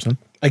own person.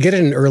 I get it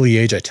at an early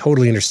age. I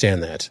totally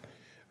understand that,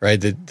 right?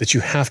 That you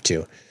have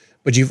to.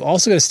 But you've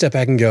also got to step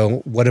back and go,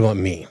 what about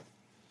me?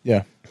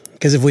 Yeah.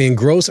 Because if we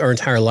engross our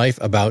entire life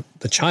about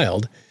the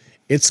child,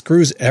 it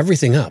screws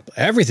everything up.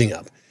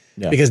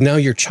 Yeah. Because now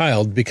your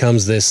child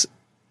becomes the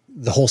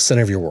whole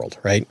center of your world,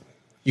 right?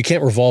 You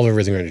can't revolve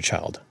everything around your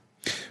child.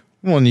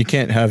 Well, and you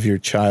can't have your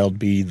child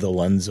be the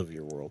lens of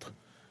your world.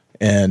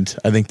 And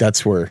I think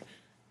that's where,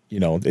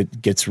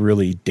 it gets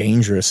really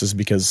dangerous is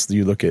because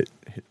you look at,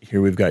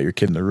 here we've got your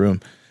kid in the room.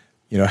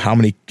 How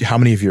many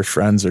of your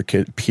friends or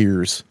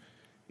peers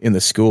in the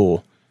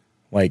school,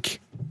 like,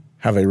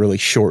 have a really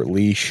short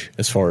leash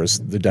as far as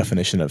the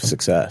definition of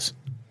success?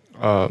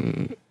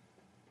 Probably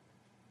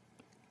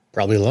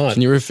a lot.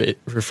 Can you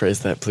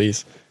rephrase that,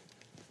 please?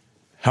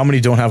 How many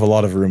don't have a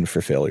lot of room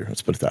for failure?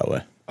 Let's put it that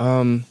way.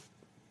 A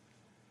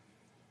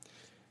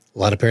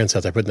lot of parents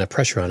out there putting that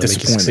pressure on to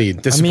make you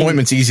succeed.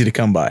 Disappointment's easy to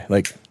come by.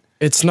 Like,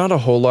 it's not a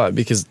whole lot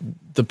because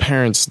the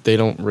parents, they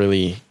don't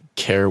really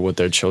care what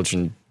their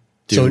children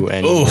do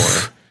anymore.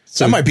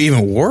 So that might be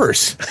even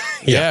worse.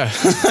 Yeah.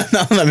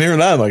 Now that I'm hearing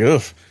that, I'm like,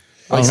 oof.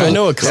 I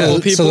know a couple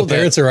of people. So the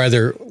parents are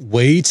either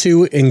way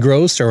too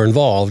engrossed or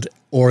involved,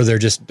 or they're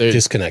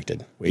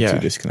disconnected. Way too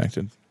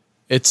disconnected.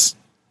 It's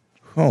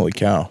holy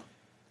cow.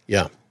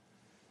 Yeah.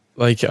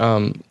 Like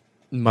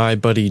my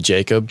buddy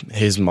Jacob,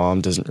 his mom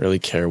doesn't really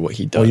care what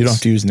he does. Well, you don't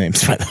have to use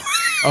names, by the way.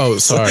 Oh,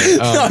 sorry.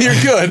 No,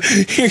 you're good.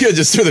 You're good.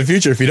 Just for the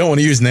future. If you don't want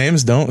to use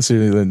names, don't. So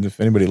if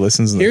anybody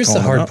listens, Here's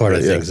the hard part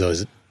of things, though.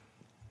 Is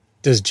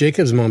does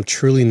Jacob's mom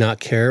truly not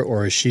care,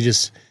 or is she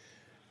just?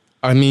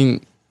 I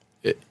mean,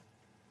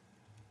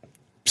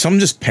 some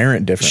just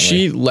parent differently.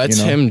 she lets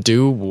him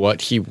do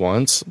what he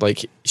wants.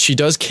 Like, she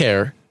does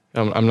care.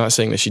 I'm not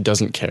saying that she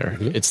doesn't care.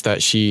 Mm-hmm. It's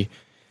that she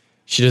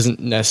doesn't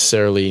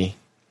necessarily.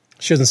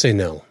 She doesn't say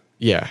no.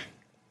 Yeah.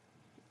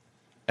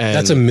 And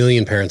That's a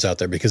million parents out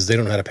there because they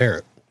don't know how to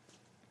parent.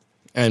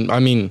 And I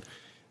mean,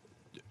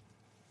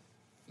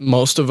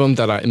 most of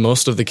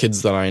the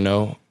kids that I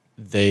know,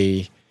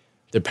 their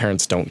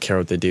parents don't care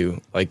what they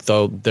do. Like,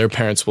 their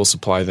parents will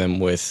supply them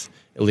with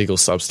illegal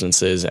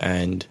substances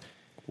and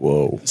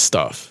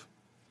stuff,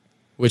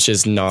 which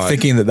is not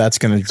thinking that that's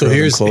going to go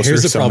here's closer.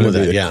 the problem with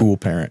that. Yeah, cool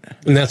parent,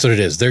 and that's what it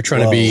is. They're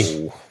trying to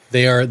be.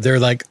 They're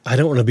like, I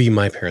don't want to be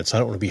my parents. I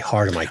don't want to be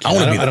hard on my kids. I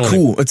want to be the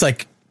cool. It's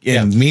like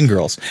in Mean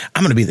Girls.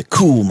 I'm going to be the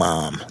cool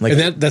mom. Like,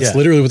 and that's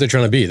literally what they're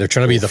trying to be. They're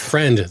trying to be the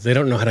friend. They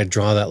don't know how to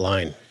draw that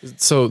line.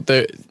 So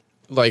they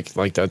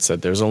like Dad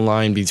said, there's a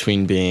line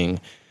between being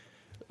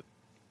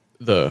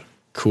the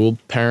cool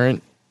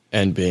parent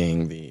and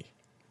being the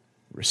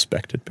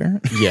respected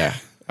parent. Yeah.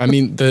 I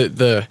mean,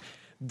 the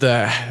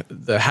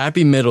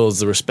happy middle is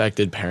the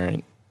respected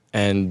parent,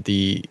 and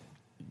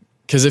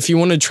because if you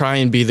want to try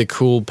and be the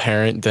cool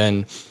parent,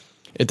 then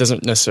it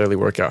doesn't necessarily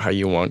work out how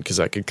you want, because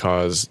that could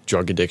cause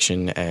drug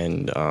addiction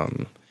and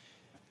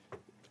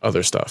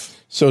other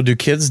stuff. So do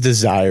kids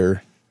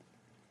desire,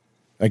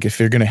 like, if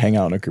you're going to hang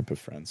out in a group of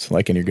friends,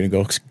 like, and you're going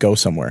to go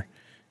somewhere,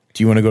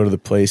 do you want to go to the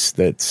place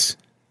that's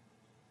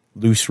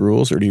loose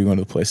rules, or do you go to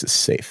the place that's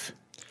safe?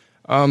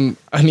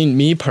 I mean,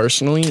 me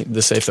personally,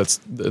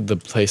 the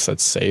place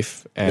that's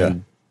safe.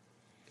 And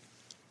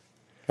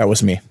that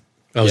was me.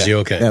 That was you.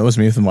 Okay. That was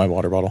me with my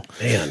water bottle.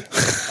 Man,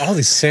 all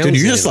these sounds. Dude,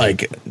 you're just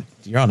like,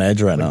 you're on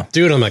edge right now.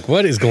 Dude, I'm like,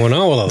 what is going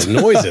on with all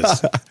the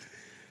noises?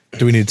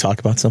 Do we need to talk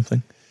about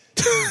something?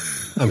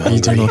 I'm hungry.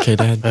 You doing okay,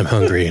 Dad? I'm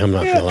hungry. I'm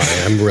not gonna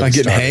lie. I'm really. I'm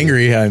getting starving.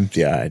 hangry. I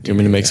do. You want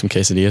me to make some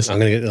quesadillas? I'm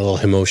gonna get a little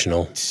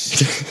emotional.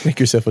 Make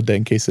yourself a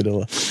dang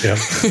quesadilla. Yeah.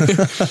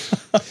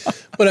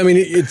 But I mean,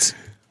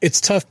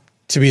 it's tough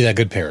to be that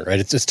good parent, right?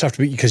 It's tough to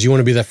be, because you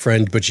want to be that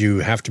friend, but you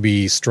have to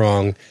be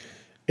strong.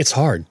 It's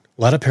hard.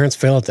 A lot of parents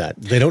fail at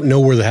that. They don't know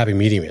where the happy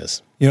medium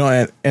is. You know,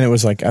 and it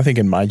was like, I think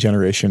in my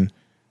generation,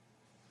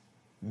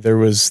 there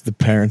was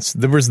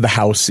the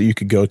house that you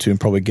could go to and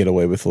probably get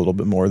away with a little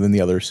bit more than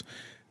the others,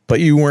 but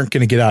you weren't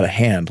going to get out of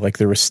hand. Like,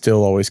 there was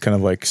still always kind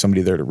of like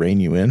somebody there to rein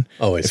you in.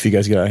 Always. If you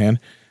guys get out of hand.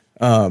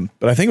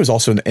 But I think it was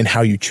also in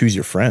how you choose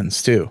your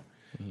friends too,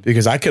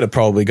 because I could have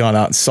probably gone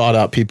out and sought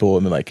out people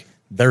and been like,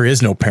 there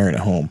is no parent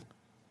at home.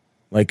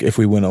 Like, if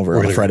we went over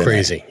on a Friday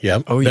crazy. night,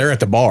 Yep. They're at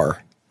the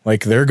bar.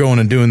 Like, they're going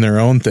and doing their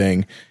own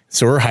thing.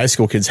 So we're high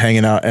school kids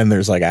hanging out, and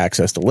there's like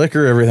access to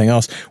liquor, everything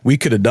else. We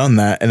could have done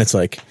that. And it's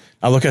like,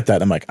 I look at that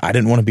and I'm like, I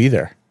didn't want to be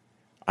there.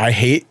 I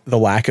hate the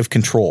lack of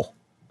control.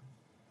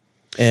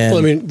 And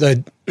well, I mean,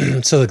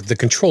 the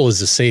control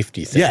is the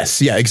safety thing.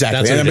 Yes. Yeah, exactly.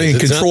 That's And what I it mean,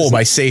 is. It's control not-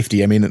 by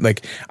safety. I mean,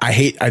 like, I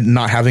hate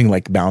not having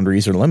like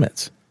boundaries or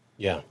limits.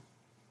 Yeah.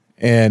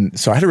 And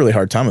so I had a really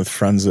hard time with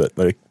friends that,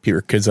 like,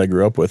 kids I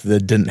grew up with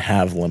that didn't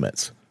have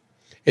limits.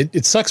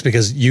 It sucks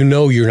because you're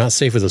not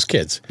safe with those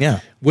kids. Yeah.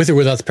 With or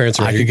without the parents.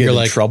 I could get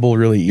in trouble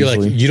really easily.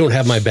 You're like, you don't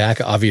have my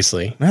back,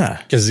 obviously.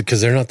 Yeah. Because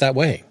they're not that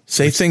way.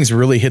 Say things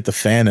really hit the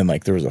fan and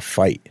like there was a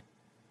fight,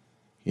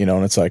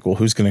 and it's like, well,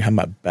 who's going to have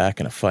my back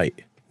in a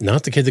fight?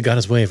 Not the kid that got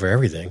his way for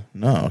everything.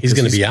 No. He's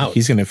going to be out.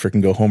 He's going to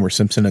freaking go Homer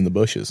Simpson in the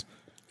bushes.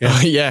 Yeah.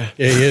 Yeah.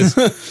 Yeah, he is.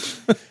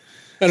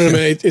 I don't know,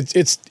 man.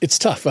 It's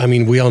tough. I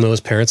mean, we all know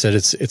as parents that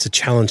it's a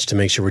challenge to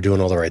make sure we're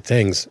doing all the right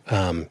things.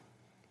 But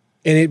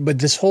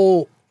this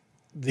whole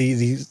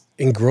the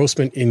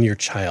engrossment in your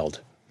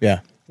child. Yeah.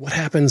 What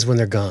happens when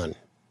they're gone?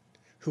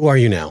 Who are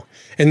you now?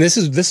 And this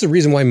is the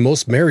reason why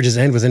most marriages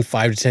end within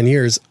 5 to 10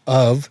 years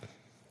of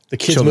the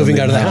kids Children moving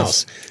out of the leaving the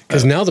house.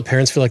 Because now the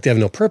parents feel like they have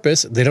no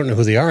purpose. They don't know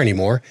who they are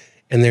anymore,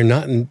 and they're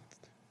not in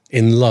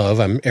love.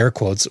 I'm air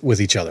quotes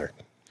with each other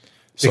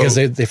because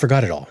they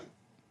forgot it all.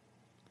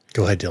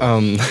 Go ahead,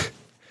 Dylan.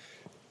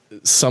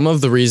 Some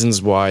of the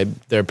reasons why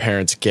their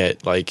parents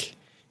get like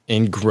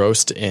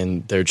engrossed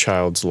in their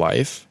child's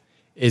life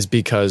is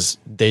because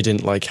they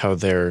didn't like how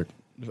their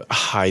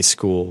high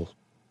school.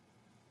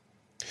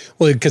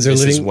 Well, because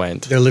they're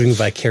went. they're living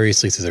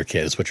vicariously through their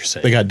kids. What you're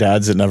saying? They got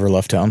dads that never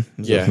left town.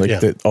 Yeah. Like Yeah.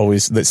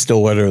 that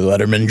still wear their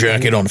Letterman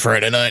jacket on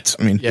Friday nights.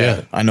 I mean,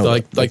 Yeah, I know.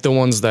 like the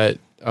ones that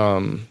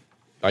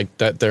like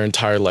that their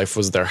entire life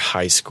was their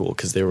high school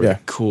because they were a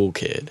cool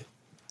kid.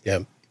 Yeah.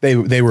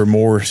 they were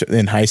more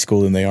in high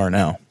school than they are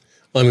now.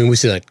 Well, I mean, we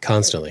see that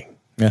constantly.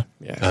 Yeah.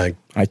 Yeah.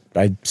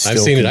 I've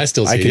seen it. I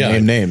still see it. I can Yeah.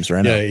 name names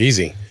right now. Yeah,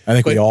 easy. I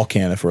think we all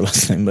can if we're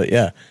listening, but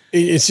yeah.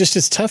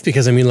 It's tough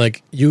because, I mean,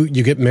 like you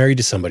get married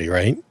to somebody,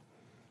 right?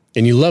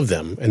 And you love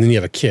them, and then you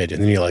have a kid,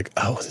 and then you're like,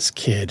 oh, this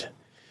kid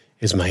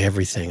is my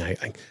everything.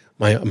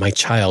 My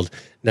child.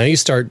 Now you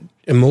start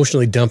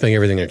emotionally dumping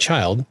everything in your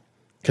child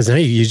because now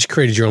you just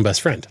created your own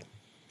best friend.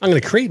 I'm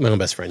going to create my own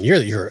best friend. You're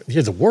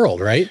the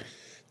world, right?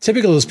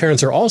 Typically, those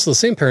parents are also the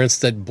same parents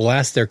that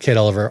blast their kid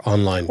all over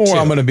online. Or too.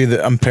 I'm going to be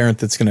I'm parent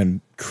that's going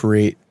to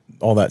create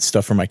all that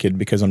stuff for my kid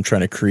because I'm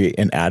trying to create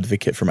an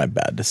advocate for my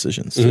bad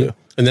decisions too.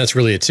 And that's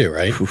really it too,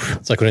 right?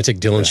 It's like when I take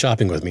Dylan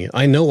shopping with me,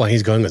 I know why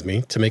he's going with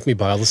me, to make me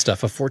buy all the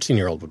stuff a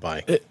 14-year-old would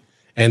buy.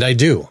 And I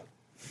do.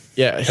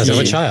 Yeah. Because I'm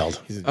a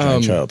child. He's a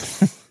giant child.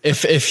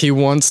 If he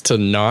wants to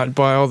not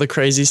buy all the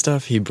crazy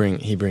stuff, he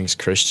brings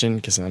Christian,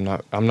 because I'm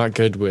not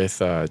good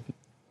with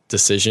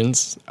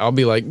decisions. I'll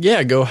be like,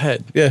 yeah, go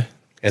ahead. Yeah.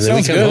 And then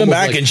Sounds we come home good. with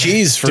Mac and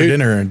cheese for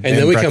dinner. And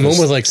then we come home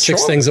with like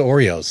 6 things of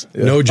Oreos.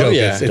 No joke.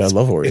 yeah. It's, I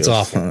love Oreos. It's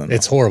awful.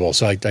 It's horrible.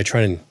 So I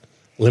try and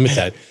limit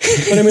that.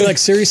 But I mean, like,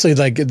 seriously,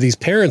 like, these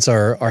parents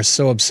are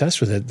so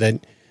obsessed with it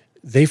that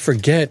they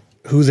forget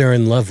who they're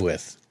in love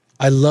with.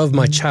 I love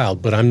my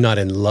child, but I'm not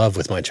in love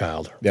with my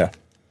child. Yeah.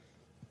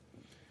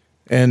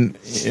 And,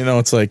 you know,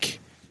 it's like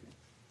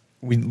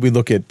we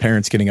look at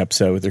parents getting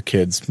upset with their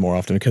kids more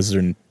often because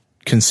they're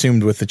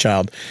consumed with the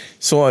child.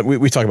 So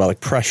we talk about like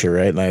pressure,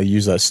 right? And I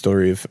use that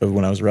story of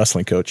when I was a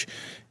wrestling coach.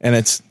 And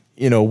it's,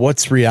 you know,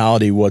 what's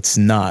reality, what's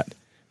not.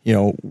 You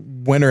know,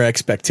 when are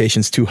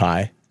expectations too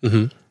high?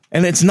 Mm-hmm.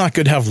 And it's not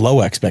good to have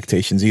low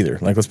expectations either.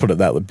 Like, let's put it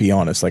that way, be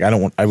honest. Like,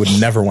 I would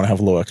never want to have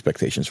low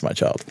expectations for my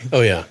child.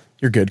 Oh, yeah.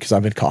 You're good because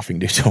I've been coughing,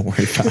 dude. Don't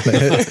worry about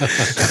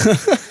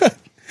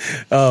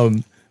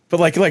it. But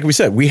like we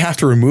said, we have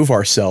to remove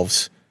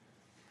ourselves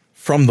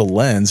from the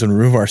lens and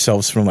remove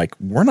ourselves from, like,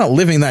 we're not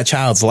living that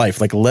child's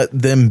life. Like, let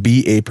them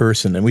be a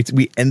person. And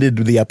we ended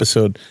the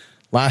episode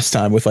last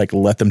time with, like,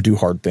 let them do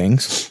hard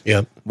things.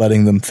 Yep.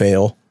 Letting them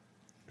fail.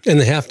 And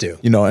they have to.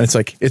 You know, and it's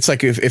like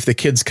if the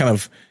kid's kind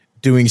of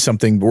doing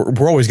something,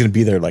 we're always going to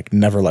be there. Like,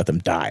 never let them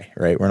die,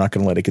 right? We're not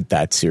going to let it get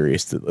that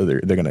serious that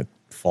they're going to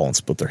fall and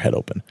split their head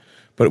open.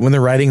 But when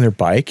they're riding their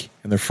bike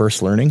and they're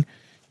first learning,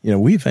 you know,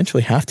 we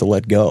eventually have to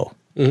let go.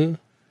 Mm-hmm.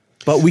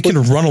 But we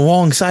can run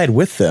alongside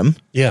with them.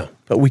 Yeah.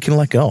 But we can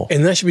let go.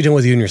 And that should be done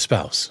with you and your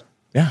spouse.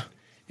 Yeah.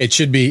 It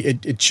should be,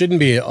 it shouldn't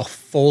be a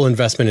full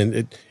investment in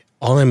it.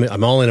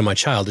 I'm all into my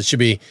child. It should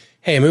be,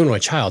 hey, I'm into my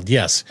child.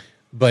 Yes.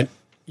 But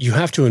you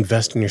have to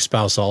invest in your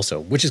spouse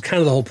also, which is kind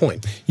of the whole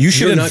point. You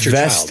should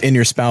invest in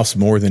your spouse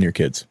more than your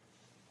kids.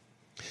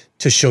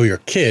 To show your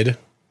kid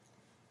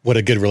what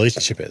a good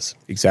relationship is.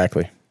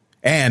 Exactly.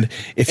 And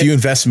if you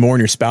invest more in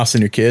your spouse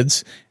than your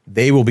kids,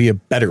 they will be a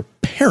better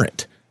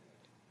parent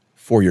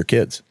for your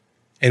kids.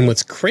 And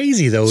what's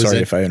crazy, though, Sorry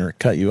if I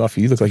cut you off.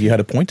 You look like you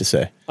had a point to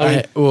say.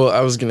 I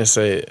was going to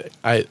say,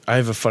 I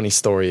have a funny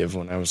story of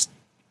when I was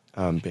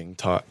being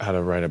taught how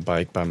to ride a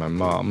bike by my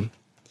mom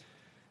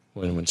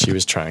when she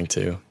was trying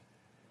to.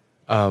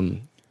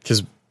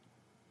 Because,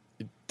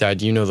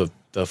 Dad, you know the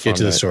farm. Get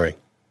to the story.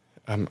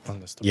 I'm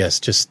on the story.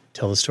 Yes, just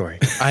tell the story.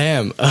 I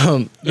am.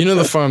 You know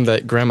the farm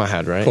that Grandma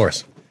had, right? Of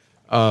course.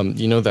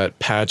 You know that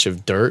patch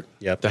of dirt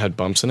that had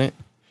bumps in it?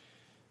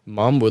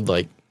 Mom would,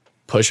 like,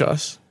 push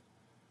us,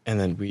 and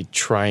then we'd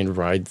try and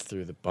ride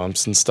through the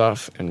bumps and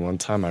stuff. And one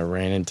time I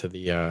ran into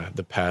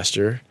the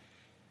pasture,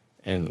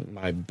 and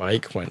my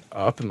bike went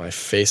up and my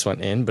face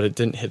went in, but it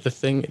didn't hit the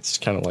thing. It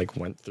just kind of, like,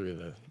 went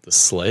through the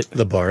slit.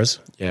 The bars?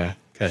 Yeah.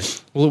 Okay.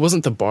 Well, it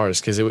wasn't the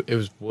bars because it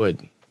was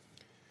wood.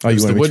 Oh, It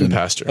was the wooden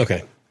pasture.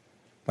 Okay.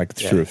 Like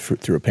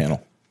through a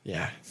panel.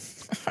 Yeah.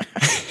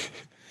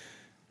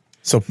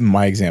 So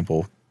my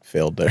example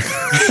failed there.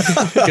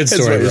 Good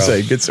story,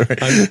 bro. Good story.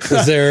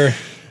 Was there...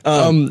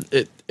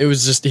 It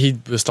was just, he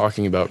was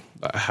talking about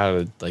how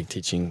to, like,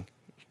 teaching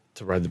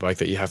to ride the bike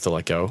that you have to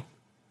let go.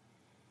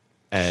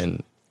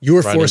 And You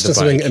were forced to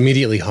something bike.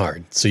 immediately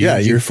hard. So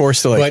you're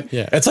forced to, like, but-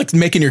 yeah. It's like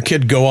making your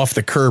kid go off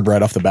the curb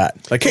right off the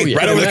bat. Like, hey,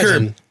 right over the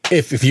curb.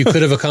 If you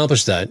could have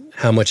accomplished that,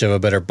 how much of a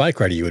better bike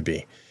rider you would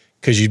be,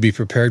 because you'd be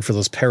prepared for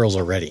those perils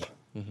already.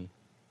 Mm-hmm.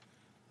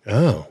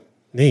 Oh,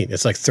 neat.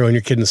 It's like throwing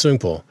your kid in the swimming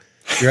pool.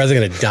 You're either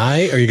going to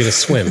die or you're going to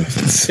swim.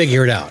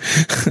 Figure it out.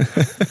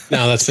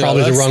 Now, that's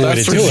probably the wrong way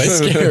to do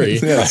it. Scary.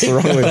 Yeah, that's the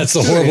wrong way. That's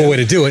the horrible way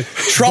to do it.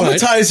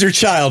 Traumatize your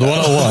child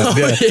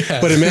 101.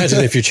 Yeah. But imagine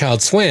if your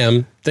child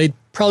swam, they'd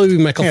probably be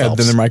Michael Phelps.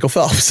 Then they're Michael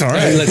Phelps. All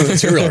right. And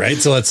that's real, right?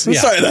 So let's,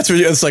 yeah. Sorry, that's what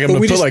it's like. I'm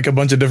going to put like a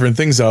bunch of different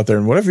things out there,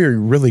 and whatever you're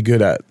really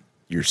good at,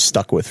 you're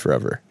stuck with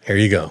forever. Here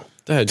you go.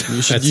 Dad,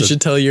 you should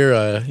tell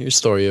your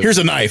story. Here's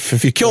a knife.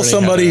 If you kill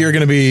somebody, you're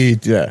going to be,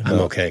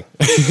 I'm okay.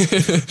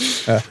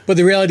 But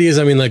the reality is,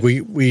 I mean, like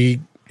we,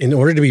 in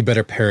order to be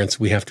better parents,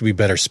 we have to be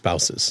better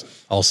spouses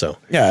also.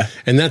 Yeah.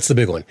 And that's the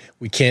big one.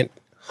 We can't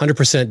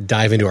 100%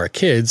 dive into our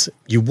kids.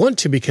 You want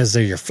to because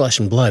they're your flesh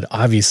and blood,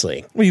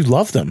 obviously. Well, you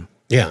love them.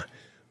 Yeah.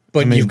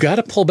 But you've got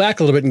to pull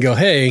back a little bit and go,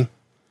 hey,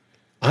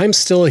 I'm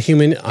still a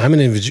human. I'm an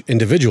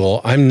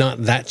individual. I'm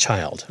not that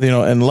child. You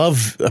know, and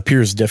love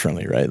appears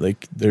differently, right?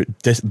 Like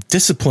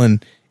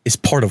discipline is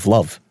part of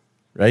love,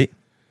 right?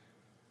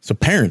 So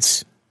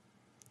parents,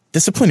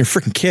 discipline your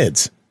freaking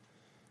kids.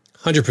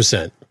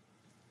 100%.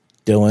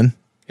 Dylan,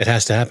 it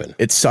has to happen.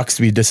 It sucks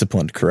to be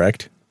disciplined,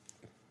 correct?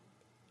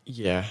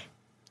 Yeah.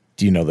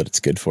 Do you know that it's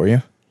good for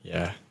you?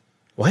 Yeah.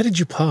 Why did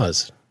you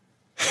pause?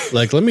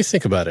 Like, let me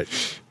think about it.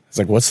 It's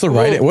like, what's the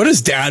right? What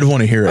does Dad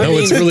want to hear? I know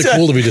it's really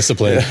cool to be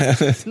disciplined.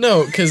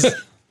 No, because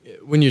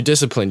when you're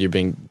disciplined, you're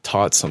being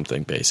taught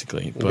something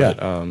basically. But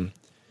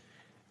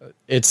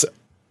it's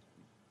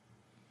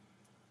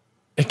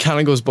it kind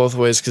of goes both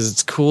ways because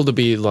it's cool to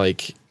be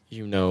like,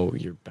 you know,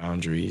 your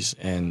boundaries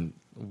and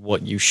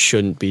what you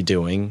shouldn't be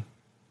doing.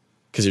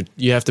 Because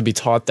you have to be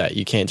taught that.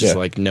 You can't just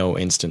like know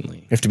instantly.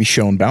 You have to be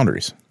shown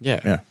boundaries. Yeah.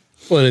 Yeah.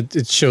 Well,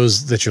 it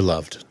shows that you're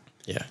loved.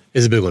 Yeah.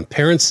 Is a big one.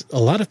 A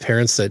lot of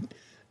parents that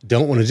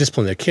don't want to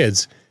discipline their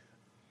kids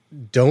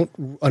don't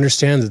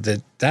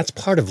understand that's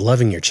part of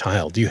loving your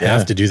child. You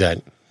have to do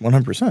that.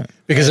 100%.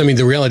 Because, I mean,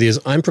 the reality is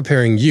I'm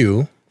preparing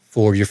you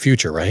for your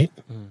future, right?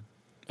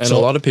 And so, a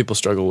lot of people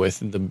struggle with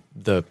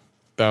the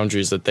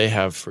boundaries that they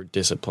have for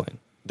discipline.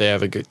 They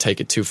have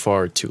take it too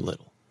far or too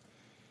little.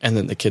 And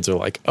then the kids are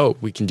like, oh,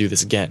 we can do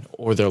this again.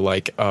 Or they're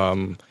like,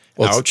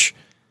 ouch.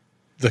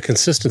 The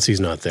consistency's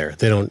not there.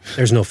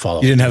 There's no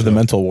follow-up. You didn't have the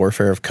mental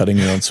warfare of cutting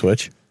your own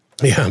switch?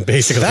 Yeah,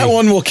 basically. That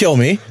one will kill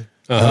me.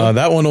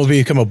 That one will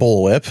become a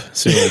bullwhip.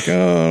 So you're like,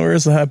 oh,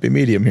 where's the happy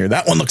medium here?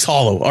 That one looks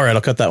hollow. All right,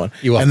 I'll cut that one.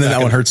 And then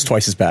that one hurts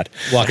twice as bad.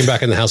 Walking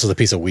back in the house with a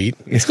piece of wheat.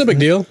 It's no big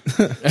deal.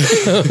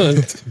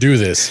 Do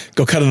this.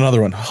 Go cut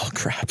another one. Oh,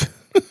 crap.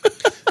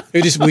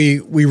 We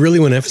really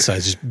want to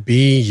emphasize, just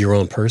be your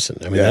own person.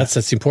 I mean, that's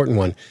the important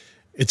one.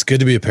 It's good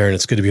to be a parent.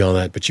 It's good to be all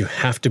that, but you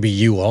have to be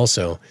you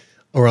also,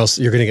 or else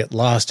you're going to get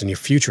lost and your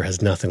future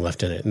has nothing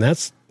left in it. And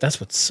that's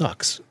what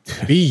sucks.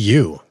 Be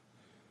you.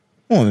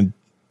 Well, and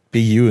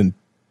be you and,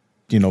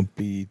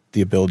 be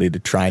the ability to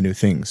try new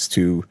things,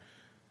 to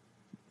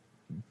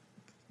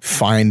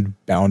find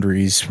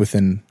boundaries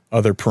within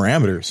other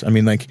parameters. I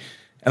mean, like,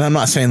 and I'm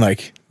not saying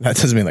like, that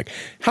doesn't mean like,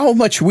 how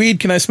much weed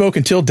can I smoke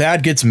until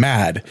dad gets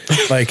mad?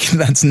 Like,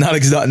 that's not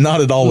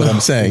at all what I'm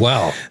saying.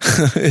 Wow.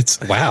 It's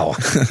wow.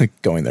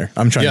 Going there.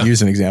 I'm trying to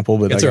use an example,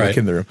 but it's I got a kid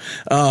in the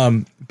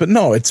room. But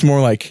no, it's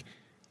more like,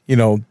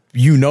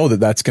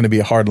 that's going to be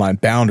a hard line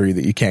boundary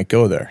that you can't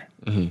go there.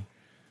 Mm-hmm.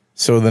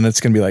 So then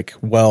it's going to be like,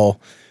 well,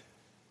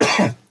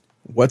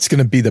 what's going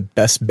to be the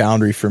best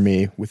boundary for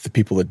me with the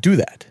people that do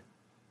that?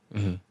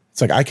 Mm-hmm.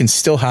 It's like, I can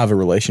still have a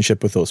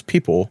relationship with those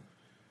people,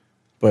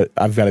 but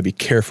I've got to be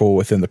careful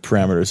within the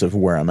parameters of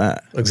where I'm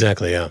at.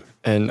 Exactly. Yeah.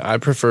 And I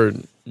prefer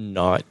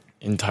not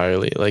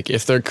entirely. Like,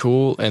 if they're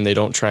cool and they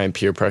don't try and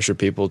peer pressure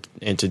people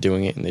into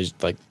doing it and they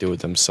just like do it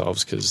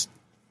themselves, because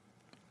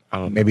I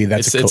don't know. Maybe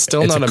that's it's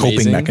still not a amazing.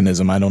 Coping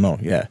mechanism. I don't know.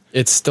 Yeah.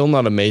 It's still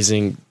not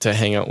amazing to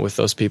hang out with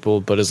those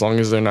people, but as long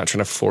as they're not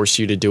trying to force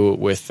you to do it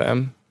with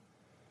them.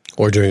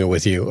 Or doing it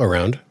with you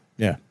around.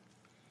 Yeah.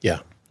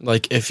 Yeah.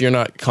 Like, if you're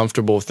not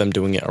comfortable with them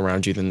doing it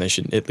around you, then they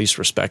should at least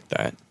respect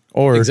that.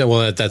 Or, that's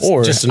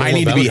just I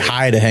need to be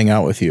high to hang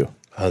out with you.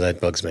 Oh, that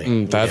bugs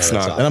me. That's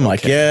not. And I'm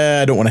like,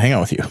 I don't want to hang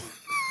out with you.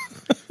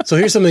 So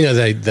here's something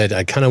that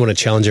I kind of want to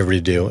challenge everybody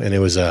to do. And it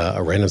was a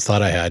random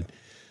thought I had,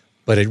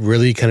 but it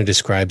really kind of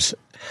describes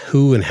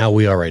who and how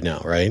we are right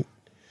now, right?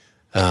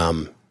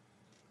 Women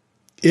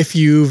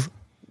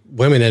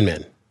and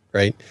men,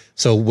 right?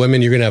 So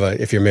women, you're going to have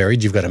if you're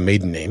married, you've got a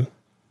maiden name,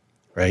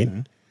 right?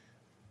 Mm-hmm.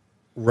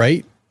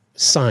 Right?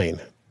 Sign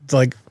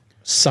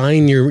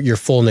your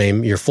full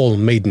name, your full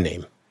maiden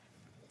name,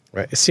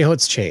 right? See how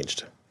it's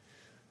changed.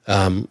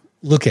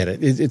 Look at it.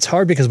 It's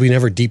hard because we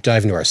never deep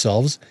dive into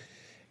ourselves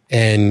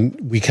and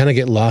we kind of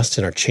get lost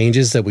in our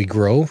changes that we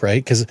grow,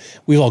 right? Because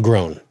we've all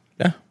grown.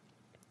 Yeah.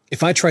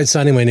 If I tried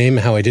signing my name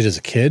how I did as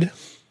a kid,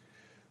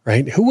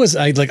 right? Who was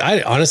I? Like,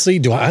 I honestly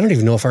I don't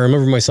even know if I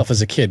remember myself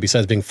as a kid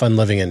besides being fun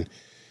loving and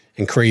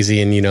crazy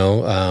and,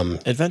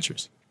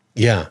 adventures.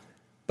 Yeah.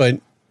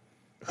 But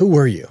who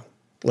were you?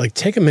 Like,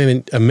 take a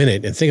minute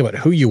and think about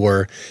who you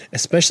were,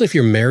 especially if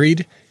you're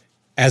married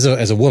as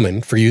a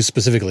woman, for you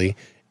specifically,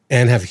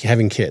 and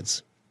having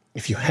kids.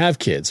 If you have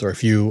kids or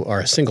if you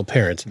are a single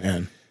parent,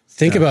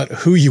 think about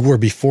who you were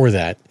before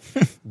that.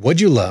 What'd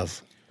you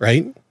love,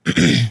 right?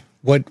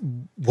 What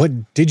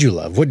did you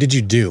love? What did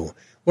you do?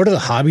 What are the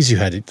hobbies you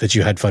had that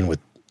you had fun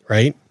with,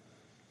 right?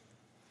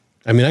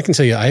 I mean, I can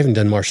tell you, I haven't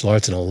done martial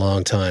arts in a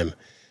long time,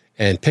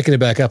 and picking it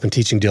back up and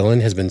teaching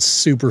Dylan has been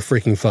super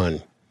freaking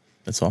fun.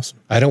 That's awesome.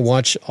 I don't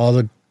watch all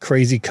the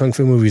crazy kung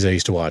fu movies I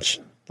used to watch,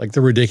 like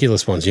the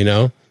ridiculous ones,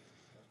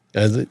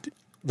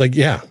 like,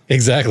 yeah,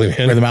 exactly,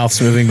 man. Where the mouth's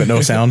moving but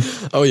no sound.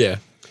 Oh yeah.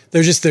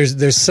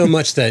 There's so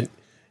much that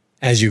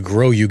as you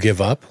grow, you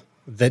give up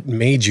that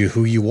made you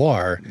who you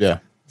are. Yeah.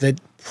 That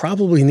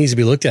probably needs to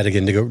be looked at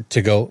again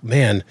to go,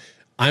 man,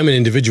 I'm an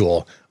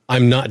individual.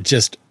 I'm not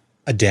just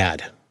a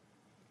dad.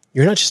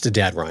 You're not just a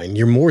dad, Ryan.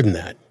 You're more than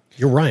that.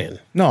 You're Ryan.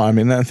 No, I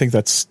mean, I think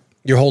that's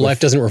your whole life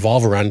doesn't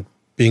revolve around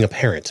being a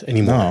parent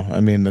anymore. No,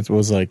 I mean, it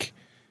was like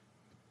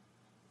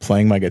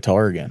playing my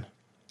guitar again.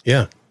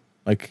 Yeah.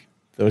 Like,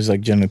 that was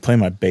like generally playing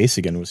my bass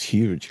again was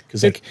huge.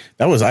 Because like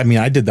that was, I mean,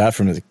 I did that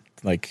from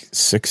like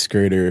sixth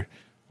grader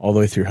all the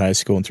way through high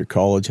school and through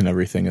college and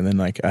everything. And then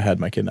like I had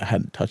my kid and I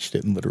hadn't touched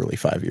it in literally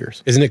 5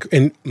 years. Isn't it?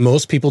 And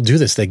most people do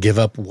this. They give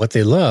up what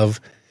they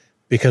love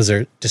because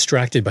they're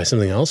distracted by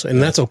something else.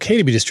 And that's okay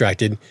to be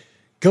distracted.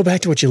 Go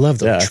back to what you love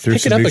though. Yeah,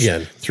 pick it up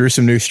again. Threw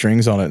some new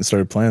strings on it and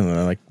started playing. And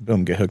I like,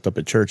 boom, get hooked up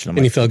at church.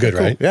 And you felt good,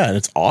 right? Yeah, and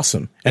it's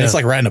awesome. And it's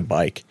like riding a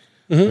bike.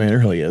 Mm-hmm. I mean, it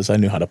really is. I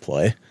knew how to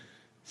play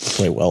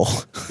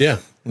well. Yeah.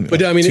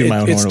 But I mean,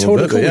 it's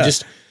totally cool. Yeah.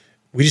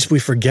 We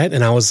forget.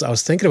 And I was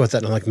thinking about that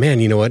and I'm like, man,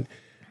 you know what?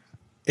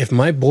 if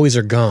my boys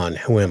are gone,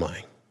 who am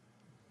I?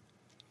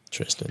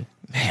 Tristan.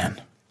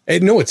 Man.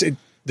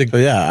 But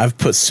yeah, I've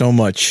put so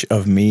much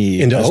of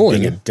me into as Owen,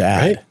 being a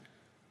dad. right?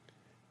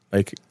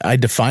 Like I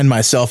define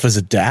myself as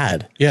a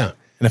dad. Yeah.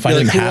 And if I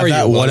didn't have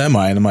that, what am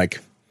I? And I'm like,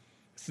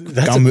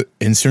 I'm an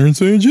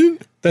insurance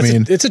agent?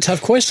 It's a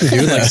tough question,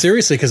 dude. Like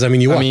seriously, because I'm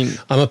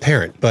a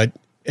parent, but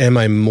am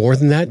I more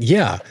than that?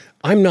 Yeah.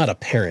 I'm not a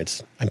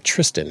parent. I'm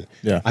Tristan.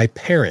 Yeah. I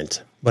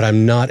parent, but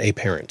I'm not a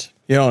parent.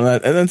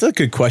 And that's a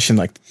good question,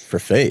 like for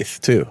faith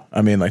too.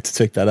 I mean, like to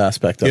take that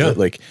aspect of it.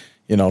 Like,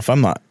 if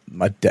I'm not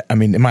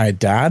am I a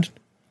dad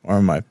or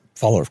am I a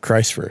follower of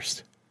Christ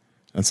first?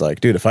 And it's like,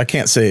 dude, if I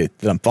can't say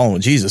that I'm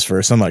following Jesus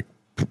first, I'm like,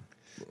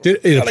 dude,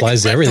 it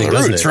applies to everything,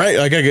 doesn't it? Right?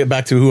 Like I get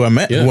back to who I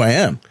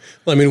am.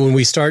 Well, I mean, when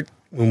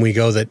we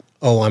go that,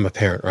 oh, I'm a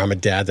parent or I'm a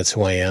dad, that's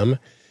who I am,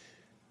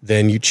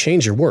 then you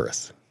change your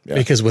worth. Yeah.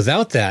 Because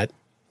without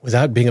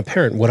being a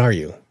parent, what are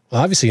you?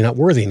 Well, obviously you're not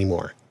worthy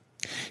anymore.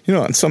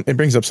 It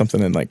brings up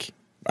something and like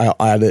I'll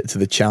add it to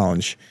the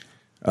challenge.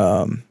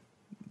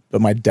 But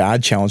my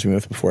dad challenged me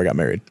with before I got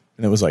married.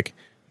 And it was like,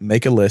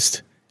 make a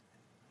list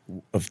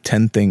of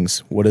 10 things.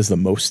 What is the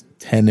most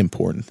 10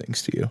 important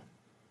things to you?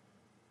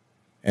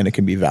 And it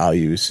can be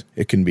values.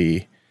 It can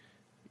be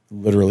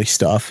literally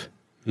stuff.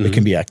 Mm-hmm. It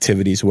can be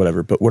activities,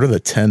 whatever. But what are the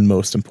 10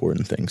 most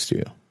important things to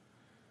you?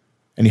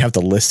 And you have to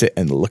list it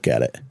and look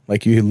at it.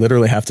 Like you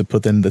literally have to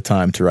put in the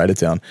time to write it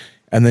down.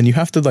 And then you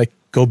have to like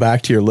go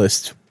back to your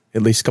list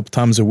at least a couple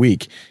times a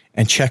week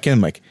and check in.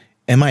 Like,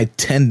 am I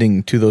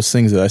tending to those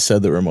things that I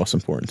said that were most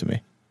important to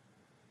me?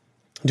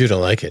 Dude, I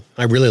like it.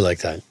 I really like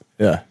that.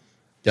 Yeah.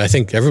 I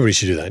think everybody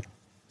should do that.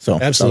 So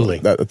absolutely.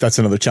 That's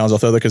another challenge I'll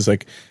throw there because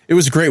like it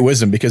was great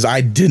wisdom because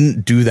I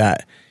didn't do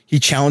that. He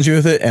challenged me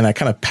with it and I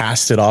kind of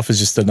passed it off as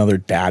just another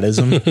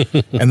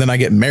dadism. And then I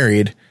get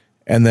married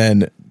and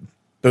then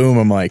boom,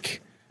 I'm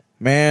like,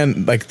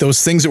 man, like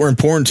those things that were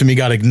important to me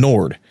got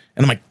ignored.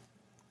 And I'm like,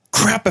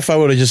 crap, if I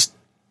would have just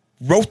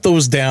wrote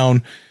those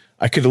down,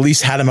 I could at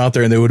least had them out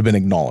there and they would have been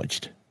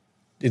acknowledged.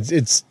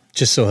 It's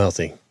just so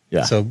healthy.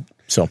 Yeah.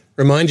 So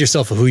remind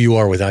yourself of who you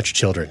are without your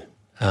children,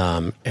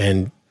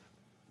 and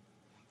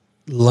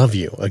love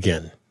you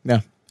again.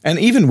 Yeah. And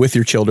even with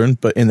your children,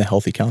 but in the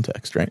healthy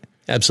context, right?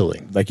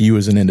 Absolutely. Like you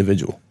as an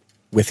individual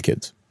with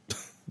kids.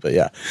 But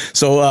yeah.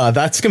 So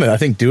that's going to, I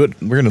think, do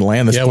it. We're going to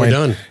land this plane. We're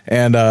done.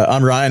 And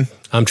I'm Ryan.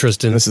 I'm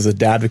Tristan. This is a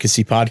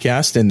Dadvocacy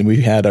podcast, and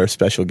we had our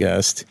special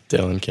guest,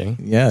 Dylan King.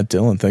 Yeah,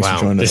 Dylan. Thanks for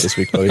joining us this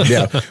week, buddy.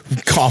 Yeah,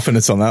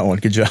 confidence on that one.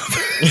 Good job.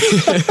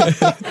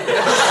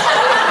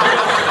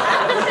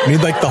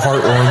 Need like the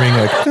heartwarming,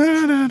 like,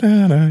 da, da,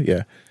 da, da.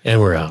 Yeah. And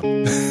we're out.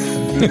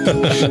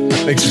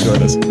 Thanks for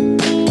joining us.